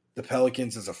the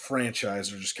Pelicans as a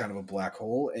franchise are just kind of a black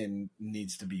hole and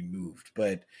needs to be moved.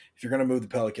 But if you're going to move the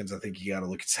Pelicans, I think you got to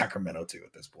look at Sacramento too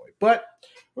at this point. But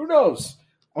who knows?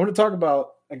 I want to talk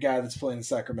about a guy that's playing in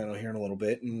Sacramento here in a little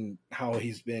bit and how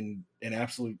he's been an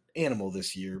absolute animal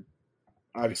this year,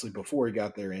 obviously before he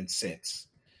got there and since.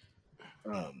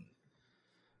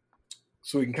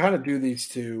 So we can kind of do these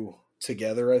two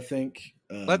together, I think.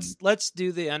 Let's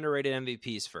do the underrated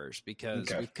MVPs first,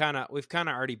 because we've kind of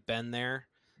already been there.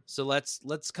 So let's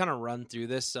kind of run through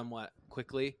this somewhat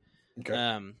quickly. Okay.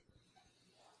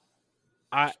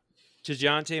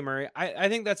 DeJounte Murray, I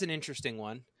think that's an interesting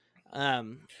one.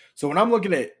 So when I'm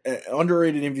looking at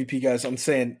underrated MVP guys, I'm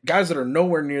saying guys that are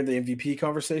nowhere near the MVP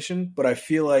conversation, but I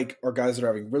feel like are guys that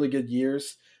are having really good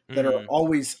years that are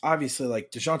always, obviously,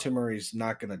 like DeJounte Murray's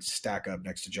not going to stack up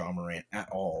next to Ja Morant at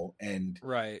all. And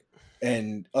right.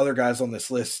 And other guys on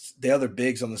this list, the other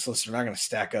bigs on this list are not going to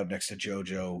stack up next to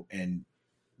JoJo and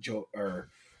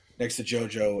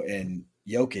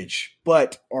Jokic,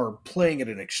 but are playing at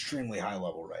an extremely high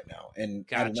level right now and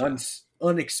at an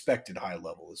unexpected high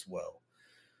level as well.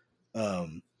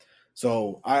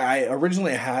 So I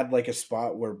originally had like a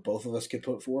spot where both of us could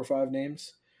put 4 or 5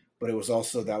 names, but it was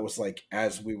also that was like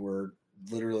as we were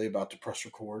literally about to press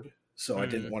record. So I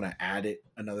didn't want to add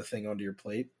another thing onto your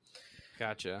plate.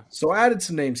 Gotcha. So I added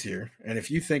some names here, and if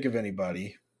you think of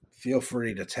anybody, feel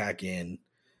free to tack in.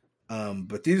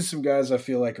 But these are some guys I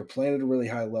feel like are playing at a really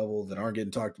high level that aren't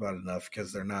getting talked about enough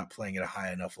because they're not playing at a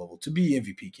high enough level to be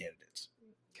MVP candidates.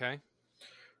 Okay.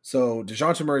 So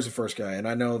DeJounte Murray's the first guy, and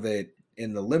I know that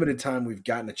in the limited time we've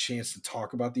gotten a chance to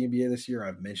talk about the NBA this year,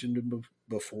 I've mentioned him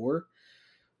before,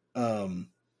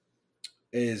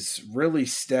 is really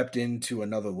stepped into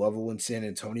another level in San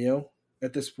Antonio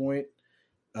at this point.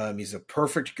 He's a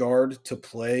perfect guard to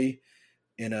play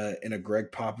in a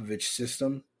Greg Popovich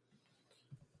system.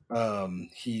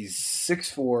 He's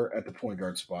 6'4" at the point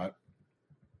guard spot,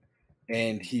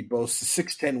 and he boasts a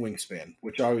 6'10" wingspan,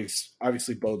 which always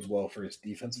obviously bodes well for his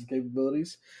defensive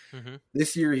capabilities. Mm-hmm.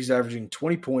 This year, he's averaging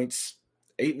 20 points,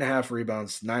 8.5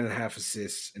 rebounds, 9.5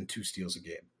 assists, and 2 steals a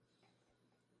game.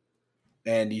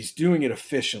 And he's doing it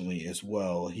efficiently as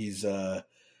well. He's also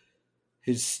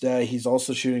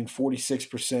shooting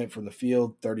 46% from the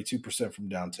field, 32% from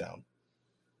downtown.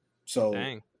 So,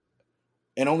 Dang.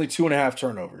 And only 2.5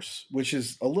 turnovers, which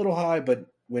is a little high, but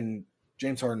when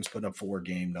James Harden's putting up 4 a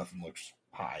game, nothing looks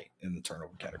high in the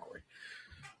turnover category.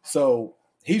 So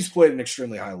he's played at an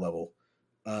extremely high level.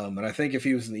 And I think if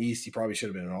he was in the East, he probably should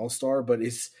have been an all-star, but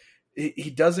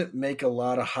he doesn't make a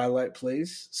lot of highlight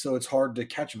plays, so it's hard to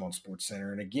catch him on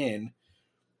SportsCenter. And again,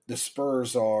 the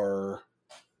Spurs are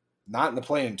not in the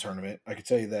play-in tournament, I can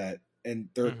tell you that. And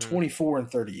they're 24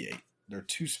 and 38. They're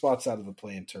 2 spots out of the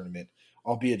play-in tournament,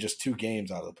 albeit just 2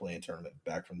 games out of the play-in tournament,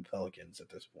 back from the Pelicans at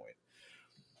this point.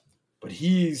 But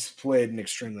he's played an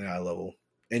extremely high level.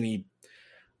 And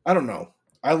I don't know.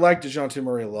 I like DeJounte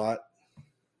Murray a lot.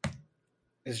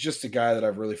 It's just a guy that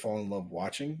I've really fallen in love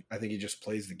watching. I think he just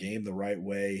plays the game the right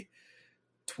way.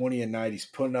 20 a night. He's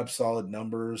putting up solid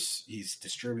numbers. He's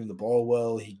distributing the ball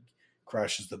well. He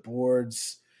crashes the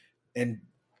boards. And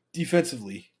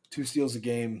defensively, 2 steals a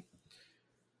game.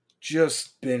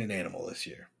 Just been an animal this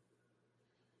year.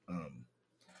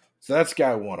 So that's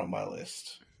guy 1 on my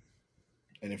list.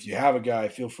 And if you have a guy,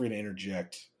 feel free to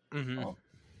interject. Mm-hmm.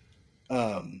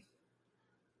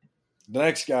 The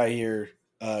next guy here,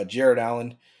 Jared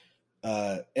Allen,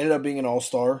 ended up being an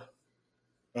all-star.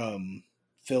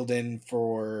 Filled in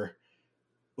for,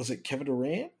 was it Kevin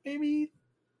Durant, maybe?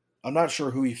 I'm not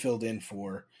sure who he filled in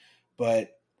for,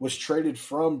 but was traded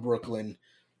from Brooklyn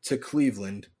to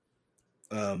Cleveland.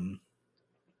 Oh,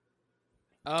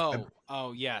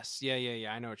 yes.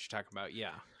 Yeah. I know what you're talking about.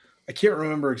 Yeah. I can't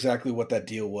remember exactly what that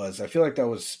deal was. I feel like that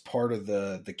was part of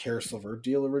the Karis LeVert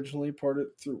deal originally, part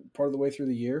of the way through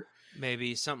the year.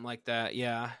 Maybe something like that.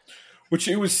 Yeah. Which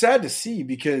it was sad to see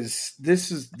because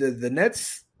this is the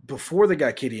Nets before they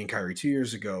got KD and Kyrie 2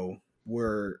 years ago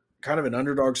were kind of an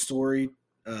underdog story.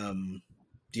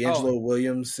 D'Angelo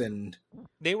Williams and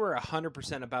they were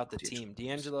 100% about the team.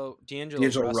 D'Angelo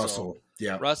Russell.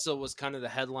 Yeah, Russell was kind of the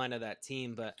headline of that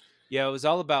team, but yeah, it was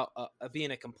all about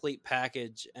being a complete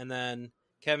package. And then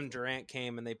Kevin Durant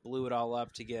came and they blew it all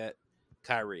up to get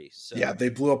Kyrie. So yeah, they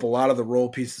blew up a lot of the role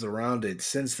pieces around it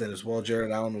since then as well.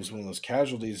 Jared Allen was one of those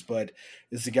casualties, but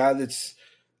it's a guy that's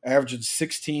averaging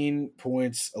 16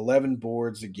 points, 11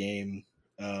 boards a game.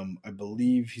 I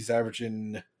believe he's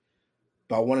averaging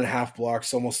about 1.5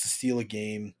 blocks, almost a steal a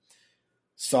game.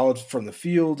 Solid from the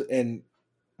field, and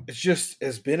it's just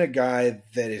has been a guy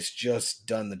that has just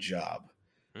done the job.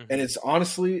 Mm-hmm. And it's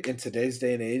honestly, in today's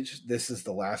day and age, this is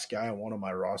the last guy I want on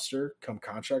my roster come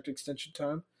contract extension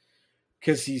time.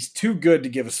 Because he's too good to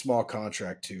give a small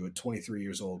contract to at 23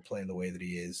 years old playing the way that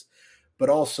he is. But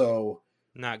also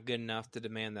not good enough to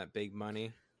demand that big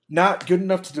money. Not good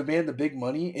enough to demand the big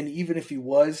money. And even if he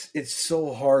was, it's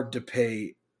so hard to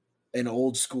pay an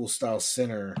old school style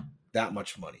center that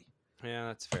much money. Yeah,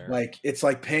 that's fair. Like it's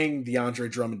like paying the Andre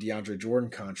Drummond, DeAndre Jordan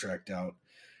contract out.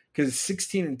 Because it's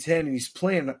 16 and 10 and he's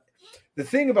playing. The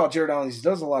thing about Jared Allen is he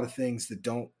does a lot of things that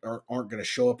aren't going to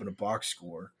show up in a box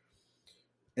score.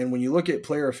 And when you look at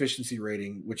player efficiency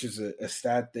rating, which is a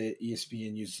stat that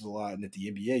ESPN uses a lot and that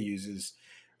the NBA uses,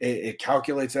 it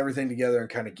calculates everything together and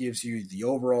kind of gives you the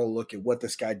overall look at what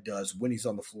this guy does when he's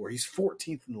on the floor. He's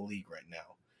 14th in the league right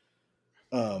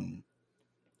now.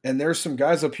 And there's some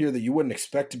guys up here that you wouldn't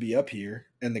expect to be up here.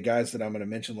 And the guys that I'm going to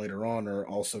mention later on are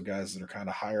also guys that are kind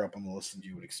of higher up on the list than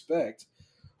you would expect.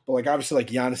 But like obviously like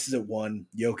Giannis is at 1,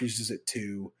 Jokic is at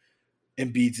 2,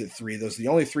 Embiid's at 3. Those are the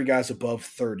only 3 guys above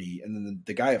 30. And then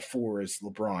the guy at 4 is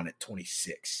LeBron at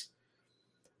 26.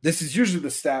 This is usually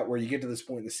the stat where you get to this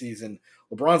point in the season.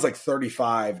 LeBron's like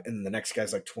 35 and the next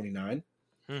guy's like 29.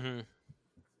 Mm-hmm.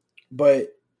 but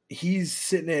he's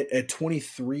sitting at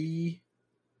 23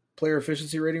 player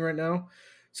efficiency rating right now.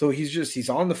 So he's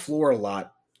on the floor a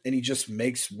lot, and he just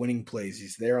makes winning plays.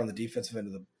 He's there on the defensive end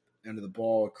of the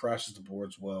ball, crashes the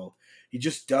boards well. He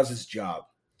just does his job,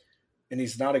 and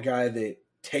he's not a guy that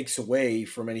takes away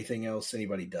from anything else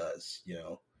anybody does.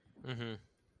 Mm-hmm.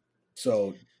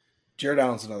 So Jared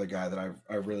Allen's another guy that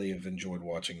I really have enjoyed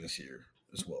watching this year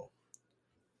as well.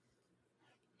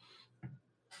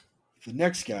 The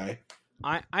next guy.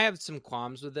 I have some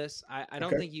qualms with this. I don't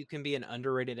Okay. think you can be an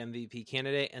underrated MVP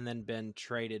candidate and then been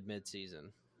traded midseason.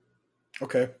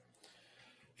 Okay.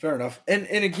 Fair enough. And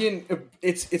again,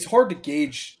 it's hard to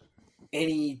gauge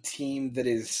any team that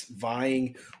is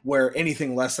vying where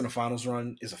anything less than a finals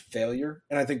run is a failure.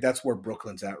 And I think that's where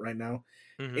Brooklyn's at right now.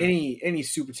 Mm-hmm. Any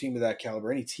super team of that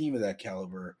caliber, any team of that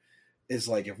caliber is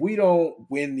like, if we don't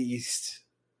win the East,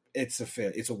 it's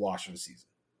a wash of a season.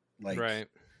 Like, right.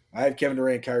 I had Kevin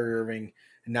Durant, Kyrie Irving,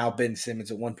 and now Ben Simmons.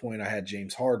 At one point, I had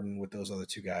James Harden with those other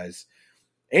two guys.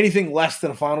 Anything less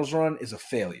than a finals run is a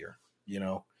failure,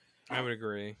 I would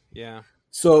agree. Yeah.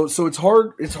 So it's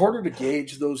hard. It's harder to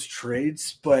gauge those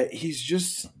trades, but he's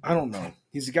just, I don't know.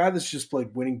 He's a guy that's just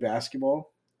played winning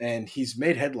basketball, and he's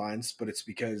made headlines, but it's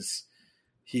because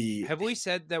Have we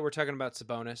said that we're talking about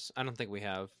Sabonis? I don't think we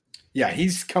have. Yeah,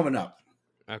 he's coming up.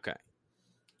 Okay.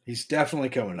 He's definitely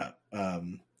coming up.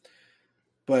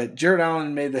 But Jared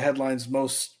Allen made the headlines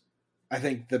most. I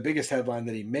think the biggest headline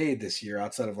that he made this year,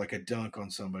 outside of like a dunk on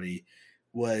somebody,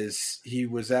 was he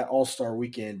was at All-Star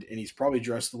Weekend, and he's probably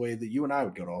dressed the way that you and I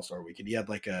would go to All-Star Weekend. He had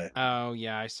like a Oh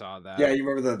yeah, I saw that. yeah, you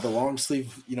remember the long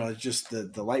sleeve, just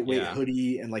the lightweight Yeah.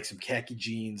 hoodie and like some khaki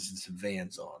jeans and some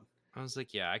Vans on. I was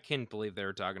like, yeah, I can't believe they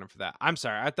were dogging him for that. I'm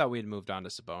sorry, I thought we had moved on to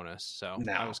Sabonis, so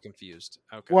No. I was confused.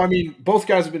 Okay. Well, I mean, both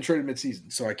guys have been traded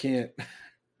midseason, so I can't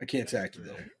tack you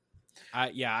there. I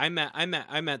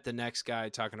meant the next guy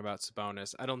talking about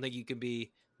Sabonis. I don't think you can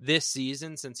be this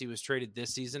season, since he was traded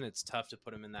this season. It's tough to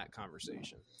put him in that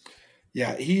conversation.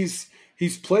 Yeah, he's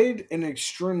played an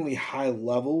extremely high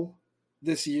level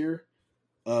this year.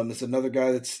 It's another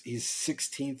guy he's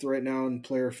 16th right now in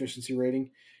player efficiency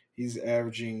rating. He's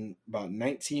averaging about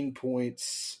 19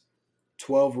 points,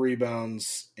 12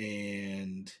 rebounds,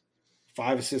 and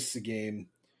 5 assists a game,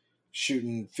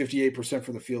 shooting 58%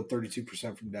 from the field,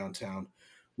 32% from downtown,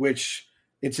 which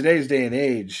in today's day and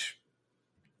age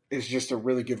is just a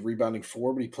really good rebounding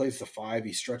four, but he plays the 5.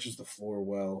 He stretches the floor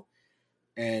well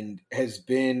and has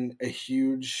been a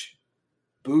huge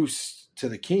boost to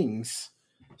the Kings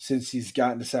since he's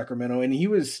gotten to Sacramento. And he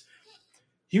was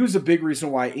a big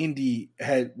reason why Indy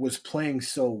was playing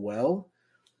so well.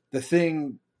 The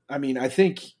thing, I mean, I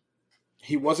think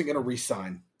he wasn't going to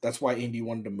re-sign. That's why Indy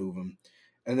wanted to move him.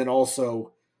 And then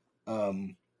also,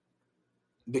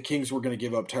 the Kings were going to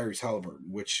give up Tyrese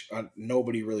Halliburton, which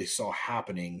nobody really saw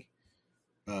happening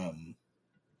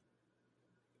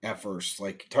at first.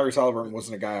 Like, Tyrese Halliburton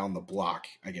wasn't a guy on the block,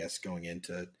 I guess, going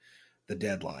into the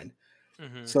deadline.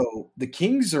 Mm-hmm. So the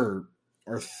Kings are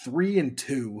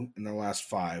 3-2 in their last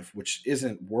 5, which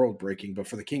isn't world breaking, but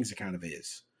for the Kings it kind of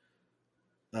is.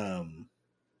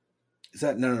 Is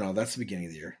that no? That's the beginning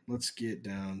of the year. Let's get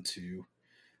down to,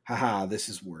 this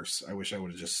is worse. I wish I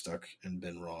would have just stuck and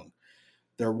been wrong.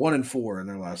 They're 1-4 in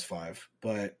their last 5,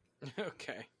 but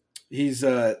okay. He's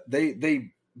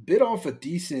they bit off a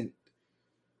decent.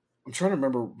 I'm trying to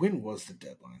remember, when was the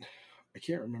deadline. I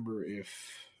can't remember if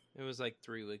it was like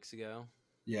 3 weeks ago.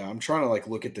 Yeah, I'm trying to like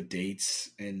look at the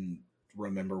dates and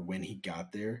remember when he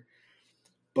got there.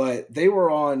 But they were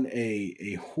on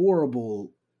a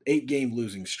horrible 8-game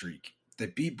losing streak. They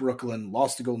beat Brooklyn,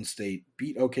 lost to Golden State,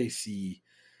 beat OKC,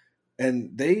 and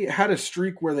they had a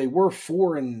streak where they were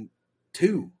 4-2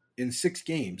 in 6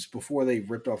 games before they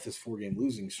ripped off this 4-game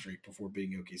losing streak before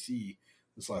beating OKC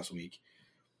this last week.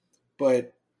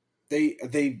 But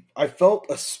I felt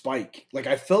a spike. Like,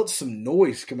 I felt some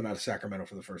noise coming out of Sacramento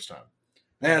for the first time.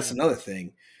 And that's another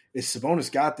thing, is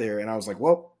Sabonis got there, and I was like,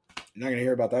 well, you're not going to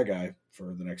hear about that guy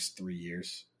for the next 3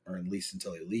 years, or at least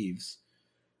until he leaves.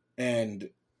 And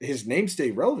his name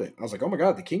stayed relevant. I was like, oh my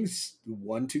God, the Kings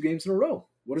won 2 games in a row.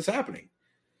 What is happening?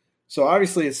 So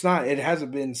obviously it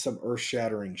hasn't been some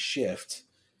earth-shattering shift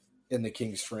in the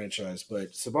Kings franchise,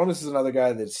 but Sabonis is another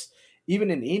guy that's,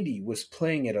 even in Indy, was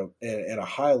playing at a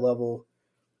high level,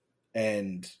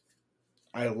 and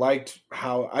I liked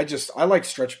how I like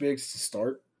stretch bigs to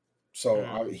start,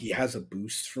 so he has a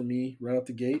boost for me right out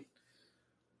the gate.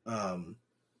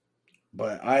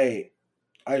 But I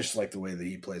just like the way that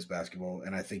he plays basketball,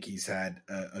 and I think he's had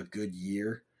a good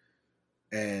year,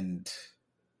 and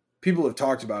people have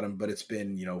talked about him, but it's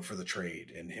been, for the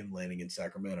trade and him landing in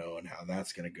Sacramento and how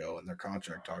that's going to go, and their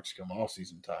contract talks come all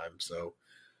season time. So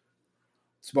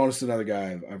Sabonis is another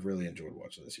guy I've really enjoyed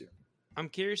watching this year. I'm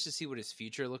curious to see what his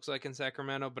future looks like in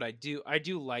Sacramento, but I do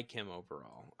like him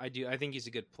overall. I think he's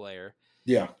a good player.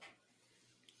 Yeah.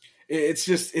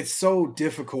 It's so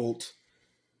difficult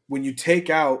when you take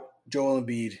out Joel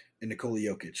Embiid and Nikola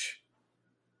Jokic.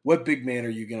 What big man are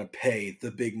you going to pay the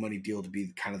big money deal to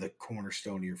be kind of the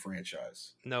cornerstone of your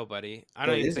franchise? Nobody. I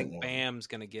don't even think Bam's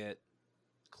going to get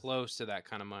close to that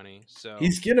kind of money. So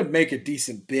he's going to make a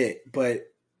decent bit, but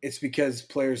it's because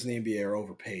players in the NBA are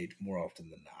overpaid more often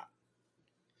than not.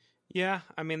 Yeah,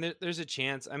 I mean, there's a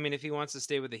chance. I mean, if he wants to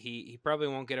stay with the Heat, he probably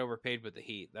won't get overpaid with the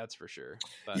Heat. That's for sure.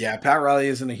 But yeah, Pat Riley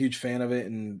isn't a huge fan of it,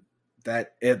 and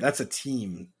that's a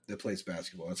team that plays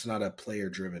basketball. It's not a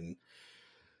player-driven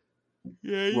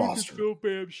roster. Can fill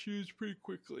Bam's shoes pretty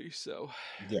quickly. So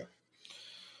yeah.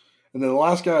 And then the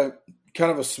last guy,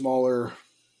 kind of a smaller,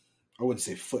 I wouldn't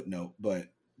say footnote, but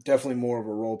definitely more of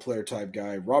a role player type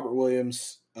guy. Robert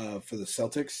Williams for the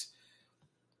Celtics.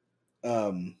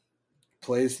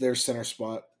 Plays their center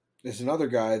spot. Is another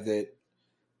guy that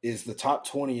is the top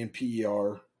 20 in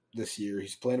PER this year.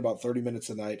 He's playing about 30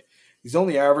 minutes a night. He's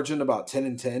only averaging about 10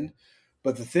 and 10.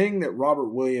 But the thing that Robert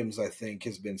Williams, I think,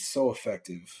 has been so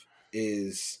effective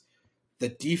is the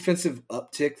defensive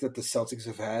uptick that the Celtics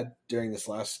have had during this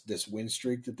win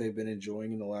streak that they've been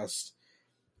enjoying in the last,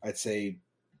 I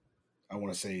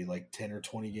want to say like 10 or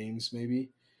 20 games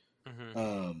maybe.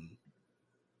 Mm-hmm.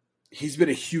 He's been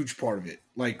a huge part of it.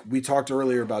 Like we talked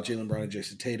earlier about Jaylen Brown and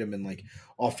Jason Tatum, and like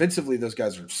offensively, those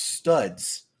guys are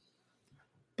studs.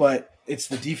 But it's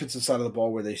the defensive side of the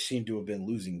ball where they seem to have been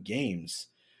losing games.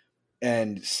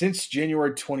 And since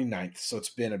January 29th, so it's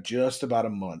been just about a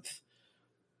month,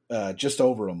 just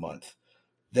over a month,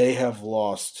 they have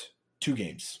lost 2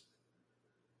 games.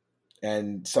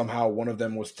 And somehow one of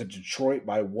them was to Detroit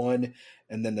by 1,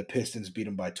 and then the Pistons beat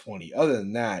them by 20. Other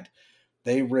than that,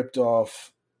 they ripped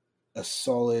off a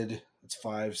solid, it's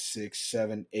 5, 6,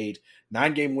 7, 8,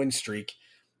 9-game win streak,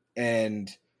 and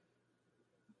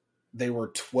they were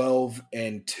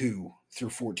 12-2 through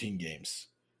 14 games.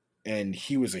 And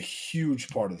he was a huge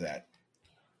part of that.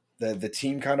 The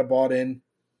team kind of bought in.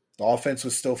 The offense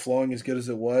was still flowing as good as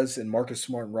it was, and Marcus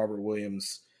Smart and Robert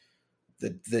Williams,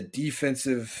 the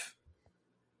defensive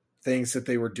things that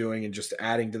they were doing and just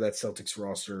adding to that Celtics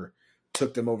roster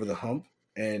took them over the hump.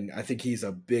 And I think he's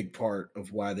a big part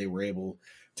of why they were able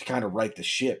to kind of right the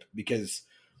ship, because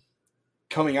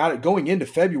going into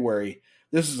February,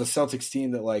 this is a Celtics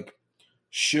team that like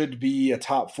should be a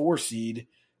top 4 seed,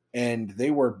 and they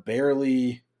were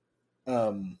barely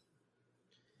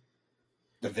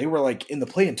they were like in the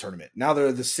play-in tournament. Now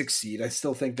they're the 6th seed. I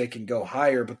still think they can go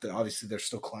higher, but obviously they're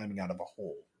still climbing out of a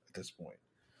hole at this point.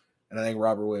 And I think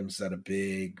Robert Williams had a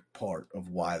big part of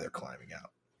why they're climbing out.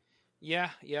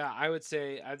 Yeah, I'd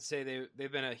say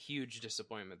they've been a huge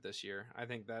disappointment this year. I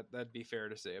think that'd be fair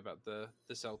to say about the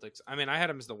Celtics. I mean, I had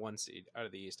them as the 1 seed out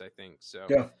of the East, I think. So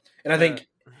yeah, and I think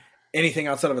anything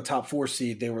outside of a top 4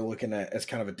 seed, they were looking at as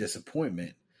kind of a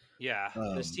disappointment. Yeah,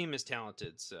 this team is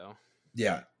talented, so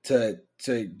yeah, to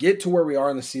get to where we are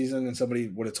in the season, and somebody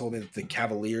would have told me that the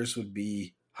Cavaliers would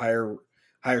be higher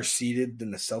seeded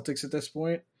than the Celtics at this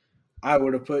point, I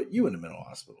would have put you in the mental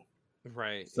hospital.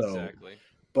 Right, so, exactly.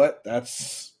 But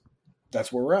that's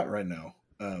where we're at right now.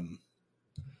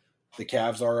 The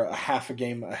Cavs are a half a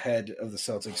game ahead of the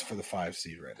Celtics for the 5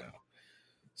 seed right now.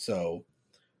 So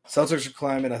Celtics are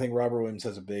climbing. I think Robert Williams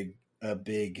has a big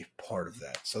part of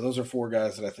that. So those are 4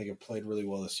 guys that I think have played really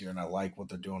well this year, and I like what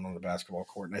they're doing on the basketball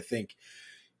court. And I think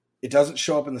it doesn't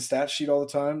show up in the stat sheet all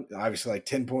the time. Obviously, like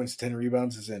 10 points, 10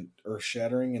 rebounds isn't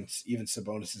earth-shattering, and even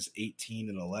Sabonis' 18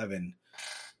 and 11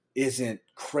 isn't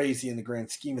crazy in the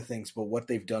grand scheme of things, but what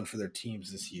they've done for their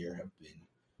teams this year have been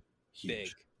huge. Big.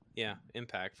 Yeah,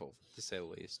 impactful, to say the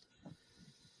least.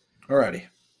 Alrighty.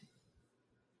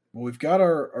 Well, we've got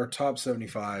our top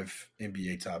 75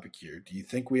 NBA topic here. Do you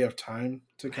think we have time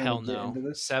to kind of get into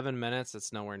this? 7 minutes,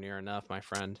 that's nowhere near enough, my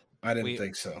friend. I didn't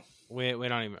think so. We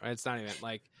don't even, it's not even,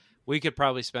 like, we could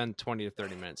probably spend 20 to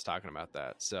 30 minutes talking about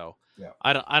that. So yeah.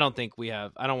 I don't think we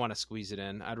have, I don't want to squeeze it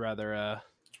in. I'd rather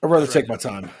take my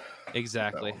time.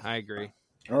 Exactly. I agree.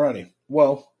 Alrighty.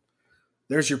 Well,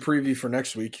 there's your preview for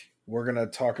next week. We're going to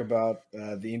talk about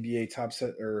the NBA top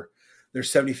set, or their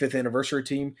 75th anniversary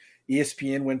team.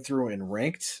 ESPN went through and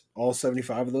ranked all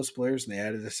 75 of those players, and they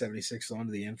added a 76th on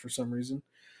to the end for some reason.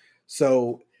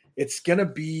 So it's going to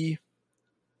be,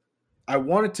 I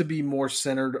want it to be more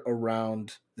centered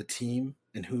around the team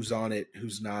and who's on it,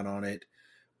 who's not on it.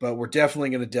 but we're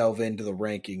definitely going to delve into the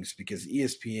rankings because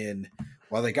ESPN,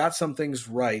 while they got some things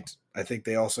right, I think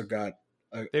they also got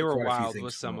they were quite a few wild things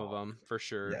with some wrong. of them for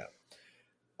sure.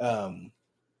 Yeah.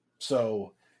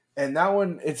 So, and that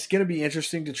one, it's going to be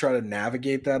interesting to try to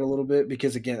navigate that a little bit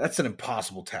because, again, that's an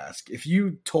impossible task. If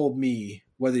you told me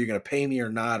whether you're going to pay me or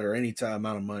not or any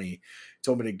amount of money,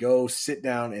 told me to go sit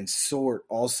down and sort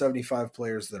all 75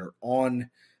 players that are on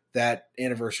that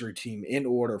anniversary team in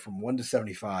order from 1 to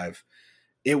 75,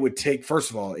 it would take, first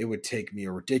of all, it would take me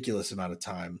a ridiculous amount of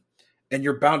time, and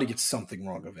you're bound to get something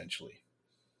wrong eventually.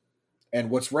 And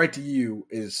what's right to you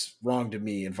is wrong to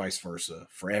me and vice versa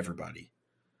for everybody.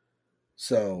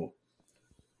 So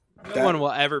no one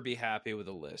will ever be happy with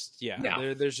a list. Yeah,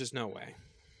 no. There's just no way.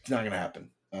 It's not going to happen.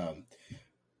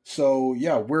 So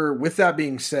yeah, with that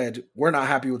being said, we're not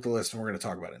happy with the list, and we're going to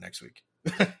talk about it next week.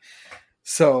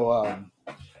 So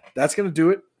that's going to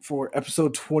do it for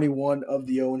episode 21 of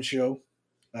the Owen Show.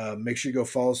 Make sure you go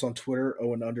follow us on Twitter,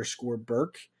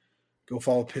 Owen_Burke. Go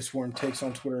follow Pissworm Takes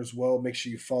on Twitter as well. Make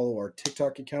sure you follow our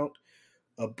TikTok account,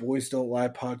 Boys Don't Lie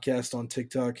podcast on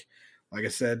TikTok. Like I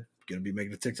said, going to be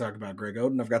making a TikTok about Greg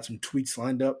Oden. I've got some tweets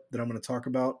lined up that I'm going to talk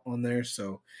about on there.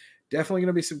 So definitely going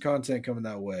to be some content coming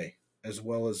that way, as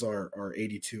well as our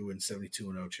 82 and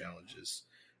 72-0 challenges.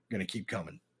 Going to keep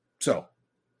coming. So,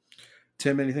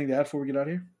 Tim, anything to add before we get out of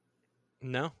here?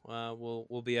 No,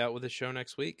 we'll be out with a show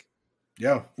next week.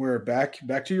 Yeah, we're back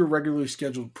to your regularly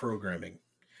scheduled programming.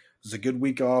 It was a good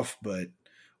week off, but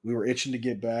we were itching to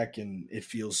get back, and it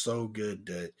feels so good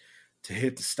to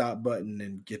hit the stop button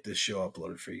and get this show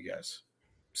uploaded for you guys.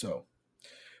 So,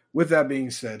 with that being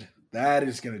said, that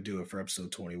is going to do it for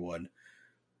episode 21.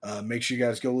 Make sure you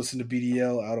guys go listen to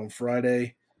BDL out on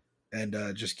Friday, and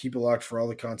just keep it locked for all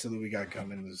the content that we got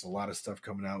coming. There's a lot of stuff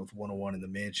coming out with 101 in the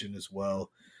Mansion as well.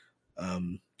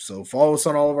 So follow us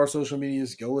on all of our social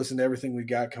medias. Go listen to everything we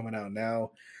got coming out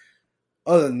now.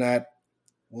 Other than that,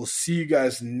 we'll see you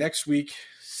guys next week.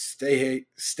 Stay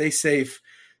safe,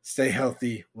 stay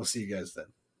healthy. We'll see you guys then.